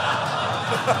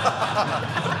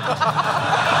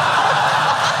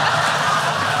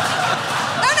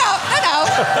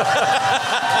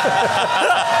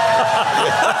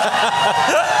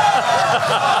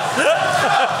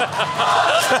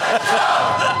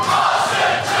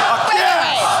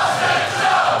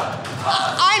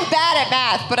 I'm bad at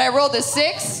math, but I rolled a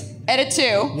 6 and a 2.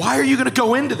 Why are you going to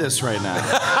go into this right now?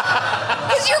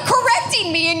 Because you're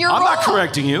correcting me in your I'm roll. not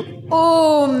correcting you.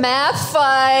 Ooh, math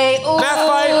fight. Ooh. Math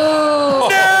fight.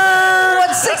 Nerd.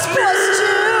 What's 6 plus 2?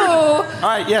 All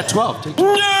right, yeah, 12. Take it.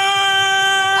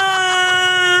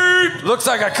 Looks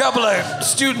like a couple of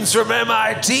students from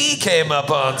MIT came up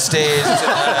on stage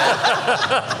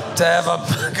tonight to have a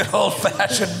good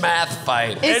old-fashioned math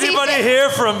fight. Anybody here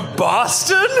from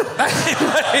Boston?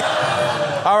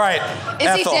 All right, Is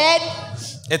Ethel. he dead?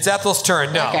 It's Ethel's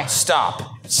turn. No, Okay. stop.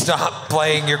 Stop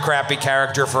playing your crappy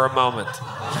character for a moment.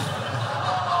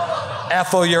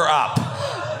 Ethel, you're up.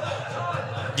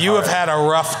 You have had a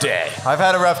rough day, I've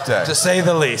had a rough day. to say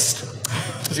the least.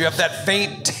 You have that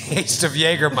faint taste of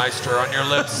Jägermeister on your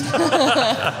lips.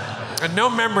 And no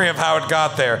memory of how it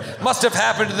got there. Must have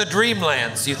happened in the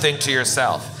dreamlands, you think to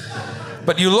yourself.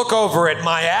 But you look over at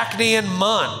Myacne and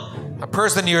Mun, a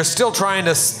person you're still trying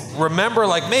to remember,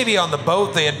 like maybe on the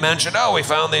boat they had mentioned, oh, we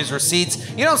found these receipts.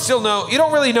 You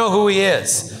don't really know who he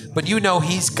is, but you know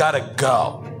he's gotta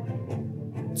go.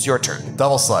 It's your turn.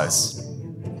 Double slice.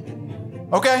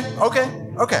 Okay.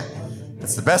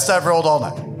 It's the best I've rolled all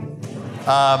night.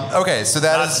 Okay, so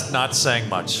that's Not saying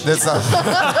much. that's not.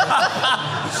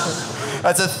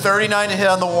 That's a 39 to hit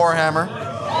on the Warhammer.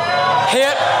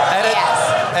 Hit.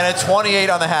 And a 28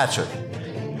 on the hatchet.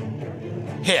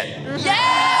 Hit. Yeah!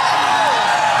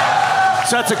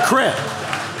 So that's a crit.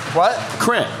 What?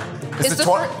 Crit. Is the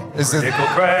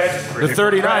The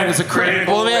 39 is a crit.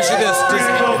 Well, let me ask you this.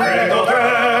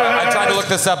 I tried to look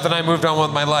this up, then I moved on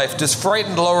with my life. Does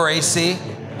frightened lower AC?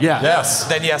 Yeah. Yes.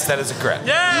 Then yes, that is a crit.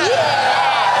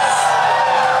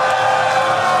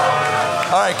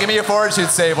 All right, give me a fortitude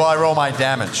save while I roll my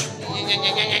damage.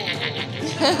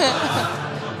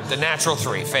 The natural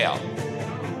 3, fail.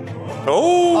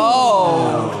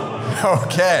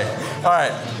 Okay. All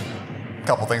right. A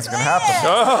couple things are gonna happen.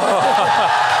 All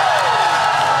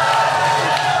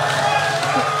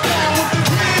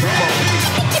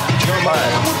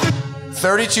right.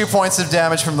 32 points of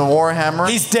damage from the Warhammer.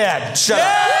 He's dead. Shut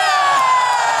up.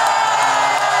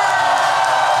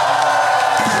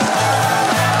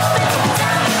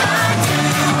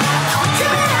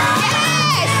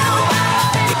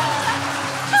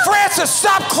 Francis,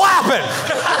 stop clapping!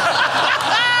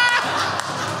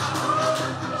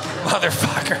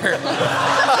 Motherfucker.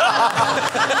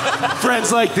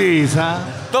 Friends like these, huh?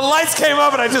 The lights came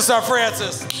up and I just saw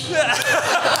Francis.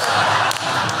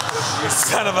 You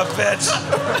son of a bitch.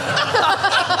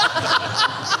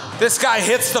 This guy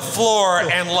hits the floor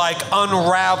and like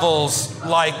unravels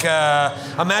like,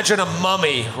 imagine a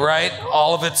mummy, right?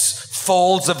 All of its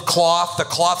folds of cloth, the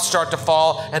cloth start to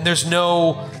fall and there's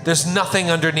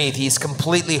nothing underneath. He's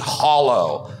completely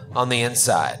hollow on the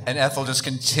inside. And Ethel just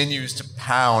continues to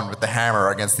pound with the hammer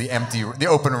against the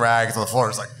open rags on the floor.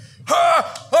 It's like,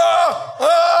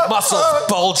 muscles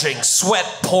bulging, sweat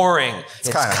pouring. It's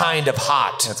kind of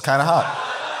hot. It's kind of hot.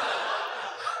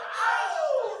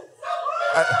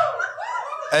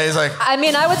 And he's like, I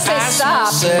mean, I would say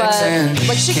stop, but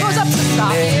like she goes up to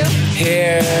stop you.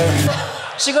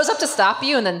 She goes up to stop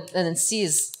you and then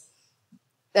sees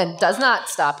and does not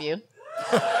stop you.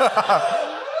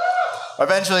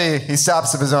 Eventually, he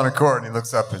stops of his own accord and he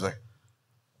looks up. He's like,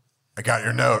 I got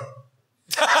your note.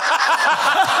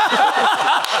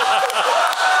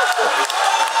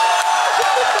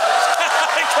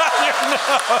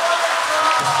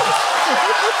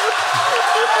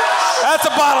 That's a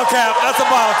bottle cap. That's a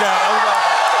bottle cap.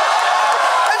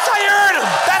 That's how you earn them.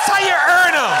 That's how you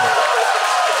earn them.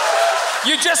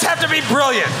 You just have to be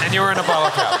brilliant and you earn a bottle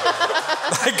cap.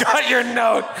 I got your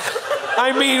note.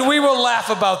 I mean, we will laugh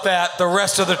about that the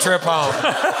rest of the trip home.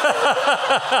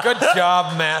 Good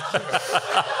job, Matt.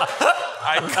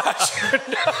 I got your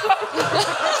note.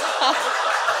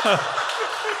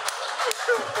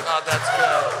 Oh, that's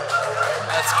good.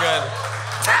 That's good.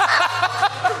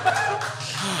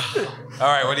 All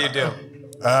right, what do you do?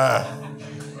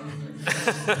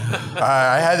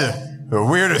 I had the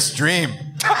weirdest dream.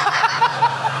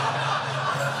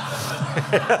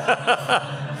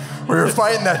 We were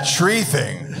fighting that tree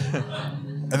thing.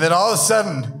 And then all of a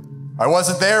sudden, I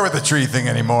wasn't there with the tree thing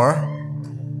anymore.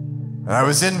 And I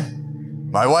was in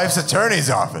my wife's attorney's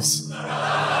office.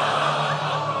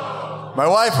 My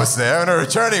wife was there, and her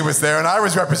attorney was there, and I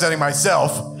was representing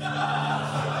myself.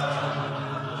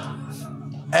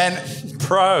 And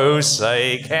Pro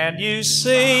say, can you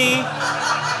see?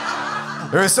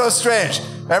 it was so strange.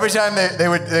 Every time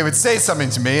they would say something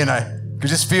to me, and I could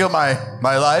just feel my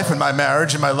life and my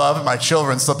marriage and my love and my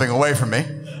children slipping away from me.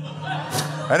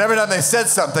 And every time they said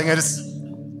something, I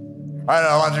don't know,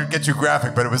 I want to get too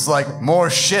graphic, but it was like more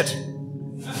shit.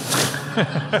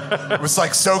 It was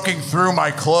like soaking through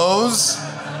my clothes.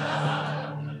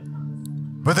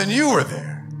 But then you were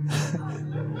there.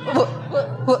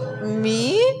 What,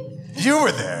 me? You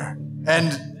were there.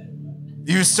 And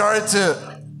you started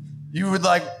to, you would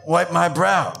like wipe my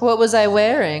brow. What was I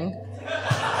wearing?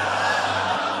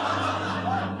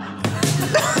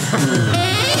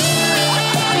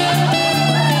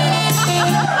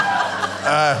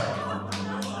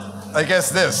 I guess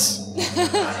this.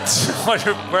 What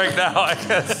you're wearing now, I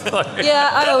guess. Like, Yeah,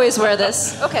 I always wear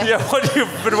this. Okay. yeah, what you've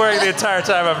been wearing the entire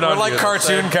time I've known We're like you.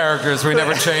 cartoon characters. We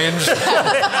never change. It's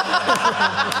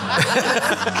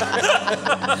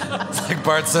like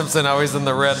Bart Simpson, always in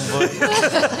the red and blue.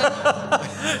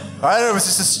 I don't know. It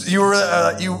was just you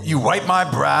were you wiped my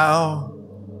brow,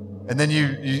 and then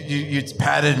you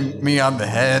patted me on the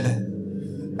head,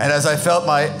 and as I felt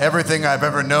my everything I've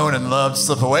ever known and loved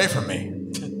slip away from me,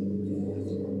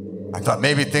 I thought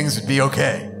maybe things would be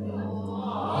okay.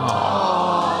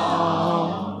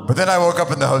 But then I woke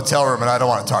up in the hotel room, and I don't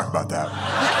want to talk about that.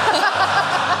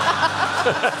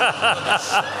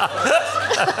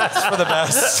 It's for the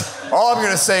best. All I'm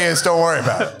gonna say is, don't worry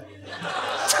about it.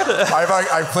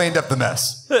 I've cleaned up the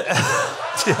mess. Yeah,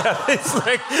 he's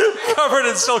like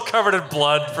still covered in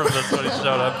blood from this when he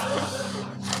showed up.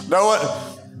 No one.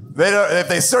 They don't. If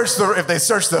they search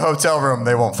the hotel room,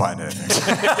 they won't find anything.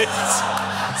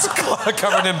 It's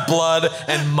covered in blood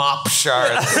and mop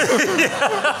shards.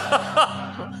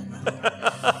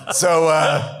 So,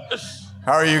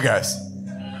 how are you guys?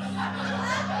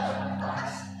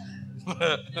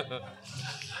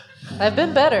 I've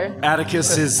been better.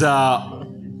 Atticus has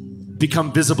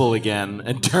become visible again,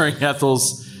 and during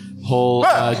Ethel's whole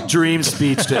dream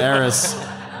speech to Eris,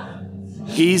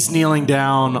 he's kneeling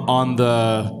down on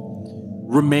the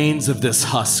remains of this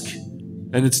husk.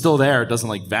 And it's still there. It doesn't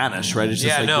like vanish, right? It's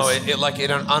just it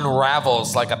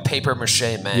unravels like a paper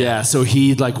mache man. Yeah, so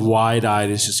he like wide-eyed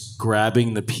is just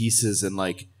grabbing the pieces and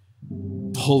like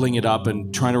pulling it up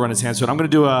and trying to run his hands through it. I'm going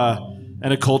to do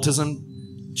an occultism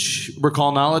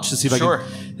recall knowledge to see if I can.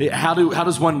 How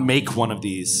does one make one of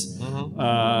these?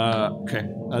 Okay,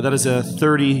 that is a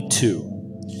 32.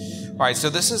 All right, so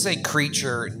this is a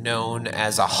creature known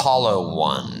as a Hollow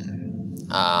One.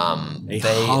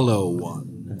 Hollow One.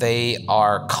 They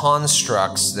are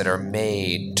constructs that are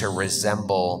made to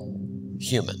resemble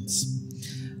humans.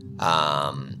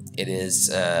 It is.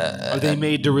 Are they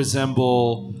made to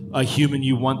resemble a human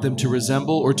you want them to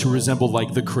resemble, or to resemble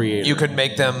like the creator? You could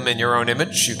make them in your own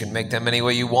image. You can make them any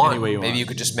way you want. Maybe you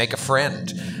could just make a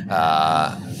friend.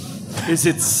 Is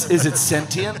it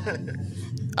sentient?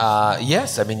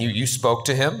 Yes. I mean, you spoke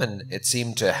to him, and it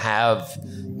seemed to have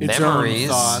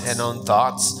memories and own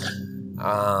thoughts.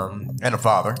 And a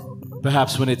father.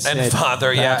 Perhaps when it's and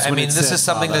father, yeah. I mean, this is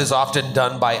something that is often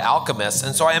done by alchemists,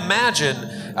 and so I imagine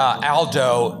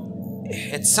Aldo,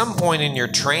 at some point in your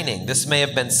training, this may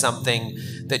have been something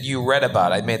that you read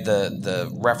about. I made the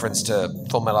reference to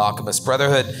Full Metal Alchemist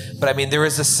Brotherhood, but I mean, there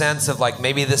is a sense of like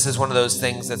maybe this is one of those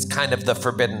things that's kind of the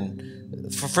forbidden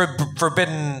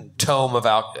tome of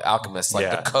alchemists, like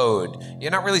the code.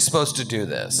 You're not really supposed to do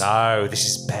this. No, this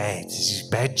is bad. This is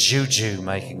bad juju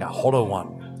making a Hollow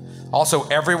One. Also,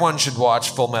 everyone should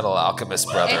watch Full Metal Alchemist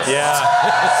Brotherhood. So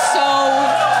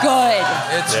good.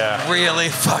 It's really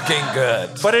fucking good.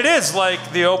 But it is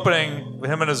like the opening with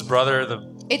him and his brother.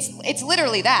 It's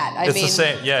literally that. I It's mean, the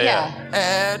same. Yeah.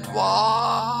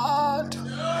 Edward.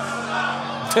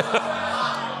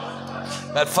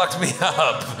 That fucked me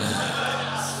up.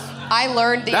 I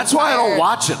learned the That's why I don't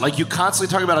watch it. Like, you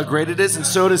constantly talk about how great it is, and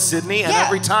so does Sydney. And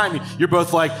every time you're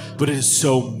both like, but it is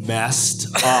so messed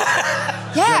up.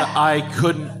 that I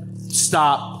couldn't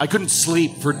stop. I couldn't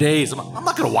sleep for days. I'm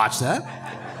not going to watch that.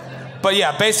 But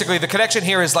yeah, basically the connection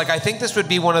here is like, I think this would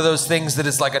be one of those things that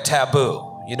is like a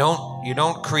taboo. You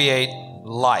don't create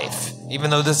life.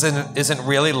 Even though this isn't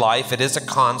really life, it is a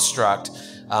construct.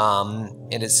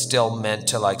 It is still meant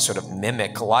to like sort of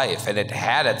mimic life, and it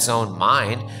had its own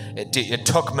mind. It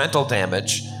took mental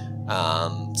damage.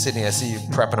 Sydney, I see you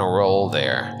prepping a roll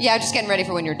there. Yeah, just getting ready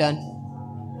for when you're done.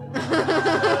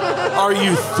 Are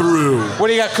you through? What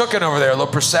do you got cooking over there? A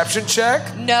little perception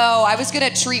check? No, I was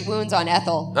gonna treat wounds on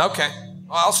Ethel. Okay.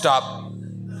 Well, I'll stop.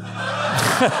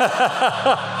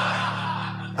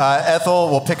 Ethel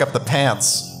will pick up the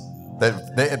pants,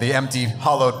 the empty,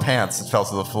 hollowed pants that fell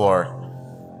to the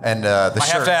floor, and the I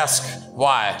shirt. have to ask,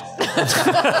 why?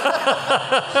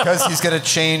 Because he's gonna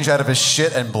change out of his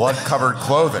shit and blood-covered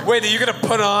clothing. Wait, are you gonna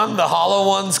put on the Hollow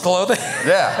One's clothing?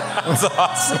 Yeah. That's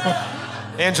awesome.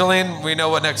 Angeline, we know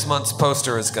what next month's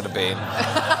poster is gonna be.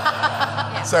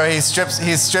 So he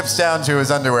strips down to his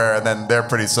underwear, and then they're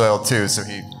pretty soiled too. So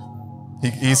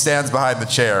he stands behind the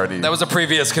chair, and That was a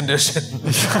previous condition.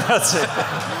 That's it.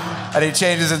 and he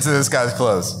changes into this guy's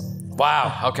clothes.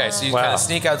 Wow. Okay, so you kind of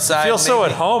sneak outside. Feel so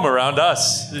maybe- at home around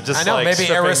us. You're just I know. like Maybe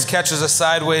stripping- Eris catches a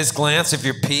sideways glance of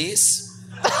your piece.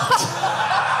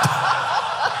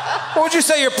 What would you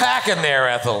say you're packing there,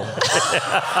 Ethel?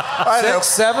 I know. 6,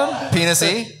 7? Penis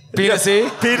E. Penis E?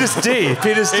 Penis D.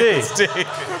 Penis D.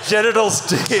 Genitals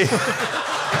D.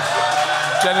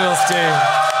 Genitals D.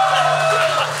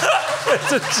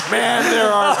 Man,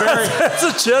 there are very. That's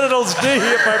a genitals D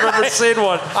if I've ever seen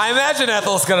one. I imagine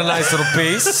Ethel's got a nice little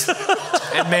piece.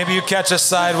 And maybe you catch a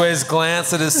sideways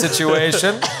glance at his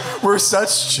situation. We're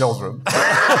such children.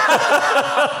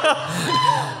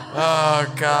 Oh,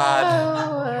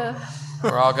 God.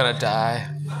 We're all gonna die.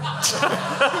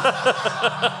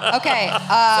 Okay.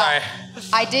 Sorry.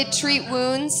 I did treat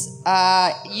wounds.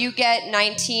 You get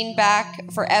 19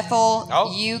 back for Ethel.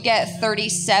 Oh. You get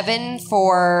 37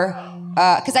 for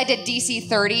because I did DC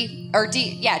 30 or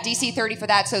DC 30 for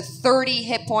that. So 30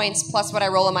 hit points plus what I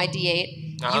roll on my D8.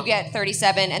 You get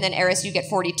 37, and then Eris, you get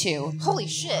 42. Holy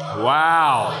shit.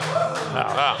 Wow.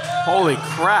 Holy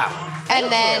crap.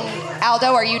 And then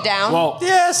Aldo, are you down? Well,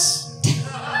 Yes.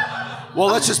 well,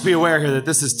 let's just be aware here that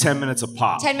this is 10 minutes a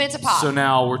pop. 10 minutes a pop. So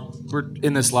now we're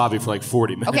in this lobby for like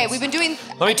 40 minutes. Okay, we've been doing.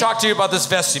 Let me talk to you about this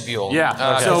vestibule.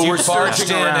 Yeah. So So you we're barged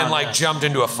searching in around, and like jumped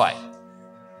into a fight.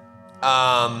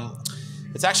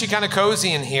 It's actually kind of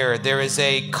cozy in here. There is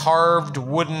a carved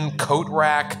wooden coat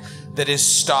rack that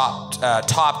is topped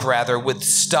with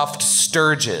stuffed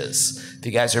sturges. If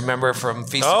you guys remember from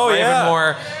Feast of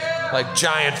Ravenmore, like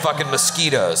giant fucking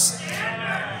mosquitoes.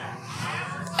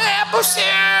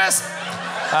 Upstairs.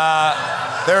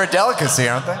 They're a delicacy,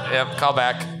 aren't they? Yep, call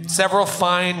back. Several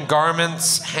fine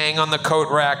garments hang on the coat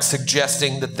rack,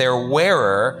 suggesting that their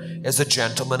wearer is a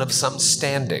gentleman of some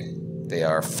standing. They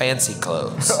are fancy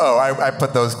clothes. Oh, I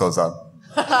put those clothes on.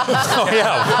 Oh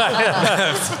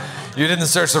yeah. You didn't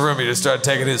search the room, you just started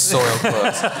taking his soiled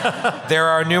clothes. There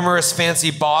are numerous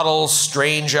fancy bottles,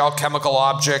 strange alchemical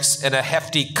objects, and a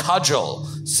hefty cudgel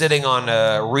sitting on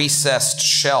a recessed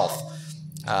shelf.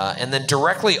 And then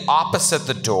directly opposite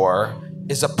the door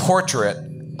is a portrait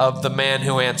of the man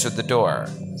who answered the door.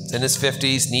 He's in his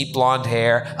 50s, neat blonde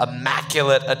hair,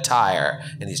 immaculate attire,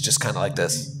 and he's just kind of like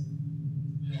this.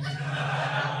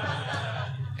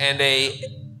 And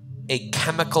a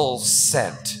chemical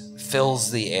scent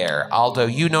fills the air. Aldo,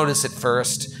 you notice it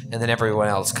first, and then everyone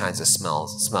else kind of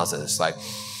smells it. It's like,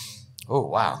 oh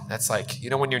wow, that's like, you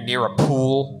know when you're near a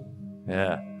pool?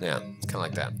 Yeah. Yeah, it's kind of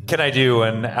like that. Can I do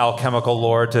an alchemical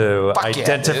lore to Fuck yeah,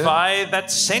 identify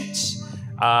that scent?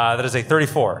 That is a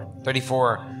 34.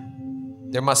 34.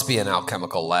 There must be an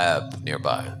alchemical lab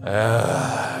nearby.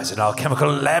 There's an alchemical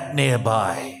lab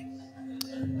nearby.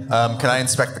 Can I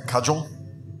inspect the cudgel?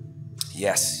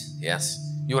 Yes.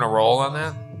 You want to roll on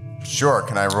that? Sure.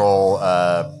 Can I roll,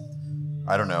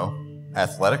 I don't know,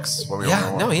 athletics? What we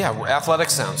roll?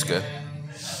 Athletics sounds good.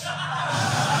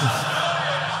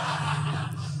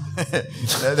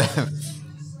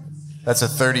 That's a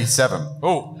 37.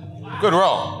 Oh, good roll.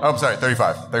 Oh, I'm sorry,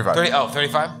 35.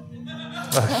 35?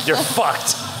 You're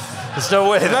fucked. There's no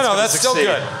way. No, that's still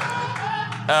good.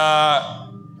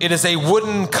 It is a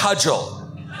wooden cudgel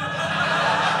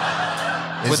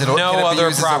with no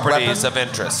other properties of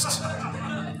interest.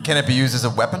 Can it be used as a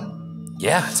weapon?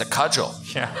 Yeah, it's a cudgel.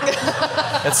 Yeah.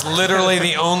 It's literally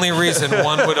the only reason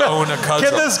one would own a cudgel.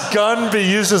 Can this gun be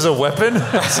used as a weapon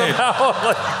somehow?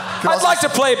 I'd like to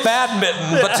play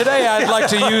badminton, but today I'd like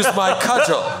to use my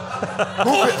cudgel.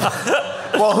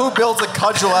 Well, who builds a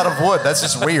cudgel out of wood? That's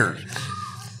just weird.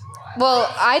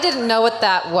 Well, I didn't know what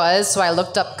that was, so I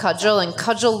looked up cudgel, and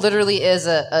cudgel literally is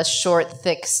a short,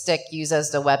 thick stick used as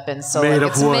the weapon. So Made like, of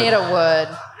it's wood. made of wood.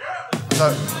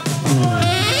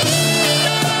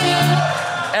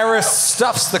 Eris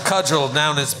stuffs the cudgel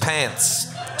down his pants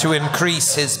to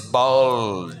increase his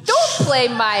bulge. Don't play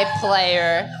my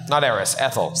player. Not Eris,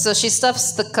 Ethel. So she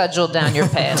stuffs the cudgel down your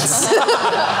pants.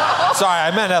 Sorry,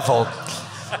 I meant Ethel.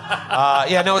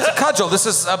 No, it's a cudgel. This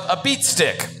is a beat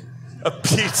stick. A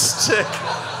beat stick.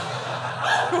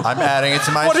 I'm adding it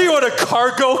to my. What are you in a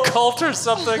cargo cult or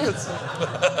something?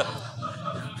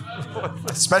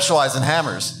 Specialize in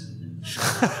hammers.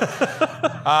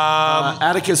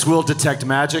 Atticus will detect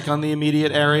magic on the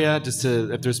immediate area, just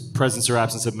to if there's presence or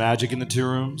absence of magic in the 2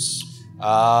 rooms.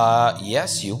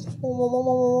 Yes, you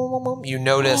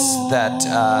notice that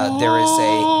there is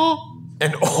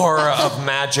an aura of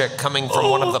magic coming from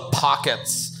one of the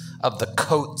pockets of the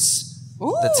coats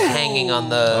that's hanging on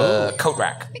the coat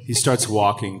rack. He starts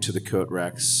walking to the coat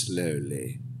rack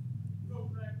slowly.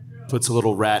 Puts a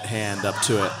little rat hand up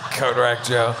to it. Coat rack,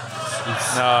 Joe.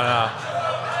 No.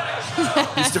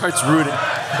 He starts rooting.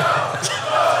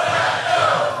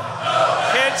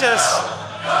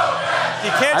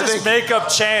 You can't just make up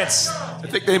chance. I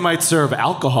think they might serve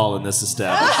alcohol in this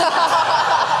establishment.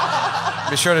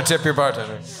 Be sure to tip your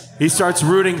bartender. He starts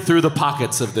rooting through the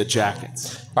pockets of the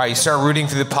jackets. All right, you start rooting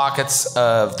through the pockets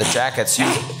of the jackets. You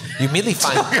immediately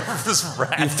find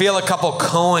you feel a couple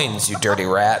coins, you dirty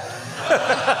rat.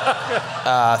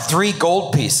 3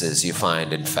 gold pieces you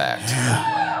find, in fact.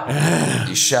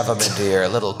 You shove them into your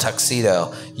little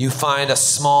tuxedo. You find a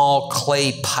small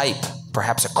clay pipe,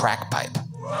 perhaps a crack pipe.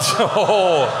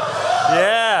 Oh,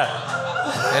 yeah.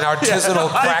 An artisanal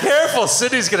crack. Be careful,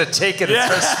 Sydney's gonna take it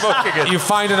and start smoking it. You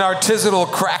find an artisanal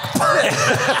crack pipe.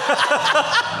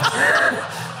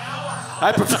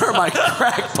 I prefer my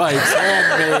crack pipes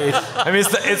handmade. I mean,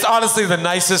 it's honestly the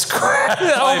nicest crack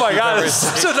pipe. Oh my God, it's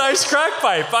such a nice crack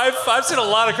pipe. I've seen a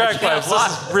lot of crack pipes.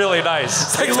 This is really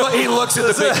nice. He looks at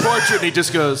the big portrait and he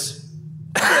just goes,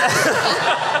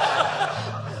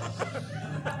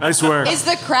 nice work. Is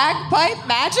the crack pipe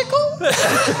magical?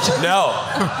 No.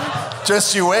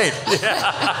 Just you wait.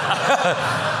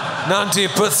 Not until you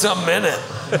put something in it.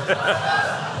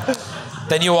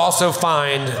 Then you also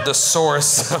find the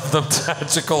source of the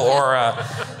magical aura,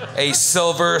 a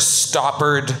silver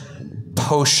stoppered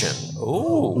potion.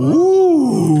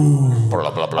 Ooh.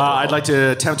 Blah, blah, blah, I'd like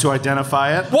to attempt to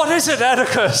identify it. What is it,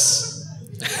 Atticus?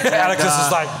 Atticus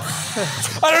is like,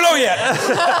 I don't know yet.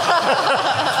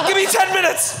 Give me 10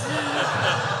 minutes.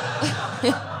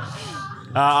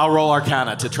 I'll roll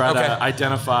Arcana to try to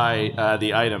identify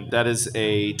the item. That is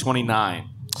a 29.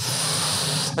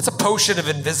 That's a potion of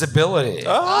invisibility.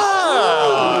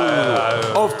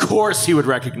 Oh. Of course he would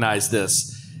recognize this.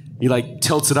 He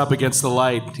tilts it up against the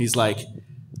light. He's like,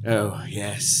 oh,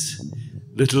 yes.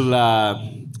 Little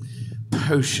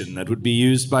potion that would be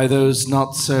used by those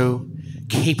not so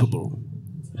capable.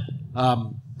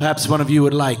 Perhaps one of you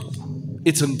would like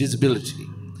its invisibility.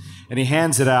 And he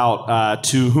hands it out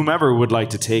to whomever would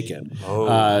like to take it.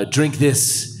 Drink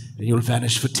this, and you'll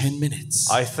vanish for 10 minutes.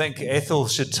 I think Ethel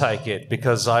should take it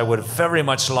because I would very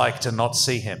much like to not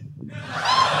see him.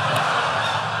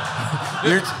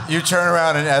 You turn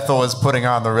around and Ethel is putting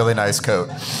on the really nice coat.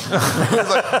 Like,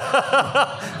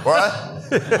 what?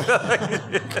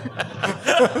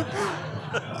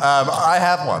 I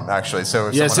have one, actually.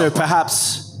 So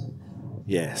perhaps,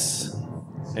 yes.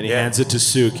 And he hands it to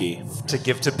Suki. To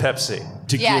give to Pepsi.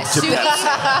 Suki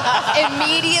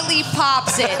immediately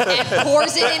pops it and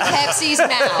pours it in Pepsi's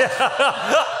mouth.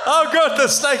 Oh, good, the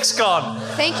snake's gone.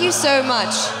 Thank you so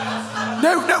much.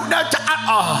 No.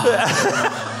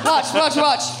 Watch.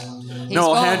 He's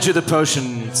I'll gone. hand you the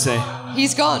potion and say,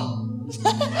 He's gone.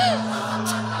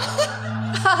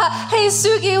 Hey,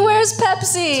 Suki, where's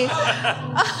Pepsi?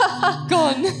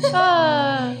 Gone.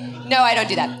 No, I don't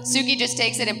do that. Suki just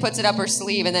takes it and puts it up her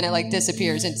sleeve, and then it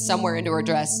disappears somewhere into her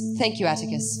dress. Thank you,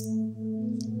 Atticus.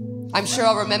 I'm sure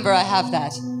I'll remember I have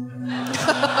that.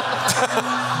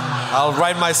 I'll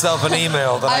write myself an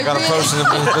email that I got a potion of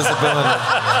invisibility.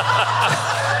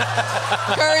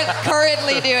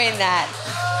 Currently doing that.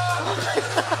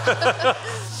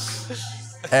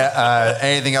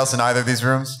 Anything else in either of these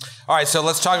rooms? All right, so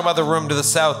let's talk about the room to the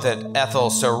south that Ethel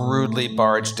so rudely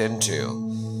barged into.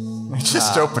 I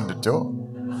just opened a door.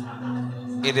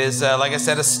 It is, like I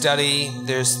said, a study.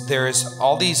 There's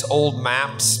all these old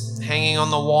maps hanging on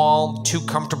the wall, 2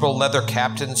 comfortable leather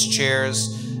captain's chairs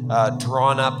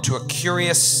drawn up to a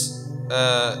curious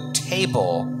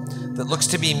table that looks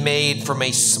to be made from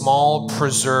a small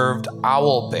preserved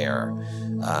owl bear.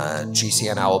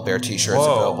 GCN owl bear t-shirts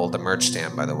available at the merch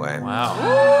stand, by the way. Wow.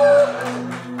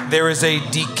 There is a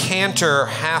decanter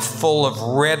half full of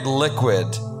red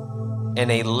liquid in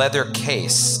a leather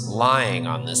case lying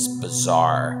on this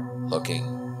bizarre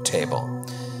looking table.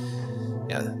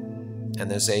 Yeah.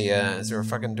 And there's is there a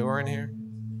fucking door in here?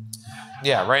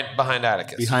 Yeah, right behind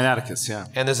Atticus. Behind Atticus, yeah.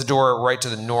 And there's a door right to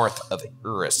the north of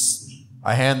Urus.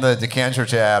 I hand the decanter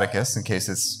to Atticus in case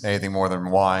it's anything more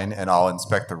than wine, and I'll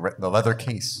inspect the leather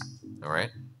case. All right.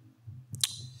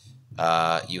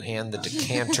 You hand the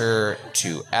decanter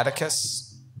to Atticus.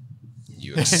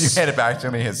 You hand it back to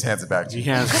me. He hands it back to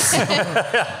you.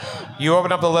 You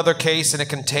open up the leather case, and it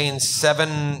contains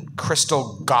 7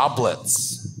 crystal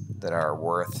goblets that are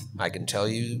worth, I can tell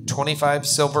you, 25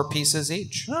 silver pieces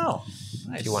each. Oh.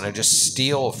 If you want to just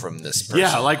steal from this person.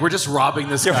 Yeah, like we're just robbing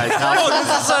this guy's house. Oh,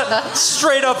 this is a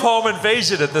straight up home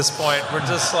invasion at this point. We're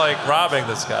just like robbing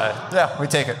this guy. Yeah, we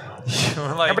take it.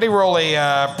 Everybody roll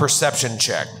a perception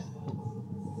check.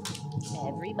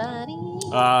 Everybody.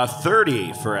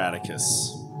 30 for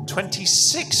Atticus.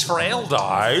 26 for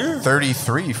Eldar.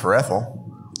 33 for Ethel.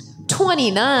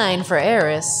 29 for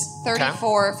Eris.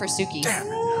 34 for Suki.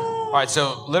 All right,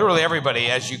 so literally everybody,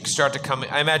 as you start to come,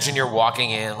 I imagine you're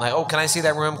walking in, like, oh, can I see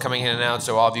that room? Coming in and out,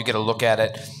 so all of you get a look at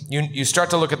it. You start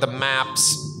to look at the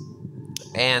maps,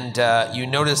 and you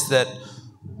notice that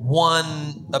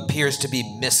one appears to be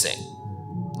missing.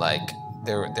 Like,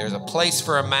 there's a place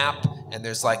for a map, and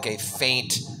there's like a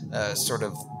faint sort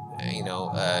of, you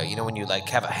know when you like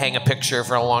hang a picture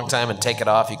for a long time and take it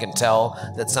off, you can tell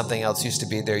that something else used to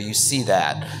be there. You see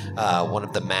that one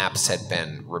of the maps had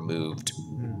been removed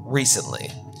recently.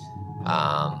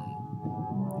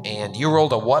 And you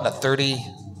rolled a what? A 30?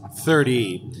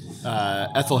 30.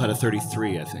 Ethel had a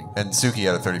 33, I think. And Suki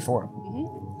had a 34.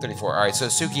 34. All right, so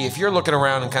Suki, if you're looking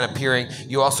around and kind of peering,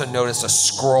 you also notice a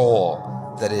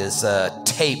scroll that is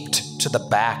taped to the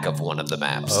back of one of the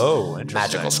maps. Oh, interesting.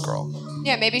 Magical scroll.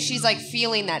 Yeah, maybe she's like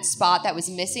feeling that spot that was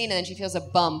missing, and then she feels a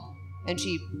bump, and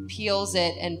she peels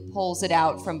it and pulls it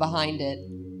out from behind it.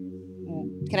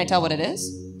 Can I tell what it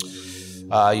is?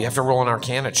 You have to roll an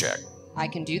Arcana check. I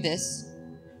can do this.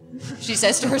 She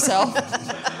says to herself.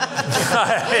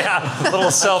 Yeah, a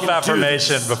little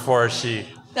self-affirmation before she...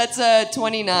 That's a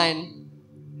 29.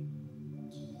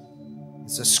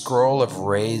 It's a scroll of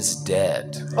raised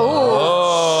dead. Oh.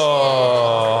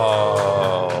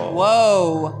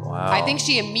 Whoa. Wow. I think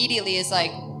she immediately is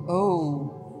like, oh.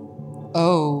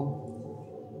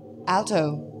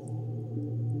 Alto,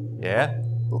 Yeah?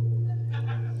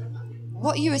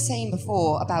 what you were saying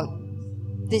before about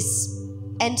this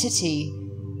entity,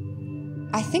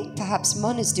 I think perhaps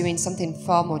Mun is doing something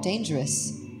far more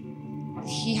dangerous.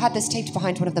 He had this taped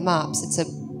behind one of the maps. It's a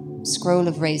scroll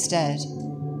of raised dead.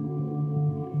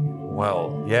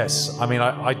 Well, yes. I mean,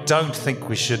 I don't think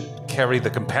we should carry the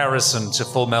comparison to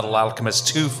Full Metal Alchemist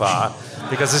too far,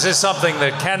 because this is something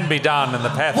that can be done in the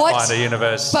Pathfinder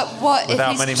universe But what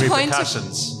without if many he's trying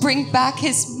repercussions. to bring back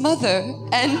his mother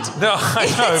and... No, I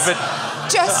know, but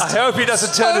I hope he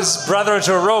doesn't turn his brother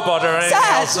into a robot or anything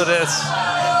else with this.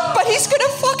 But he's gonna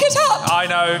fuck it up! I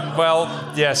know.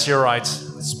 Well, yes, you're right.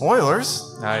 Spoilers.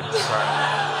 Sorry.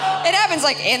 It happens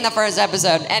like in the first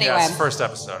episode. Anyway, Yes, first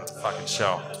episode of the fucking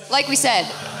show. like we said,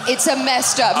 it's a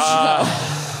messed up show.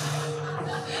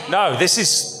 No, this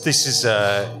is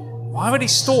why would he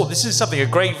store? This is something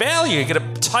of great value. You're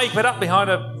gonna type it up behind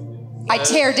a... I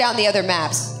tear down the other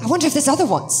maps. I wonder if there's other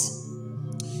ones.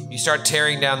 You start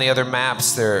tearing down the other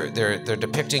maps. They're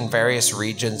depicting various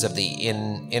regions of the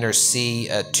inner sea.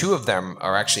 2 of them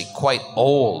are actually quite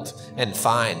old and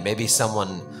fine. Maybe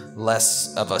someone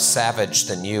less of a savage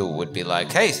than you would be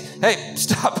like, hey,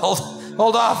 stop,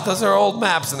 hold off. Those are old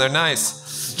maps and they're nice.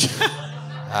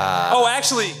 Oh,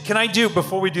 actually, can I do,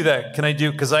 before we do that,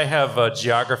 because I have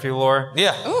geography lore.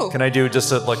 Yeah. Ooh. Can I do just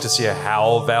to see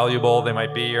how valuable they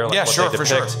might be or like Yeah, what sure, they for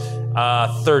depict? sure.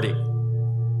 30.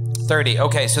 30.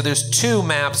 Okay, so there's 2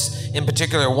 maps in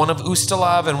particular, one of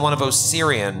Ustalav and one of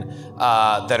Osirian,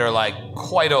 that are like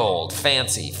quite old,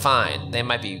 fancy, fine. They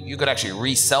might be, you could actually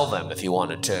resell them if you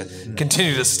wanted to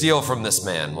continue to steal from this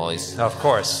man while he's of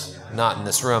course not in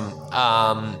this room.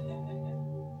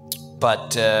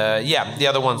 But yeah, the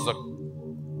other ones look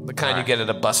the kind you get at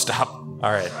a bus stop. All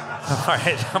right.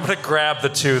 I'm gonna grab the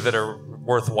 2 that are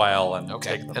worthwhile and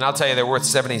take them. And I'll tell you, they're worth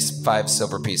 75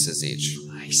 silver pieces each.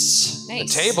 Nice. The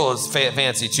table is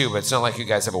fancy too, but it's not like you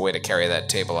guys have a way to carry that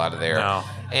table out of there. No.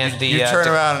 And You turn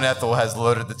around and Ethel has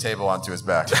loaded the table onto his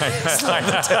back. just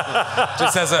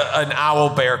has an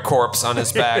owl bear corpse on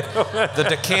his back. The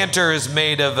decanter is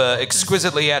made of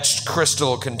exquisitely etched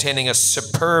crystal containing a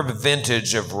superb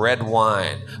vintage of red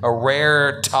wine, a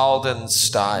rare Talden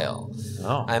style.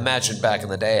 Oh. I imagine back in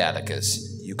the day,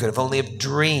 Atticus, you could have only have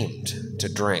dreamed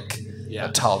to drink a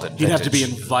Talden vintage. He'd have to be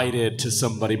invited to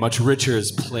somebody much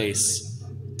richer's place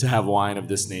to have wine of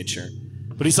this nature.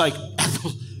 But he's like,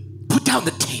 Ethel, put down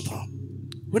the table.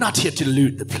 We're not here to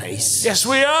loot the place. Yes,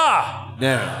 we are.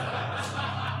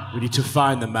 No. We need to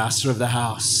find the master of the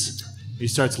house. He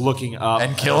starts looking up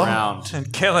And kill him? around.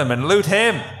 And kill him and loot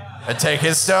him. And take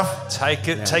his stuff? Take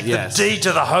the deed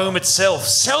to the home itself.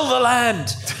 Sell the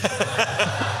land.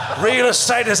 Real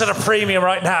estate is at a premium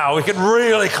right now. We can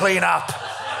really clean up.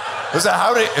 There's a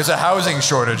housing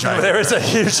shortage. There is a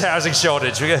huge housing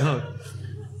shortage.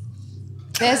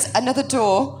 There's another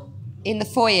door in the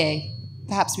foyer.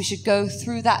 Perhaps we should go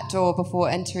through that door before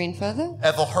entering further.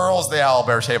 Ethel hurls the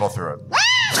owlbear table through it.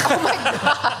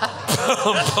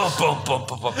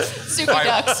 Suki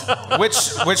ducks.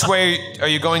 Which way are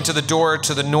you going to the door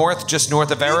to the north, just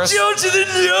north of Eris? Go to the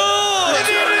north!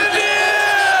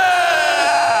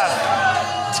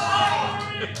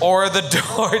 Or the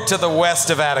door to the west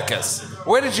of Atticus?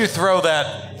 Where did you throw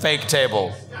that fake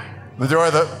table?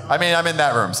 I'm in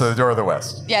that room, so the door of the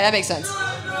west. Yeah, that makes sense.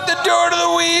 The door to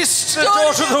the west! The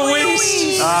door to the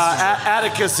west!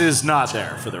 Atticus is not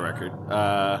there, for the record.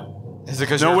 Is it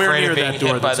because you're nowhere afraid near of being that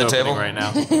door hit by that's the opening table? right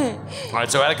now. All right,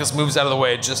 so Atticus moves out of the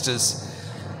way just as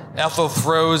Ethel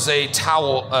throws an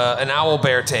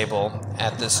owlbear table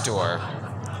at this door.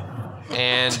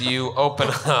 And you open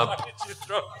up...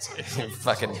 You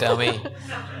fucking dummy.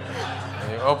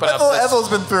 You open up this... Ethel's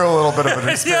been through a little bit of an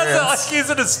experience. Like he's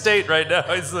in a state right now.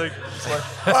 He's like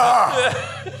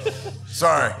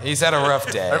Sorry. He's had a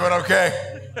rough day. Everyone okay?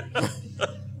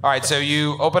 All right, so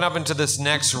you open up into this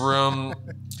next room,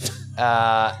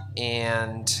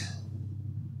 and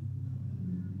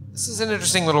this is an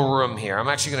interesting little room here. I'm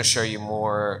actually going to show you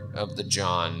more of the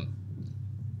John.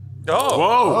 Oh.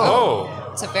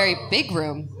 Whoa. It's a very big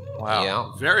room.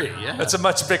 Wow. Yeah. Yeah. That's a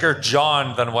much bigger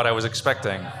John than what I was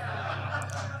expecting.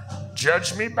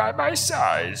 Judge me by my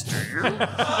size, do you?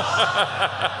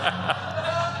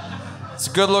 It's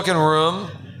a good-looking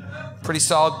room. Pretty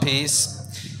solid piece.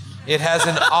 It has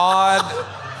an odd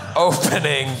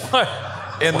opening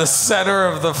in the center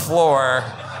of the floor.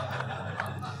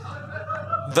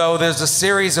 Though there's a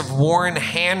series of worn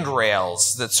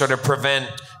handrails that sort of prevent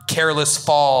careless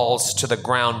falls to the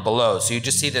ground below. So you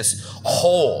just see this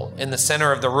hole in the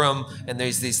center of the room, and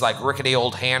there's these like rickety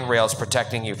old handrails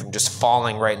protecting you from just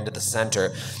falling right into the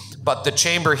center. But the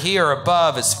chamber here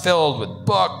above is filled with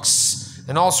books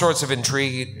and all sorts of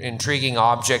intriguing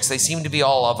objects. They seem to be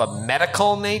all of a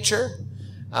medical nature.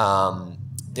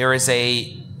 There is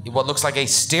what looks like a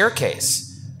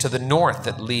staircase to the north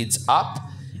that leads up,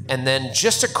 and then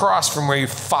just across from where you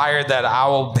fired that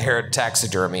owlbear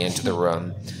taxidermy into the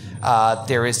room,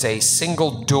 there is a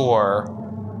single door,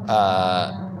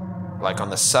 like on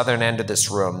the southern end of this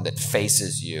room, that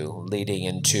faces you, leading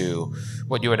into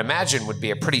what you would imagine would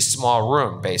be a pretty small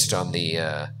room based on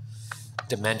the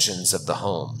dimensions of the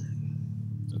home.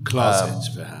 A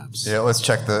closet, perhaps. Yeah, let's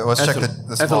check the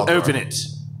small door. Open it.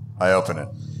 I open it.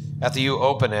 After you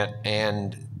open it,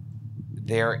 and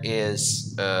there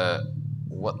is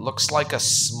what looks like a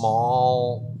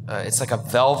small, it's like a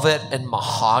velvet and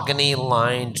mahogany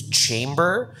lined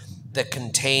chamber that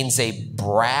contains a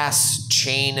brass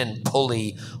chain and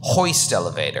pulley hoist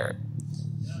elevator.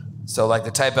 So like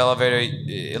the type elevator,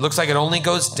 it looks like it only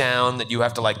goes down, that you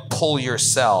have to like pull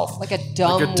yourself. Like a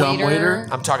dumb waiter?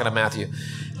 I'm talking to Matthew.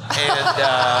 And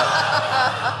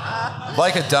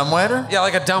like a dumbwaiter? Yeah,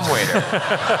 like a dumbwaiter.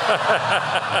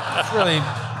 It's really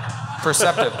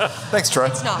perceptive. Thanks, Troy.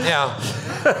 It's not. Yeah.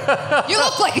 You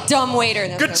look like a dumb waiter.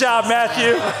 Good job,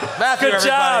 Matthew. Matthew, Good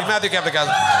job. Matthew Capodicasa.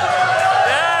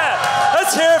 Yeah.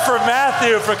 Let's hear it from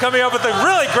Matthew for coming up with the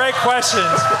really great questions,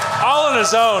 all on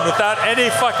his own, without any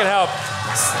fucking help.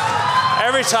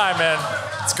 Every time, man.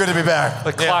 It's good to be back.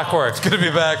 Like clockwork. It's good to be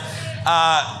back.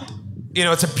 You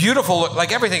know, it's a beautiful look.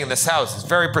 Like everything in this house is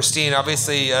very pristine.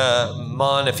 Obviously,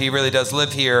 Mon, if he really does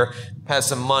live here, has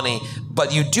some money.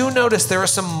 But you do notice there are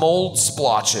some mold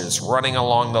splotches running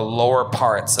along the lower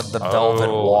parts of the velvet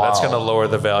wall. That's going to lower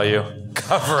the value.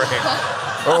 Covering.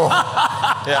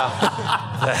 Yeah.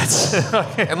 That's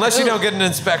unless you don't get an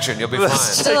inspection, you'll be fine.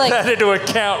 Let's take that into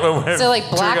account when we're So like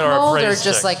black doing our mold or appraise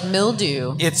just check. like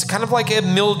mildew? It's kind of like a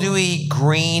mildewy,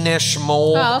 greenish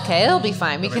mold. Oh, okay. It'll be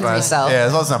fine. We can resell. Yeah,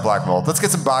 as long as it's not black mold. Let's get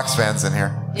some box fans in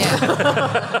here.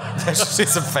 I should see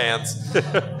some fans.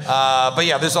 But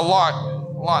yeah, there's a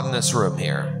lot in this room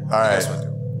here. All right.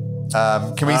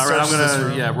 Can we search I'm this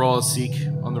gonna room? roll a seek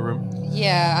on the room.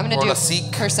 Yeah, I'm gonna Roll do a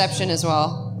seek. perception as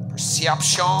well.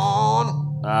 Perception.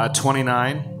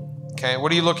 29. Okay,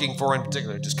 what are you looking for in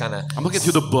particular? Just kind of. I'm looking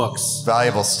through the books.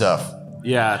 Valuable stuff.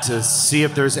 Yeah, to see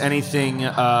if there's anything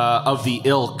of the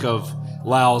ilk of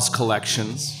Lowell's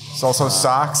collections. It's also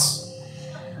socks.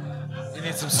 You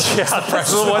need some. Yeah,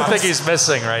 that's the one thing he's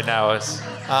missing right now is.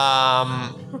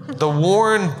 The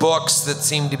worn books that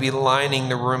seem to be lining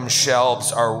the room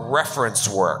shelves are reference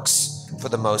works for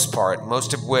the most part,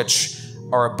 most of which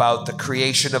are about the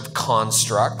creation of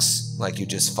constructs, like you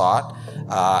just fought,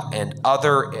 and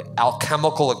other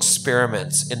alchemical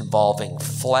experiments involving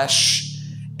flesh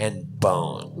and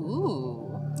bone.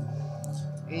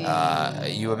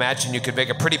 You imagine you could make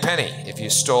a pretty penny if you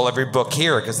stole every book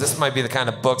here, because this might be the kind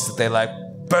of books that they like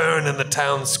burn in the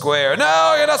town square.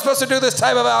 No, you're not supposed to do this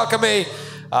type of alchemy.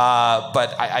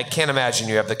 But I can't imagine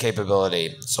you have the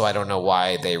capability, so I don't know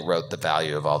why they wrote the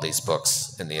value of all these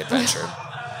books in the adventure.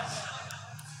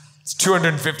 It's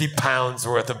 250 pounds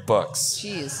worth of books.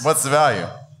 Jeez. What's the value?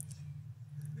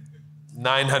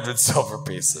 900 silver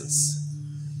pieces.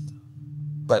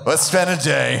 But let's spend a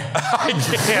day. I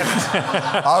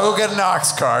can't. I'll go get an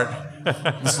ox cart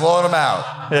and slow them out.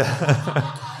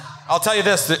 I'll tell you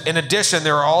this, in addition,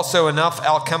 there are also enough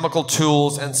alchemical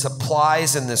tools and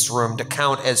supplies in this room to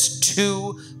count as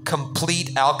 2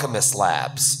 complete alchemist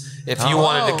labs. If you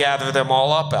wanted to gather them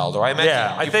all up, Aldo. I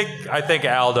think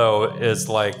Aldo is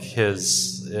like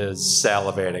is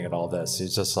salivating at all this.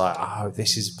 He's just like, oh,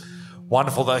 this is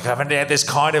wonderful. Like, I haven't had this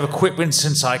kind of equipment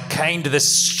since I came to this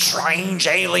strange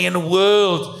alien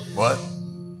world. What?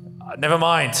 Never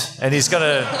mind. And he's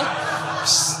gonna,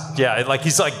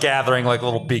 he's like gathering like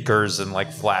little beakers and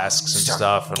like flasks and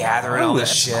stuff. And gathering all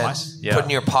this shit, nice. put in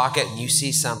your pocket, and you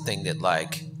see something that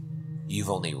like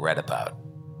you've only read about.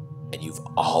 And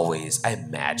I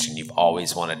imagine you've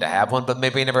always wanted to have one, but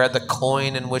maybe you never had the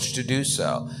coin in which to do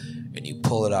so. And you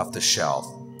pull it off the shelf.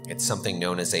 It's something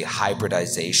known as a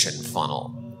hybridization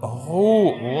funnel.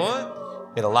 Oh, what?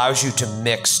 It allows you to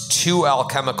mix 2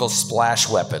 alchemical splash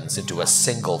weapons into a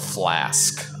single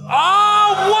flask.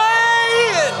 Oh,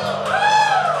 wait!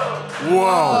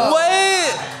 Whoa.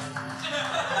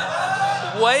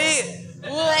 Wait!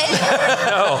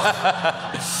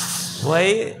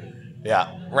 Wait!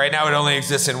 Yeah. Right now it only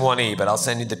exists in 1E, but I'll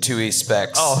send you the 2E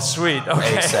specs. Oh, sweet.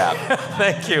 Okay. ASAP.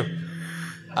 Thank you.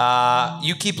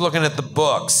 You keep looking at the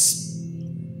books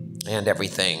and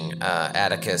everything,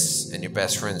 Atticus and your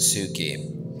best friend Suki.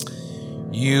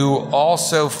 You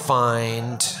also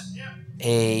find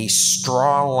a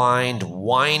straw-lined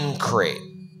wine crate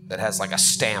that has like a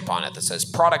stamp on it that says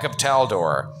product of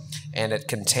Taldor, and it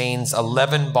contains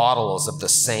 11 bottles of the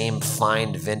same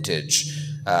fine vintage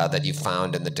that you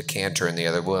found in the decanter in the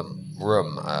other room.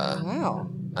 Wow.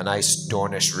 A nice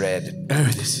Dornish red. Oh,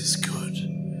 this is good.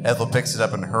 Ethel picks it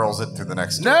up and hurls it through the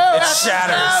next door. It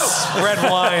shatters. No. Red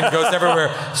wine goes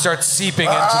everywhere, starts seeping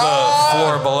into the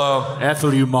floor below.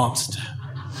 Ethel, you monster.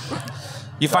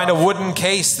 You find a wooden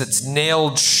case that's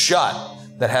nailed shut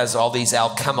that has all these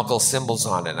alchemical symbols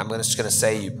on it. I'm just going to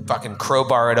say you fucking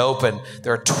crowbar it open.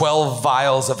 There are 12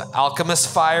 vials of alchemist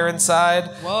fire inside.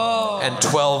 Whoa. And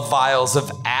 12 vials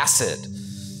of acid.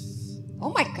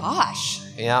 Oh my gosh.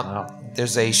 Yeah. Wow.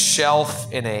 There's a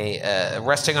shelf in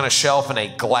resting on a shelf in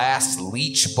a glass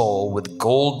leech bowl with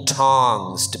gold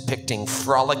tongs depicting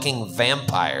frolicking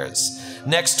vampires,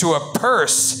 next to a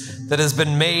purse that has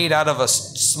been made out of a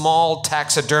small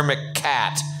taxidermic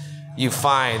cat. You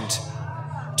find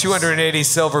 280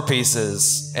 silver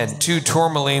pieces and 2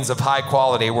 tourmalines of high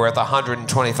quality worth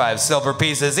 125 silver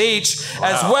pieces each,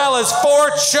 as well as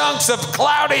 4 chunks of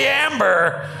cloudy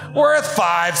amber worth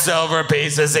 5 silver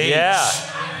pieces each. Yeah.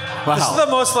 Wow. This is the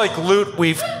most like loot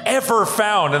we've ever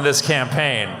found in this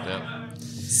campaign. Yeah.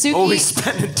 Suki. Oh, we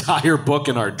spent an entire book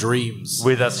in our dreams.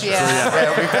 That's true.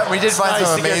 Yeah, we did find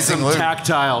some amazing loot.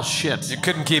 Tactile shit. You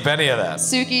couldn't keep any of that.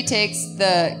 Suki takes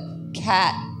the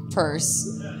cat purse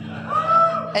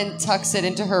and tucks it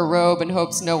into her robe and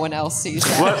hopes no one else sees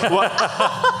that.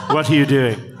 What are you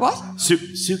doing? What?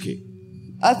 Suki.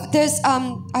 There's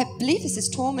I believe this is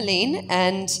tourmaline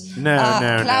and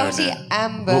cloudy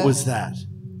amber. What was that?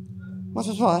 What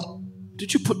was what?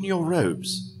 Did you put in your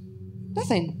robes?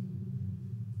 Nothing.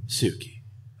 Suki.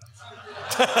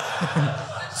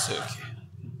 Suki.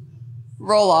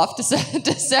 Roll off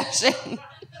deception.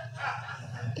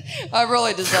 I'm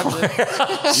rolling deception.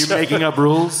 You making up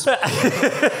rules?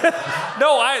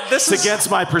 No, this is against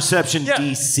my perception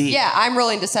DC. Yeah, I'm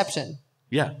rolling deception.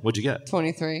 Yeah, what'd you get?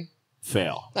 23.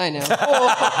 Fail. I know.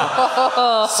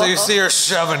 So you see her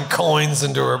shoving coins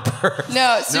into her purse.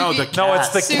 No, Suki, it's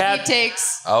the Suki cat.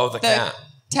 takes the cat.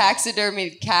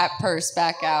 Taxidermied cat purse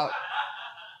back out.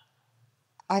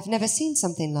 I've never seen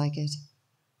something like it.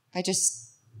 I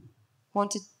just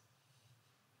wanted.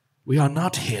 We are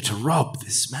not here to rob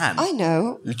this man. I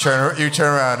know. You turn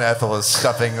around, Ethel is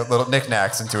stuffing little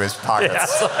knickknacks into his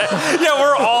pockets. Yeah,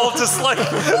 we're all just like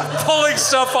pulling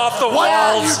stuff off the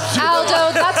walls.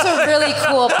 Aldo, that's a really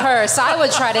cool purse. I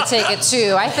would try to take it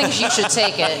too. I think you should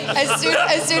take it. As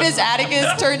soon as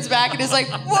Atticus turns back and is like,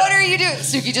 "What are you doing?"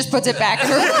 Suki just puts it back in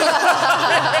her.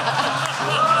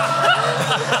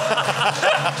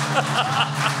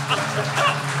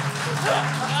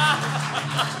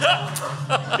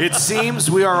 It seems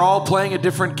we are all playing a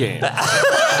different game.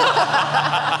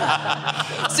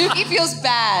 Suki feels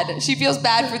bad. She feels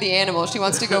bad for the animal. She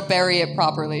wants to go bury it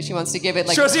properly. She wants to give it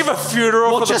like. She wants to give a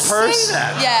funeral for the just purse. say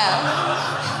that.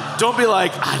 Yeah. Don't be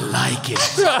like, I like it.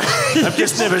 I've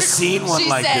just never seen one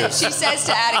like this. She says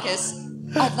to Atticus,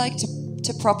 "I'd like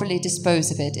to properly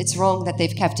dispose of it. It's wrong that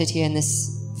they've kept it here in this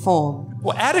form."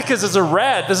 Well, Atticus is a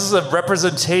rat. This is a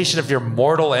representation of your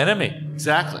mortal enemy.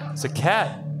 Exactly. It's a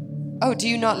cat. Oh, do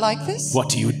you not like this? What,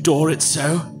 do you adore it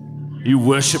so? You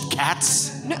worship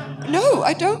cats? No,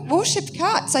 I don't worship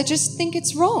cats. I just think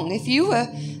it's wrong. If you were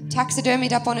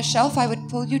taxidermied up on a shelf, I would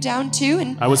pull you down too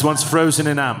and... I was once frozen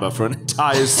in amber for an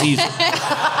entire season.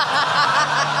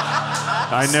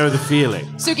 I know the feeling.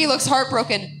 Suki looks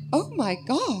heartbroken. Oh my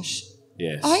gosh.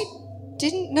 Yes. I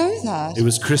didn't know that. It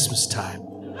was Christmas time.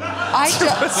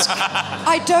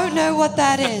 I don't know what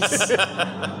that is.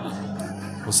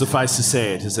 Well, suffice to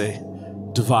say, it is a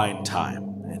divine time,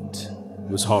 and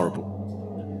it was horrible.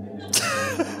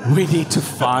 We need to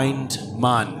find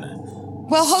Mun.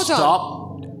 Well, hold on. Stop.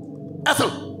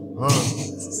 Ethel!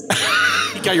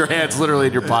 You got your hands literally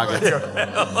in your pocket.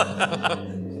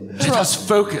 Just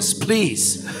focus,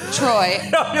 please. Troy.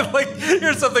 You're like,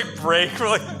 here's something break. We're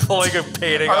like pulling a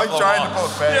painting I off like the trying wall.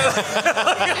 to pull it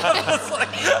back.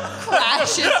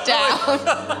 Crashes down.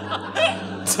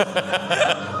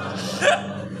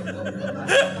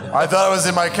 I thought it was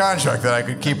in my contract that I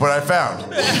could keep what I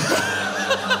found.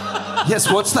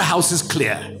 Yes, once the house is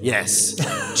clear. Yes.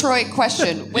 Troy,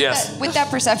 question. Yes. With that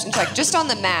perception check, just on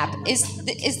the map,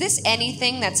 is this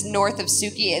anything that's north of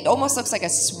Suki? It almost looks like a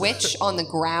switch on the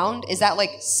ground. Is that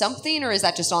like something, or is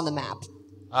that just on the map?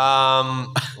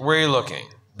 Where are you looking?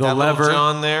 The that lever little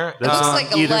John there? that's looks on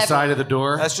like a either lever. side of the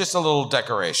door. That's just a little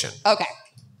decoration. Okay.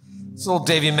 It's a little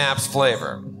Davy Maps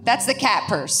flavor. That's the cat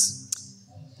purse.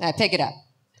 I pick it up.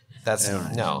 That's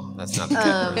no, that's not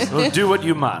the Well, do what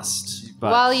you must.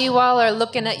 But While you all are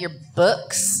looking at your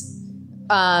books,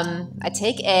 I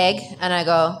take Egg and I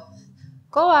go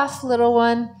off, little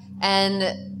one.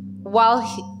 And while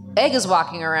Egg is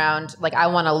walking around, like I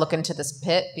want to look into this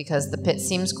pit because the pit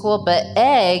seems cool, but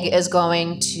Egg is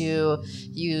going to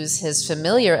use his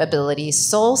familiar ability,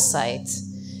 Soul Sight,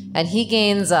 and he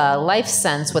gains a life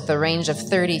sense with a range of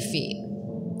 30 feet.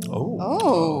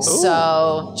 Oh.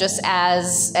 So just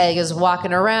as Egg is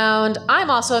walking around, I'm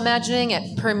also imagining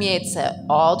it permeates at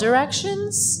all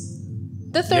directions.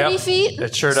 The 30 feet?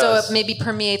 It sure So does. it maybe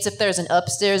permeates if there's an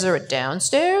upstairs or a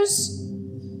downstairs?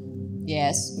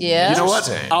 Yes. Yeah. you know what?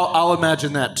 I'll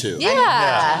imagine that too.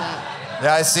 Yeah.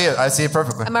 Yeah, I see it. I see it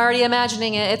perfectly. I'm already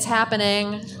imagining it. It's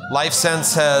happening. Life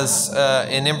sense has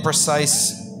an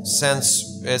imprecise sense.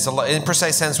 It's an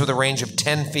imprecise sense with a range of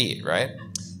 10 feet, right?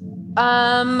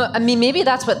 I mean, maybe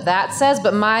that's what that says,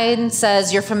 but mine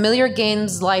says your familiar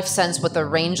gains life sense with a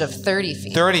range of 30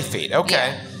 feet. 30 feet,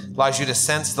 okay. Allows you to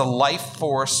sense the life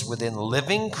force within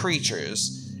living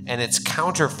creatures and its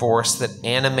counter force that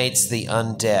animates the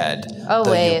undead. Oh,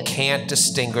 though wait. you can't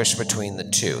distinguish between the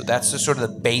two. That's the sort of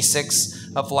the basics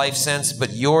of life sense,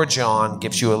 but your John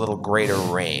gives you a little greater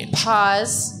range.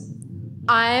 Pause.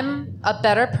 I'm a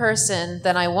better person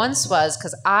than I once was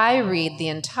because I read the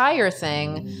entire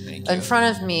thing in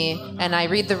front of me and I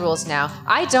read the rules now.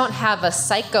 I don't have a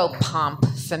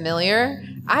psychopomp familiar.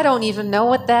 I don't even know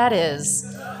what that is.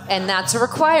 And that's a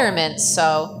requirement,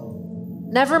 so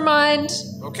never mind.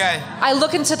 Okay. I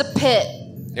look into the pit.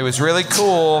 It was really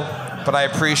cool, but I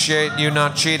appreciate you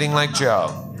not cheating like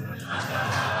Joe.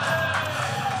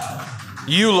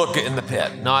 You look in the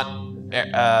pit,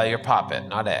 not your puppet,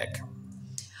 not Egg.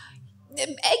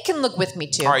 Egg can look with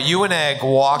me too. All right, you and Egg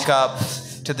walk up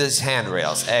to these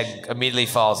handrails. Egg immediately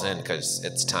falls in because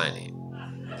it's tiny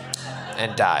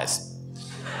and dies.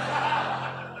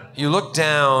 You look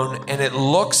down, and it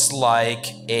looks like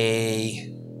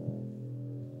a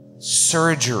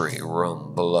surgery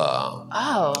room below.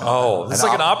 Oh. This is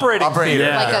like an operating theater.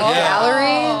 Like a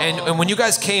gallery? And when you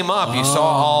guys came up, you saw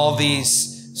all these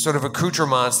sort of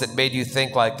accoutrements that made you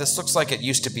think like, this looks like it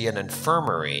used to be an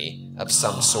infirmary of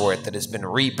some sort that has been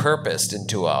repurposed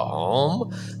into a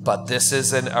home, but this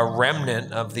is a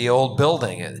remnant of the old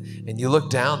building. And you look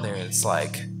down there and it's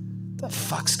like, what the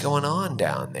fuck's going on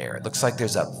down there? It looks like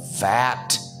there's a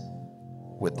vat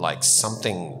with like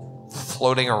something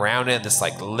floating around in it, this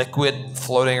like liquid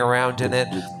floating around in it.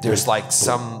 There's like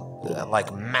some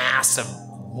like massive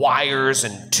wires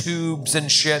and tubes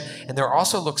and shit. And there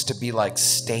also looks to be like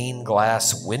stained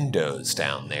glass windows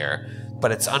down there,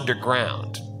 but it's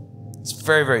underground. It's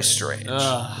very, very strange.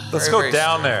 Let's go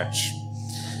down there.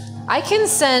 I can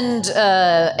send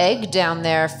Egg down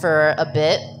there for a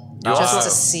bit. Just to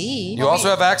see. You also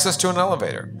have access to an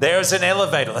elevator. There's an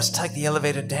elevator. Let's take the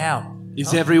elevator down.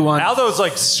 Is everyone? Aldo's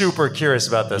like super curious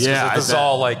about this. Yeah, this is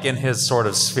all like in his sort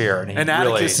of sphere, and he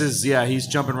Atticus is he's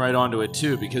jumping right onto it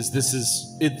too because this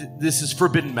is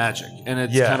forbidden magic, and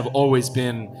it's kind of always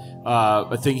been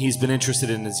a thing he's been interested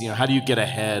in. Is how do you get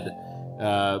ahead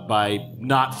by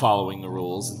not following the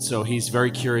rules, and so he's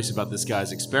very curious about this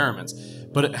guy's experiments.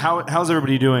 But how's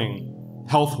everybody doing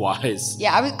health wise?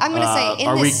 Yeah, I'm going to say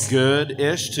are we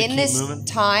good-ish to keep moving?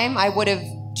 Time I would have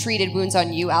treated wounds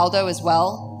on you, Aldo, as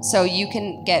well. So you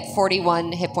can get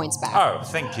 41 hit points back. Oh,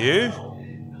 thank you.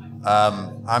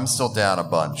 I'm still down a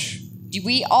bunch.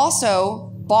 We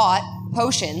also bought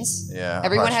potions. Yeah.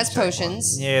 Everyone has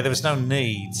potions. Yeah, there was no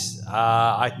need.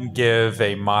 I can give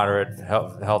a moderate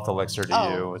health elixir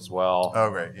to you as well.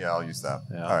 Oh, great. Yeah, I'll use that.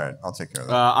 Yeah. All right, I'll take care of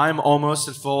that. I'm almost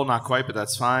at full, not quite, but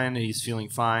that's fine. He's feeling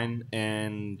fine,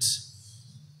 and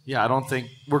I don't think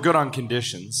we're good on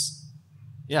conditions.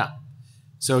 Yeah.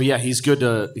 So he's good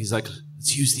to. He's like,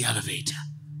 let's use the elevator.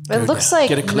 It looks like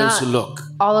get a closer not look.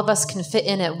 all of us can fit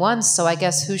in at once, so I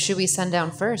guess who should we send down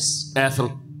first?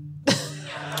 Ethel.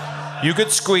 You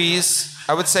could squeeze.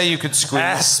 I would say you could squeeze.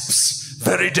 Asps,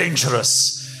 very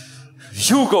dangerous.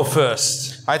 You go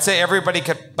first. I'd say everybody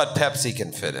could, but Pepsi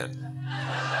can fit in.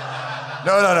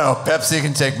 No. Pepsi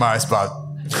can take my spot.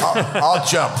 I'll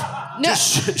jump. No.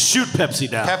 Just shoot Pepsi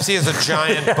down. Pepsi is a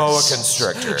giant boa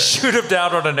constrictor. Shoot him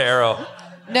down on an arrow.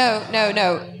 No.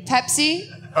 Pepsi.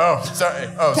 Oh, sorry.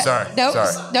 Sorry. No,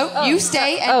 Sorry. no. You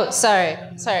stay. And sorry.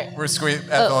 We're squeezed.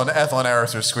 Ethel and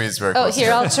Eris are squeezed very Oh, close.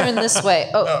 here, I'll turn this way.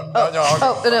 No.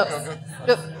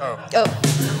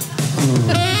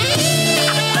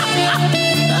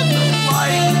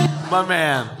 My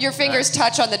man. Your fingers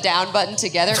touch on the down button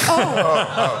together.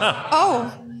 Why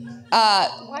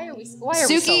are we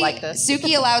so like this?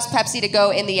 Suki allows Pepsi to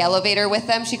go in the elevator with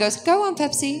them. She goes, "Go on,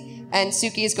 Pepsi," and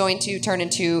Suki is going to turn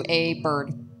into a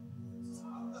bird.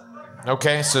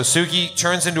 Okay, so Suki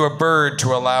turns into a bird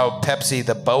to allow Pepsi,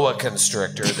 the boa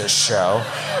constrictor, this show,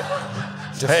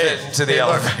 to fit into the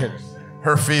elevator.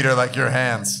 Her feet are like your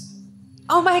hands.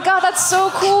 Oh my god, that's so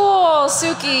cool,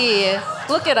 Suki.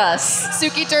 Look at us.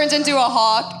 Suki turns into a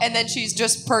hawk, and then she's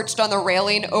just perched on the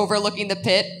railing overlooking the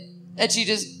pit, and she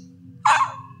just...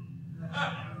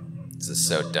 This is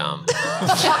so dumb.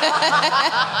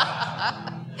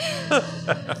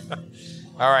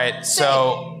 All right,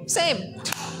 so... Same.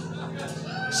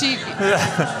 She...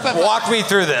 Walk me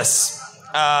through this.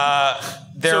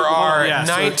 There are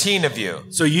 19 of you.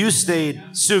 So you stayed,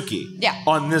 Suki,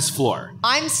 on this floor.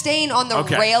 I'm staying on the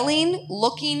railing,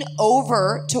 looking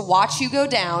over to watch you go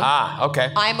down. Ah, okay.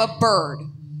 I'm a bird.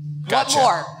 Gotcha. What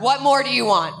more? What more do you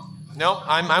want? No,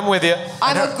 I'm with you.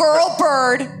 I'm a girl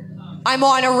bird. I'm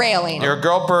on a railing. You're a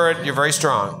girl bird. You're very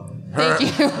strong. Thank you.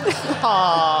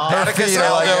 Atticus, feet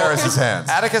are like Aldo, Eris's hands.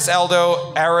 Atticus,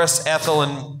 Aldo, Eris, Ethel,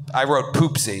 and I wrote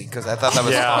Poopsie because I thought that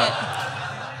was fun.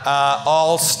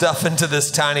 All stuff into this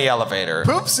tiny elevator.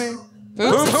 Poopsie.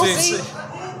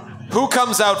 Who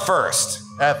comes out first?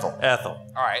 Ethel.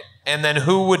 All right. And then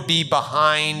who would be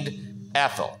behind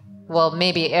Ethel? Well,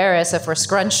 maybe Eris if we're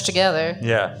scrunched together.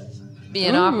 Yeah.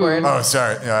 Being awkward. Oh,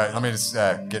 sorry. Let me just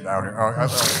get out here.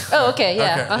 Oh, okay,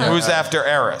 yeah. Okay, Uh-huh. Who's after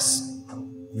Eris?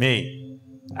 Me.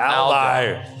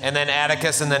 Aldo. And then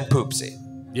Atticus and then Poopsie.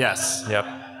 Yes. Yep.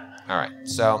 All right.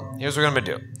 So here's what we're going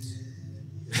to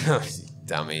do.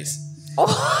 Dummies.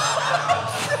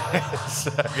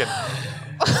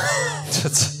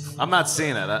 I'm not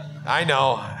seeing it. I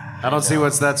know. I don't see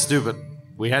what's that stupid.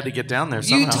 We had to get down there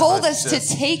somehow. You told us to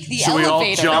take the Should we all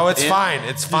elevator. jump No, it's in? fine.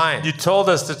 It's fine. You told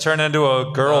us to turn into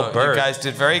a girl bird. You guys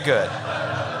did very good.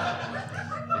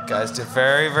 You guys did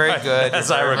very, very good. As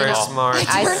You're I very, very recall. smart.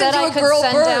 I turned said into I a could girl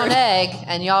send bird. down egg,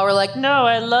 and y'all were like, "No,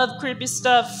 I love creepy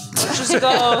stuff. Let's just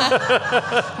go.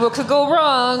 What could go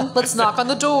wrong? Let's knock on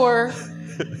the door."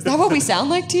 Is that what we sound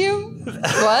like to you?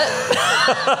 What?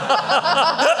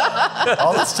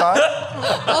 All this time?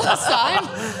 All this time?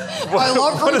 I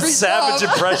love What a creepy savage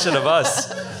stuff. impression of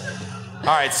us. All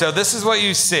right, so this is what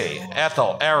you see.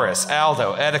 Ethel, Eris,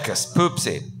 Aldo, Atticus,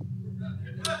 Poopsie.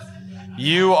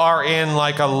 You are in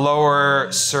like a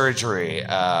lower surgery.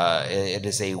 It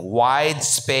is a wide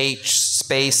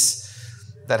space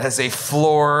that has a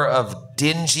floor of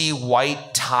dingy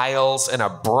white tiles and a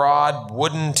broad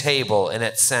wooden table in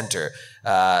its center.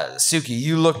 Suki,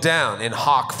 you look down in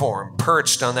hawk form,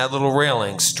 perched on that little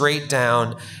railing, straight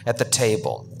down at the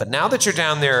table. But now that you're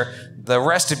down there, the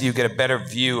rest of you get a better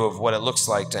view of what it looks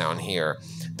like down here.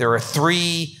 There are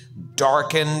 3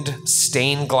 darkened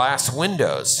stained glass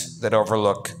windows that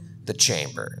overlook the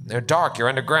chamber. They're dark, you're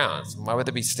underground. Why would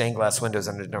there be stained glass windows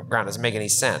underground? It doesn't make any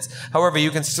sense. However,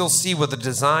 you can still see what the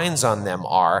designs on them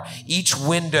are. Each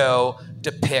window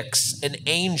depicts an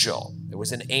angel. There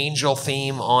was an angel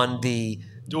theme on the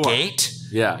gate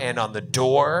and on the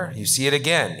door. You see it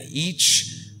again. Each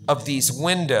of these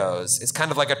windows is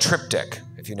kind of like a triptych,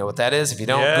 if you know what that is. If you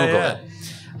don't, Google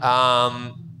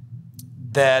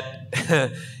it.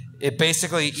 It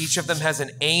basically, each of them has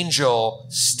an angel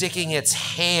sticking its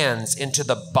hands into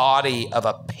the body of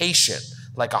a patient,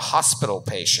 like a hospital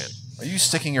patient. Are you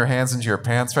sticking your hands into your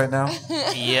pants right now?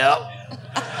 Yep.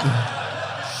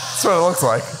 That's what it looks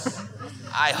like.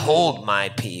 I hold my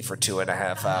pee for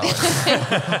 2.5 hours.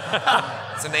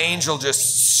 It's an angel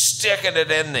just sticking it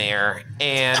in there,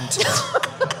 and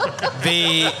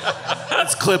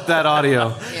let's clip that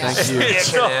audio. Thank you.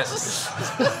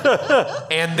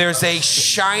 And there's a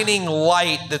shining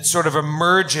light that sort of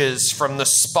emerges from the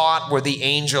spot where the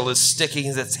angel is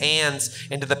sticking its hands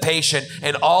into the patient,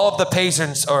 and all of the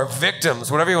patients or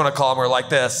victims, whatever you want to call them, are like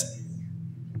this.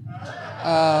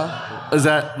 Is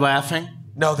that laughing?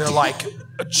 No, they're like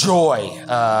joy.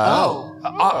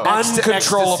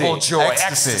 Uncontrollable Ecstasy. joy.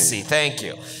 Ecstasy. Thank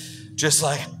you. Just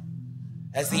like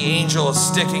as the angel is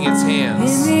sticking its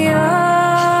hands.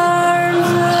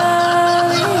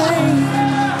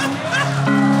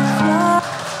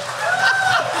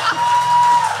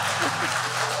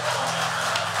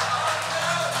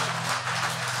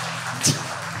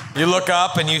 You look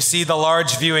up and you see the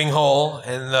large viewing hole,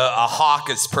 and a hawk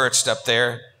is perched up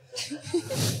there.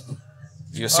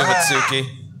 You assume it's Suki.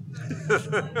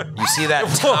 You see that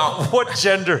tower. What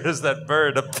gender is that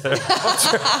bird up there?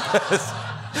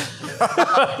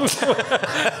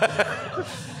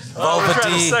 Velvety. We're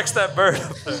trying to sex that bird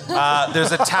up there.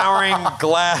 There's a towering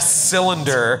glass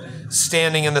cylinder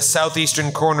standing in the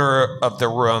southeastern corner of the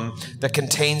room that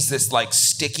contains this like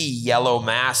sticky yellow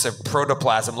mass of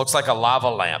protoplasm. Looks like a lava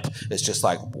lamp. It's just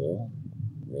like whoom,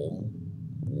 whoom,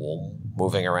 whoom,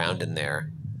 moving around in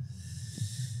there.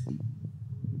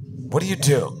 What do you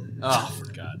do? Oh, for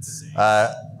God's sake.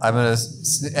 I'm going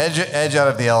to edge out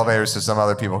of the elevator so some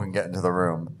other people can get into the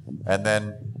room. And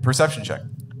then perception check.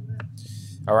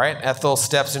 All right, Ethel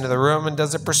steps into the room and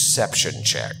does a perception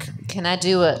check. Can I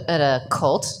do a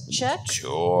cult check?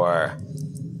 Sure.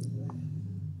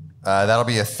 That'll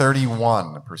be a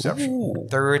 31 perception. Ooh,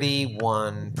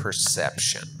 31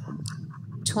 perception.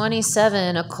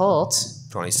 27 occult.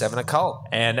 27 occult.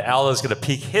 And Ala's going to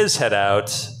peek his head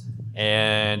out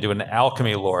and do an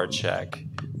alchemy lore check.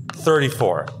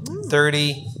 34.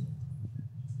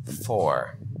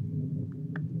 34.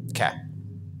 Okay.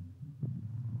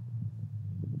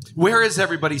 Where is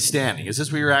everybody standing? Is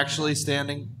this where you're actually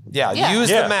standing? Yeah, use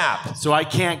the map. So I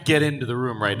can't get into the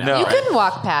room right now. You right? can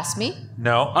walk past me.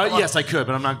 No. Yes, I could,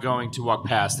 but I'm not going to walk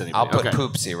past anybody. I'll put Okay.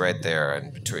 Poopsie right there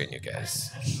in between you guys.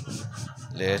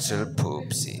 Little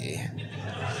Poopsie.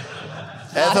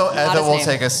 Ethel will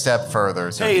take a step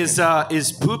further. So Hey, is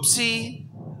Poopsie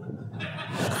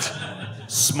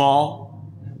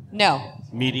small? No.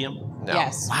 Medium? No.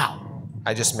 Yes. Wow.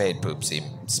 I just made Poopsie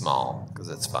small because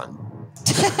it's fun.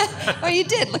 Oh, you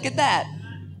did. Look at that.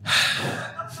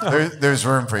 there's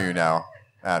room for you now,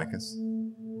 Atticus.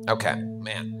 Okay,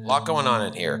 man, a lot going on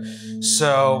in here.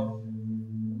 So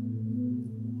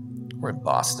we're in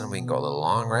Boston. We can go a little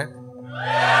long, right? A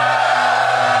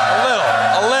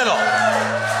little.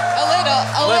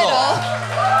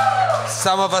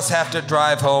 Some of us have to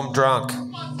drive home drunk. Don't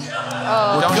do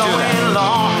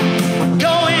that. We're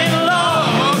going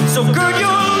long, so gird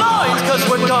your loins, cause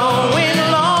we're going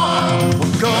long.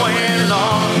 We're going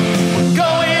long, we're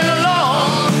going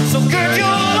long, so gird your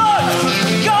loins, cause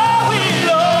we're going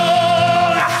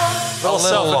long. A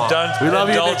little long. We love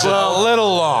you, Nick Lowl. A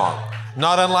little long.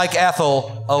 Not unlike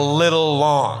Ethel, a little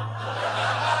long.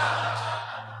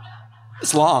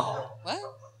 It's long.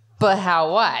 But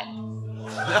how what?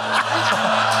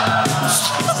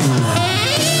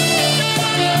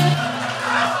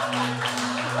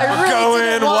 We're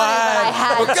going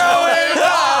wide. We're going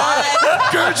wide.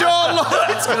 Gird your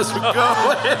loins, because we're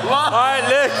going long. All right,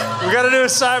 Nick. We got a new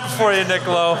assignment for you, Nick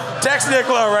Low. Text Nick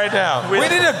Low right now. We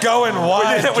need a going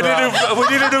wide. We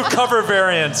need a new cover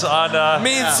variant on.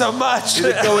 Means so much.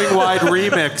 The Going Wide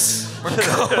remix. We're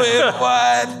going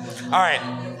wide. All right.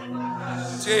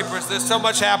 Jeepers, there's so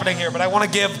much happening here, but I want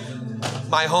to give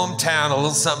my hometown a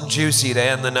little something juicy to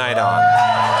end the night on. All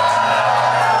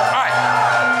right.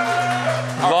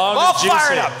 Long I'm all and juicy.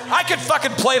 fired up. I could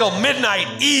fucking play till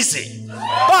midnight easy.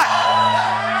 But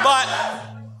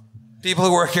people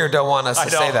who work here don't want us to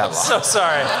say that long. I'm so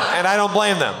sorry. And I don't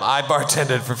blame them. I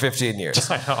bartended for 15 years.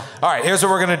 I know. All right, here's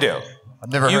what we're going to do. I've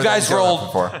never heard You guys that rolled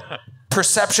before.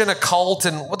 perception, occult,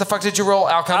 and what the fuck did you roll?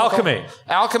 Alchemy.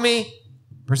 Alchemy.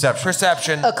 Perception.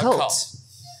 Perception. Occult.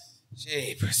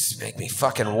 Jeez, make me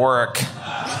fucking work.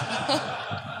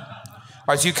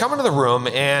 All right, so you come into the room,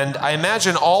 and I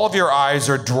imagine all of your eyes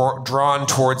are drawn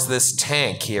towards this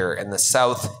tank here in the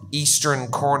southeastern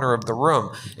corner of the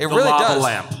room. It really lava does.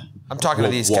 lamp. I'm talking to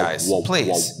these guys.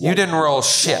 Please, you didn't roll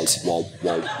shit. But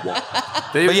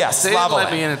yes, they lava didn't let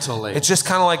lamp. me in until late. It's just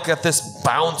kind of like got this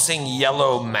bouncing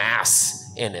yellow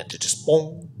mass in it. It just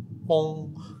boom,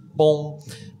 boom, boom.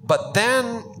 But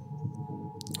then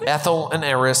Ethel and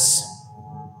Eris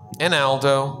and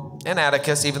Aldo and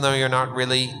Atticus, even though you're not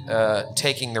really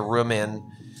taking the room in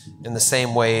the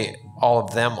same way all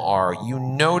of them are, you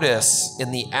notice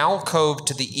in the alcove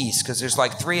to the east, because there's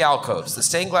like 3 alcoves. The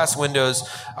stained glass windows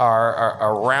are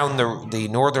around the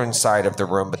northern side of the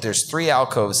room, but there's 3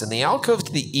 alcoves. And the alcove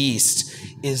to the east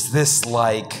is this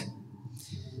like,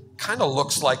 kind of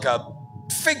looks like a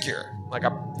figure. Like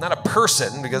not a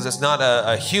person, because it's not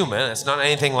a human. It's not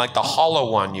anything like the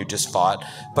hollow one you just fought,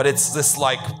 but it's this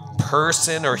like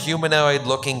person or humanoid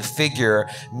looking figure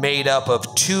made up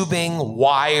of tubing,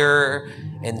 wire,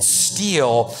 and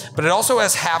steel, but it also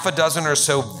has half a dozen or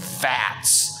so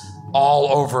vats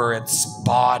all over its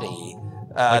body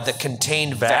that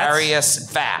contain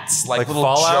various vats, like little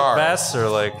Fallout jars. vats or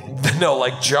like No,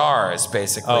 like jars,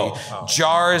 basically.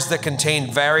 Jars that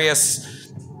contain various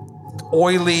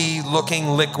oily looking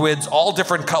liquids, all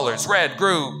different colors, red,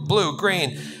 blue,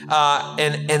 green.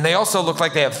 And they also look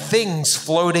like they have things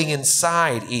floating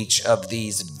inside each of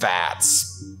these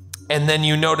vats. And then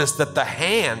you notice that the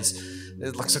hands,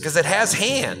 it looks because it has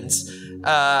hands,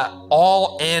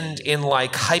 all end in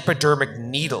like hypodermic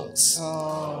needles.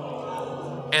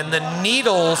 And the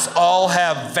needles all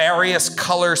have various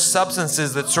color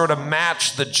substances that sort of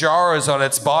match the jars on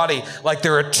its body. Like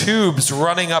there are tubes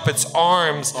running up its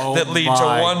arms that lead to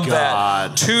one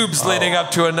vat. Tubes leading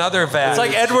up to another vat. It's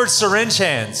like Edward Syringe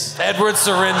Hands. Edward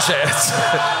Syringe Hands.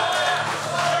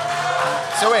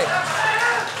 So wait.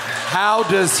 How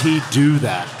does he do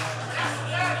that?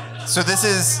 So this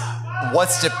is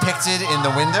what's depicted in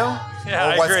the window? Yeah,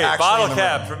 or I what's agree. actually Bottle in the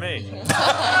cap room? for me.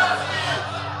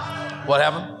 What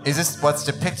happened? Is this what's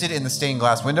depicted in the stained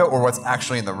glass window or what's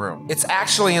actually in the room? It's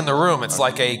actually in the room. It's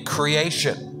like a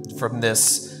creation from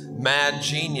this mad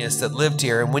genius that lived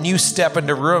here. And when you step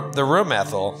into the room,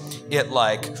 Ethel, it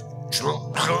like...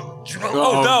 Oh,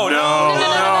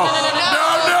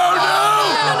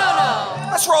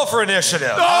 no. Let's roll for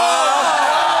initiative.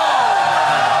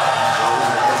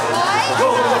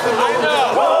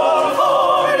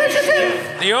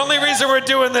 The only reason we're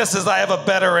doing this is I have a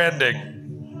better ending.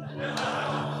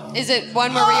 Is it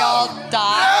one where we all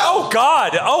die? Oh,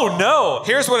 God. Oh, no.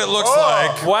 Here's what it looks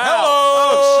like. Wow.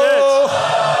 Hello.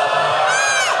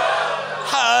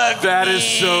 Oh, That is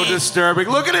so disturbing.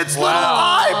 Look at its little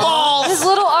eyeballs. His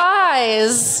little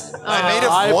eyes. Made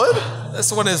of wood?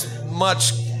 This one is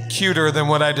much cuter than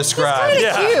what I described.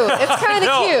 It's kind of cute. It's kind of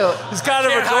cute. He's kind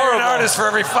of Can't hire adorable. an artist for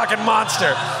every fucking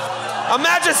monster.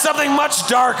 Imagine something much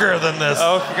darker than this.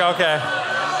 Okay.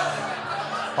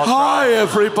 Hi,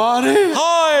 everybody.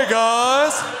 Hi,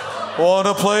 guys.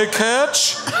 Wanna play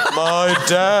catch? My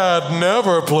dad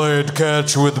never played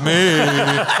catch with me.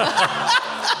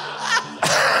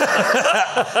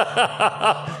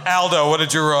 Aldo, what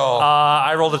did you roll?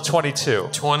 I rolled a 22.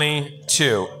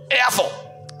 22. Ethel.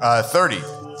 30.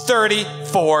 30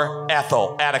 for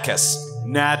Ethel. Atticus.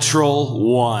 Natural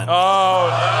 1.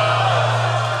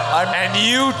 And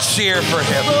you cheer for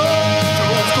him.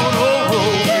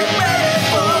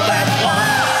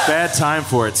 Bad time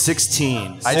for it.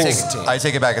 16. I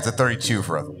take it back. It's a 32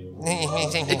 for Ethel.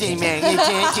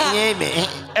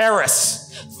 Eris.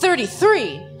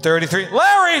 33. 33.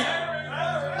 Larry.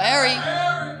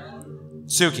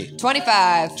 Suki.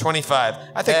 25. 25.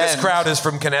 I think this crowd is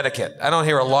from Connecticut. I don't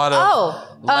hear a lot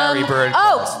of Larry Bird.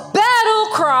 Battle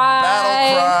cry.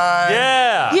 Battle cry.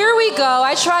 Yeah. Here we go.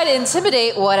 I try to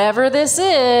intimidate whatever this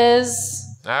is.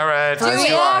 All right. Do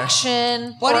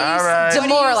action. What do you say?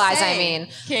 Demoralize, I mean.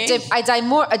 I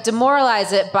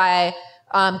demoralize it by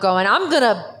going, I'm going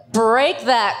to break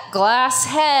that glass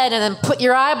head and then put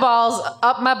your eyeballs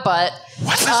up my butt.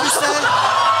 What did you say?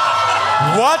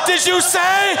 What did you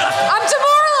say? I'm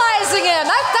demoralizing him.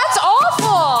 That's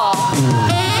awful.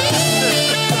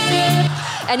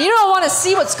 And you don't want to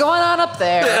see what's going on up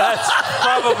there. That's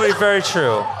probably very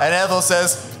true. And Ethel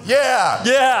says,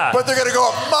 yeah. But they're going to go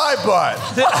up my butt.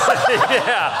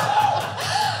 Yeah.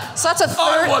 So that's a 30.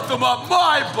 I want them up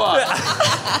my butt.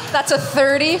 That's a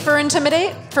 30 for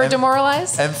intimidate, for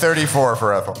demoralize. And 34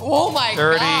 for Ethel. Oh my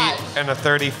 30 god. and a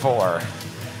 34.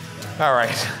 All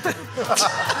right.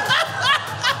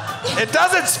 It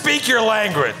doesn't speak your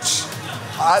language.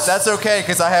 That's okay,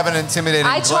 because I have an intimidating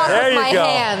I talk glare. with my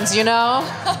hands, you know?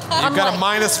 You've got a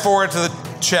 -4 to the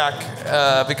check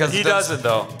because He doesn't,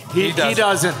 though. He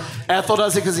doesn't. Ethel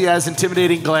does it because he has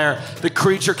intimidating glare. The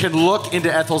creature can look into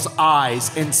Ethel's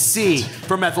eyes and see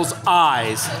from Ethel's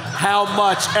eyes how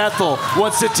much Ethel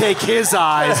wants to take his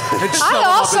eyes and shove I them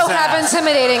also up his have ass.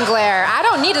 intimidating glare. I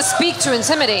don't need to speak to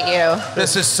intimidate you.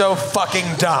 This is so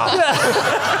fucking dumb.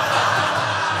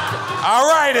 All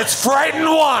right, it's Frightened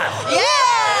 1.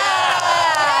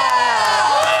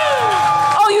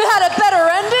 Oh, you had a better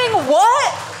ending?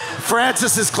 What?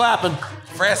 Francis is clapping.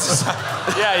 Francis.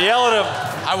 Yeah, yell at him.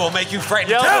 I will make you frightened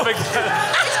Yell at too. him again.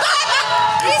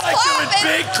 He's clapping.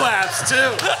 Big claps, too.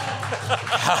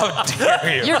 How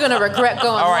dare you? You're gonna regret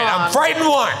going All right, wrong. I'm Frightened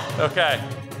 1. Okay.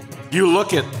 You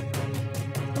look it.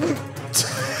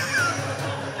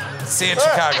 See you in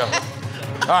Chicago.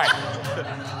 All right.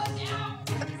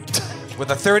 With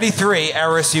a 33,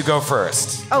 Eris, you go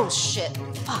first. Oh shit.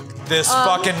 Fuck. This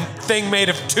fucking thing made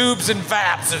of tubes and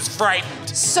vats is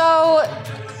frightened. So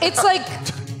it's like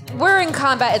we're in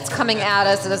combat, it's coming at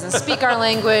us, it doesn't speak our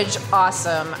language.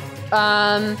 Awesome.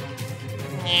 I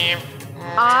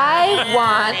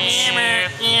want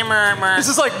This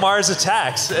is like Mars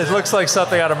Attacks. It looks like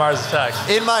something out of Mars Attacks.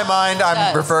 In my mind,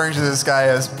 I'm referring to this guy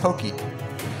as Pokey.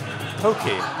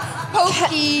 Pokey.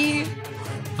 Pokey.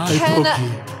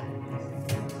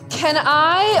 Can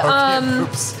I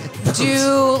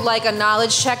do like a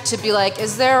knowledge check to be like,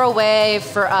 is there a way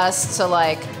for us to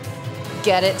like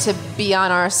get it to be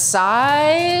on our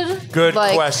side? Good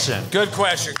Like, question. Good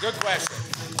question. Good question.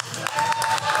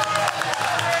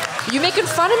 You making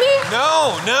fun of me?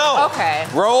 No, no. Okay.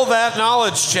 Roll that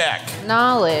knowledge check.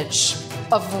 Knowledge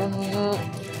of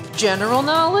general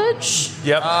knowledge?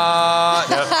 Yep.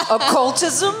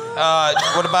 Occultism?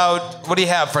 What do you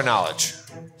have for knowledge?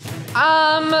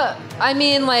 I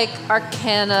mean like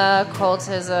arcana,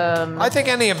 occultism. I think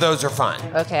any of those are fine.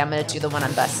 Okay, I'm gonna do the one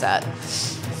I'm best at.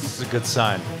 This is a good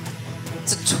sign.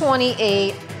 It's a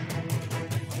 28.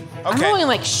 I'm Okay. rolling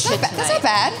like shit tonight. That's not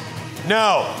bad.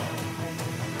 No.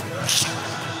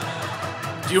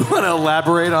 Do you want to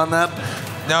elaborate on that?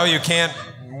 No, you can't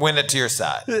win it to your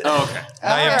side. Oh, okay.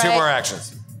 Now you have 2 Alright. more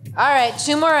actions. All right,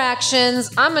 2 more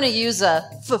actions. I'm gonna use a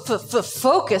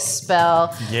focus spell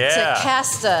to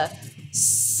cast a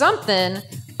something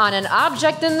on an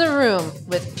object in the room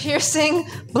with piercing,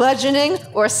 bludgeoning,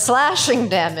 or slashing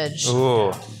damage.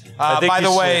 Ooh. By the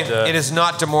way, it is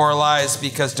not demoralize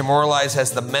because demoralize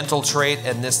has the mental trait,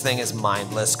 and this thing is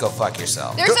mindless. Go fuck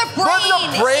yourself. There's a brain.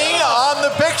 Put the brain on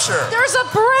the picture. There's a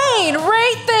brain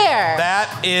right there. That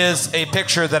is a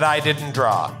picture that I didn't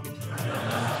draw.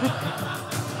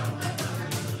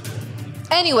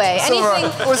 Anyway, Some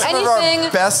of anything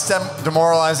our best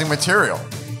demoralizing material.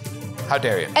 How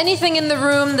dare you? anything in the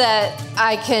room that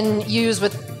I can use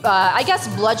with, I guess,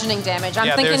 bludgeoning damage.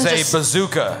 I'm thinking there's just. a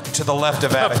bazooka to the left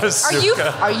of Atticus.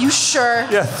 Are you sure?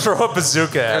 Yeah, throw a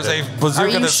bazooka at There's it. a bazooka Are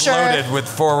you that's sure? loaded with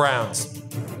 4 rounds.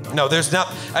 No, there's not.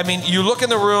 I mean, you look in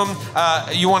the room.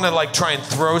 You want to like try and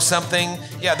throw something.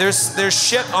 Yeah, there's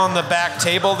shit on the back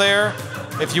table there.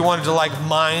 If you wanted to like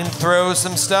mind throw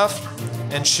some stuff,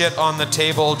 and shit on the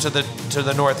table to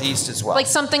the northeast as well. Like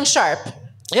something sharp.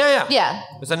 Yeah. Yeah.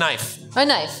 There's a knife. A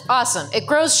knife. Awesome. It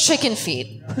grows chicken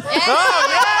feet.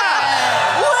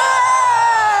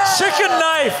 Chicken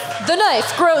knife. The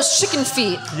knife grows chicken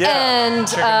feet. Yeah, And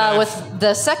chicken knife. with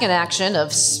the second action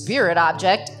of spirit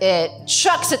object, it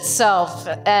chucks itself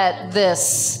at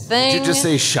this thing. Did you just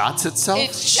say shots itself?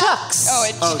 It chucks? Oh,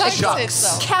 it chucks shucks.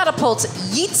 itself. Catapults,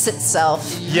 yeets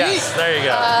itself Yes, there you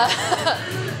go.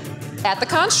 at the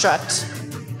construct.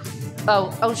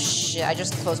 Oh shit, I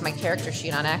just closed my character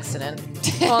sheet on accident.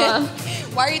 Hold on.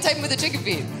 Why are you typing with the chicken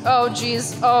feet? Oh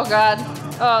jeez. Oh god.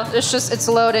 Oh, it's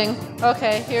loading.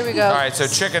 Okay, here we go. All right, so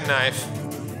chicken knife.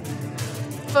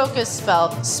 Focus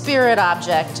spell, spirit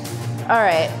object. All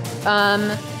right.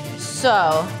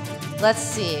 So let's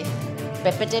see.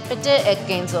 It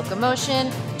gains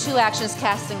locomotion. 2 actions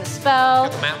casting the spell.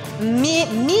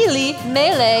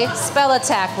 Melee spell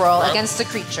attack roll against the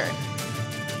creature.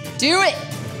 Do it.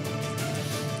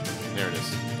 There it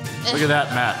is. Look at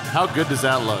that, Matt. How good does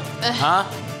that look? Huh?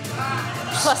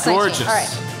 Plus Gorgeous. 19. All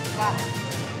right.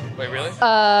 Wait, really?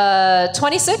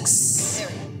 26.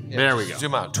 There we go.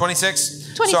 Zoom out.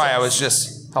 26? 26. Sorry, I was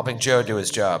just helping Joe do his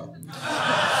job.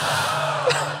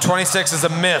 26 is a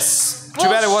miss. Too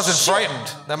bad it wasn't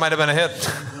frightened. That might have been a hit.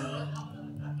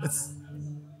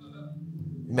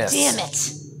 Miss. Damn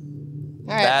it.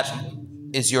 All right. That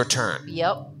is your turn.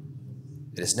 Yep.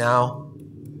 It is now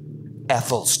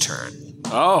Ethel's turn.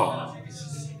 Oh.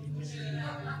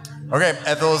 Okay,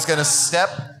 Ethel is going to step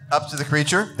up to the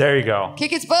creature There you go.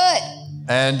 Kick its butt.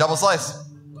 and double slice.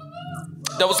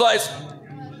 Double slice.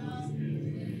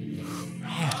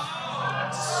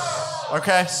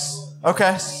 Okay.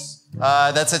 Okay.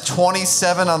 That's a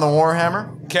 27 on the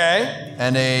Warhammer. Okay.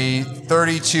 And a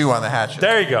 32 on the hatchet.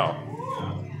 There you go.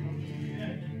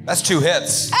 That's 2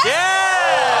 hits.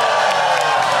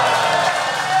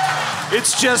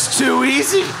 It's just too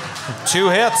easy. 2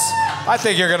 hits. I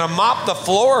think you're gonna mop the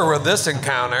floor with this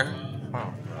encounter.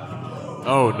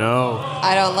 Oh no.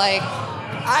 I don't like.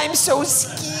 I'm so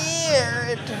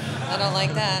scared. I don't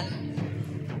like that.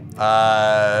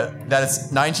 That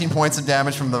is 19 points of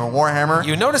damage from the Warhammer.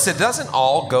 You notice it doesn't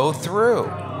all go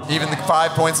through. Even the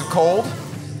 5 points of cold.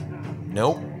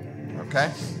 Nope.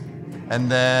 Okay. And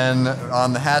then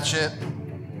on the hatchet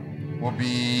will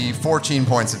be 14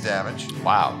 points of damage.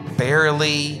 Wow.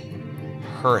 Barely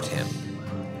hurt him.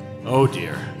 Oh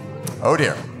dear. Oh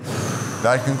dear.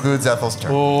 That concludes Ethel's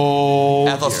turn. Oh.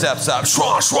 Ethel steps up.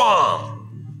 Schwam,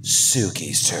 schwam.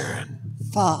 Suki's turn.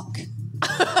 Fuck.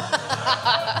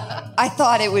 I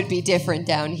thought it would be different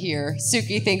down here.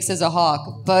 Suki thinks as a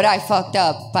hawk, but I fucked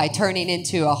up by turning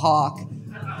into a hawk.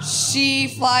 She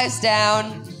flies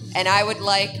down, and I would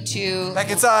like to. Peck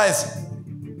its eyes.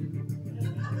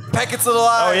 Peck its little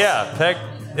eyes. Oh yeah, Peck.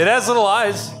 It has little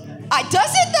eyes.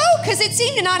 Does it though? Because it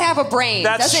seemed to not have a brain.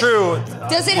 That's does true.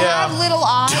 Does it have little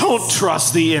eyes? Don't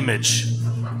trust the image.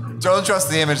 Don't trust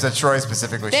the image that Troy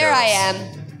specifically There showed I us.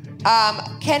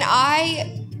 am. Can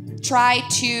I try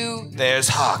to? There's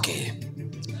Hockey.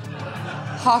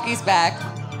 Hockey's back.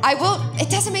 I will. It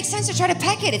doesn't make sense to try to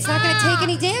peck it. It's not going to take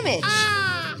any damage.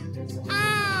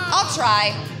 I'll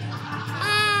try.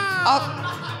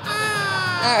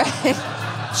 All right.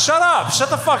 Shut up. Shut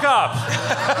the fuck up.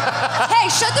 Hey,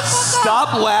 shut the fuck up.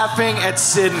 Stop laughing at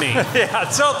Sydney. Yeah,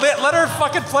 so let her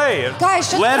fucking play. Guys,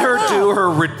 shut Let the her fuck do up. her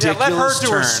ridiculous Let her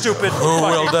do her turn. stupid. Who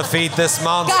will defeat this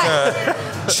monster?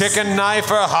 Chicken knife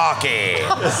or Hockey?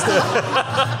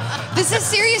 This is a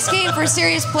serious game for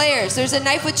serious players. There's a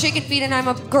knife with chicken feet, and I'm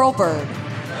a girl bird.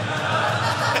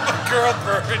 Girl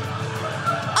bird.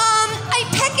 I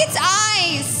peck its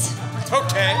eyes.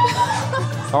 Okay.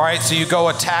 All right, so you go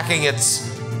attacking its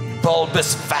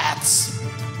bulbous vats.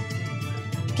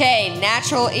 Okay,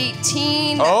 natural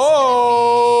 18.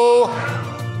 Oh!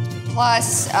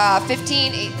 Plus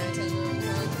 15, 8, 9, 10, 11.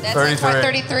 That's 33.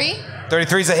 33?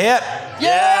 33's a hit.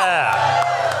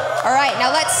 Yeah. All right,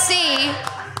 now let's see.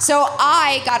 So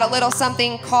I got a little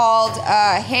something called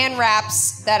hand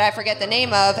wraps that I forget the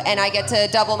name of, and I get to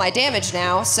double my damage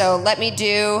now. So let me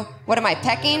do, what am I,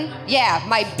 pecking? Yeah,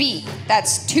 my beat.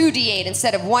 That's 2d8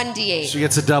 instead of 1d8. She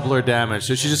gets a double her damage,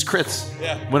 so she just crits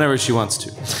whenever she wants to,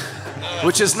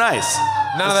 which is nice.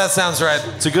 None of that sounds right.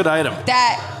 It's a good item.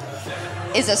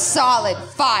 That is a solid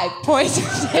 5 points of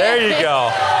damage. There you go.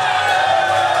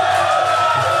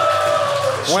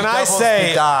 When I say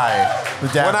the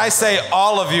damage. when I say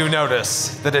all of you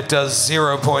notice that it does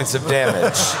 0 points of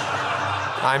damage,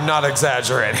 I'm not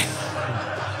exaggerating.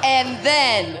 And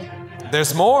then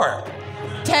There's more.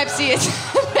 Pepsi is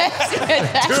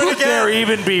attack. Could there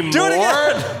even be more? Do it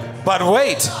again. But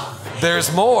wait,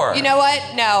 there's more. You know what?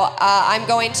 No, I'm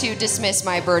going to dismiss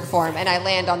my bird form, and I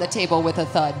land on the table with a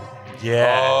thud.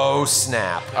 Yeah. Oh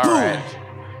snap! All right,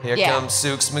 here Yeah. comes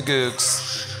Sooks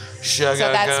Magooks. Sugar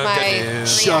So that's my reaction.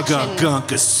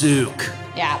 Shugga-gunka-sook.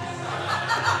 Yeah.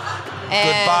 And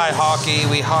Goodbye, Hockey.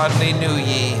 We hardly knew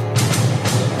ye.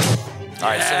 All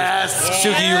right, Yes. so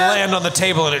Suki, you land on the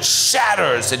table and it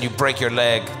shatters, and you break your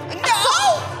leg.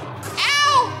 No!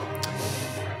 Ow!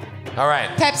 All right.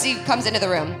 Pepsi comes into the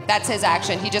room. That's his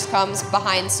action. He just comes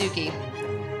behind Suki.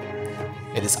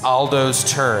 It is Aldo's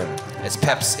turn as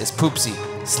Poopsie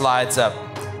slides up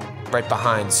right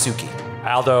behind Suki.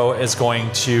 Aldo is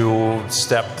going to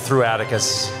step through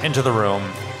Atticus into the room,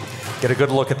 get a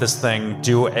good look at this thing,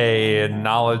 do a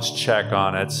knowledge check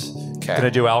on it. Okay.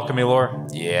 Gonna do alchemy lore?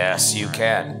 Yes, you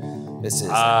can. This is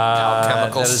an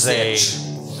alchemical That is stitch.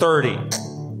 a 30.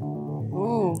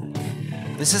 Ooh.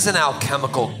 This is an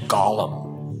alchemical golem.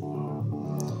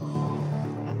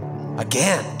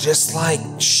 Again, just like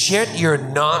shit you're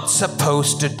not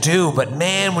supposed to do. But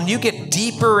man, when you get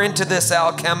deeper into this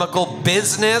alchemical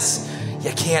business,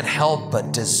 you can't help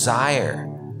but desire.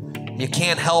 You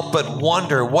can't help but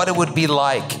wonder what it would be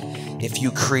like if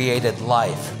you created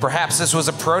life. Perhaps this was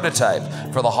a prototype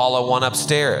for the hollow one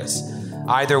upstairs.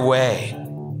 Either way,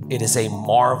 it is a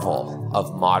marvel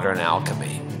of modern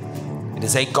alchemy. It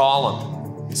is a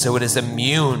golem, so it is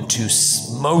immune to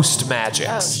most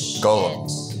magics. Oh,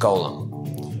 Golem.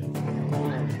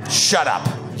 Shut up.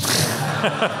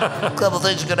 A couple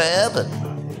things are gonna happen.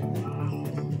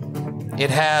 It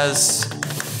has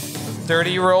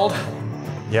 30 rolled.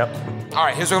 Yep. All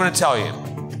right, here's what I'm going to tell you.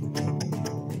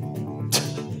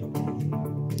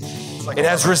 It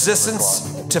has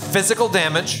resistance to physical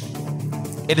damage.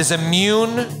 It is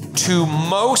immune to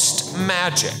most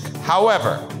magic.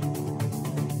 However,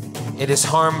 it is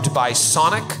harmed by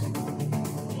sonic.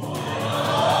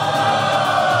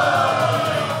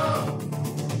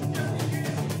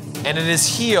 And it is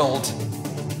healed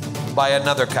by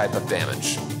another type of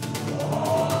damage.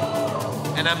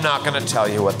 And I'm not going to tell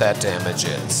you what that damage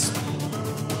is.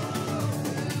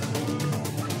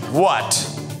 What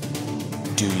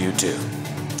do you do?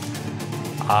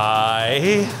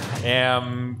 I'm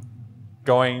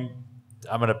going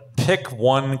to pick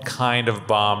one kind of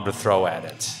bomb to throw at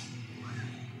it.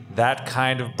 That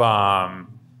kind of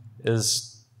bomb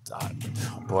is, oh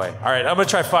boy. All right, I'm going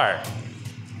to try fire.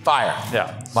 Fire.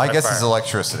 Yeah. My try guess fire. is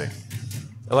electricity.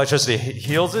 Electricity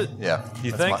heals it? Yeah.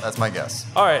 You think? That's my guess.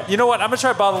 All right, you know what? I'm going to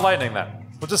try bottle lightning then.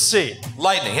 We'll just see.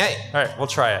 Lightning, hey. All right, we'll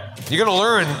try it. You're going to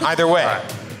learn either way. All right.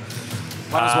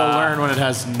 Might as well learn when it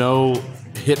has no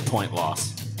hit point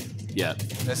loss yet.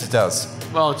 Yes, it does.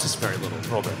 Well, it's just very little. A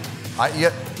little bit.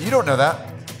 You don't know that.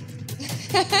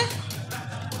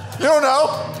 You don't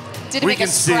know. Did it We make a can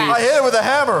see. scratch? I hit it with a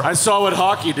hammer. I saw what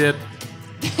hockey did.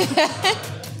 Ting,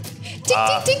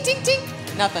 ting, ting, ting, ting.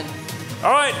 Nothing.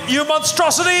 All right, you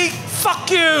monstrosity, fuck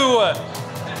you!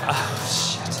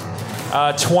 Shit.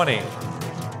 20.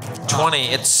 20,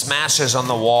 it smashes on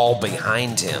the wall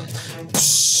behind him.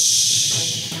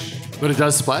 But it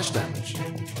does splash damage.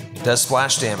 It does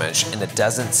splash damage, and it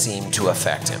doesn't seem to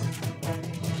affect him.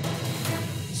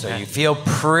 So you feel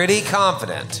pretty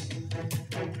confident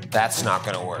that's not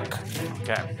going to work.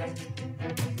 Okay.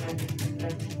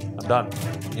 I'm done.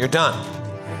 You're done.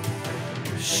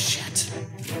 Shit.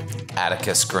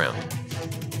 Atticus Grimm.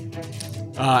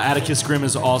 Atticus Grimm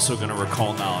is also going to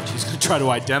recall knowledge. He's going to try to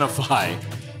identify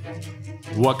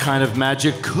what kind of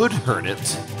magic could hurt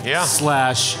it. Yeah.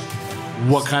 Slash,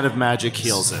 what kind of magic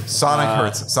heals it. Sonic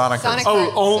hurts. Sonic hurts.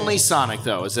 Oh, only Sonic,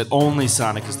 though. Is it only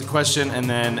Sonic is the question? And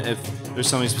then if there's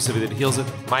something specific that heals it.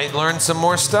 Might learn some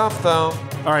more stuff, though.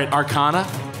 All right, Arcana.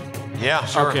 Yeah,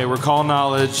 sure. Okay, recall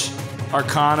knowledge.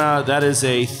 Arcana, that is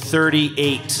a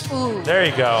 38. Ooh. There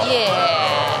you go.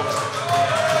 Yeah.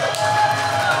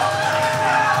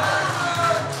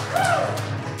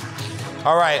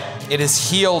 All right, it is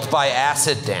healed by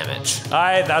acid damage.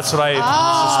 That's what I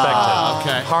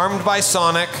suspected. Okay. Harmed by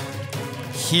Sonic,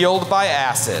 healed by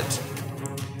acid.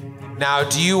 Now,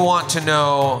 do you want to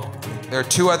know? There are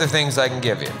two other things I can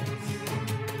give you,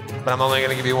 but I'm only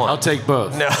going to give you one. I'll take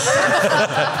both. No.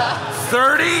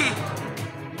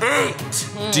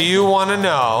 38. Do you want to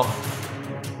know?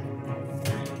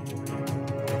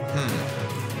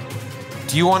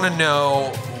 Do you want to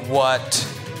know what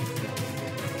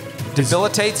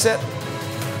debilitates it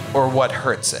or what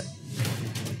hurts it?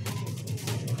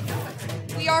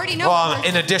 We already know. Well,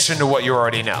 in addition to what you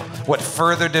already know, what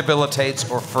further debilitates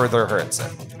or further hurts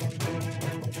it?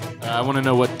 I want to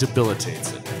know what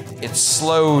debilitates it. It's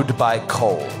slowed by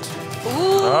cold.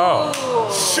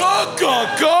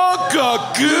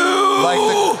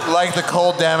 Like the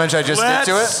cold damage I just did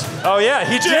to it. Oh yeah,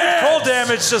 he did cold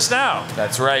damage just now.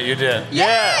 That's right, you did.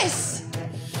 Yes.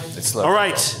 It's slowed. All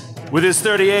right, with his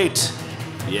 38.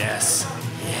 Yes.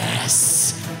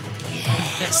 Yes.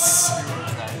 Yes.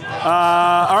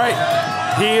 All right.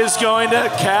 He is going to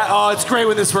cast. Oh, it's great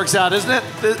when this works out, isn't it?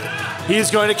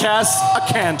 He's going to cast a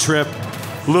cantrip,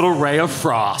 Little Ray of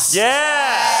Frost.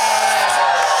 Yeah.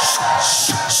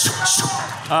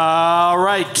 All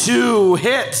right, 2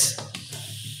 hit.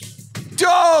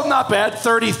 Oh, not bad.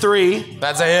 33.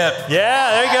 That's a hit.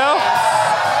 Yeah, there you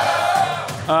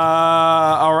go.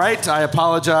 All right, I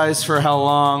apologize for how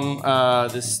long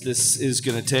this is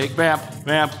going to take. Bam,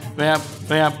 bam, bam,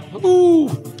 bam. Ooh.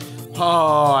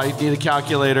 Oh, I need a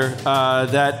calculator.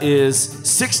 That is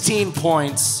 16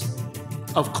 points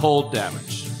of cold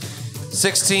damage.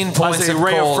 16 points As a of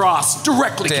ray cold of frost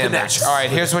directly damage. connects. All right,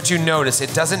 here's what you notice.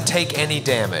 It doesn't take any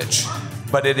damage,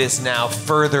 but it is now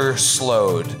further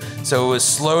slowed. So it was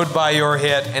slowed by your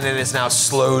hit, and it is now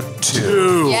slowed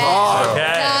too. Yeah. Okay.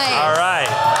 Nice. All right.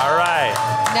 All right.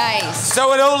 Nice.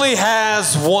 So it only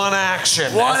has one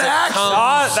action. One as it action?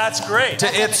 comes That's great. to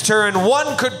its turn.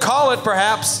 One could call it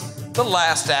perhaps the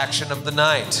last action of the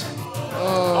night.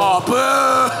 Oh,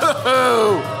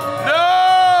 boo!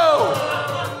 No!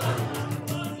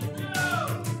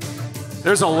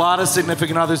 There's a lot of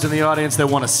significant others in the audience that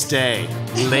want to stay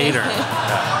later.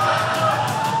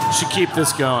 Should keep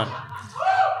this going.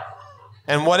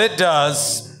 And what it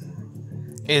does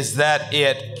is that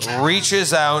it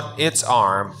reaches out its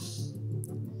arm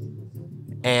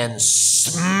and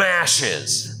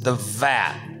smashes the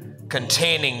vat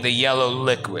containing the yellow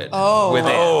liquid within.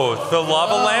 Oh, the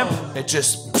lava lamp? It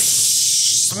just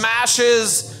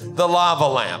smashes the lava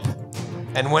lamp.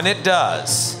 And when it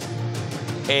does,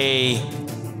 a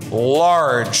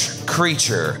large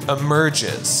creature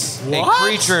emerges. What? A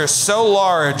creature so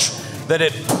large that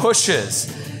it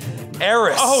pushes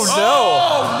Eris.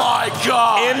 Oh my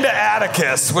God! Into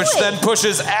Atticus, which then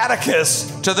pushes Atticus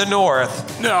to the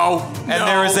north. No. And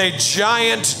there is a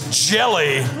giant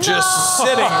jelly just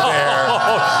sitting there.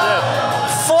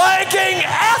 Flanking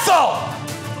Ethel!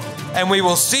 And we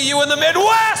will see you in the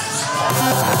Midwest!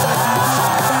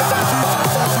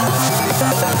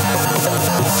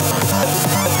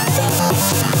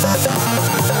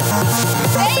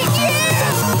 Thank you!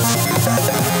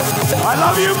 I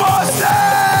love you,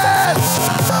 Boston!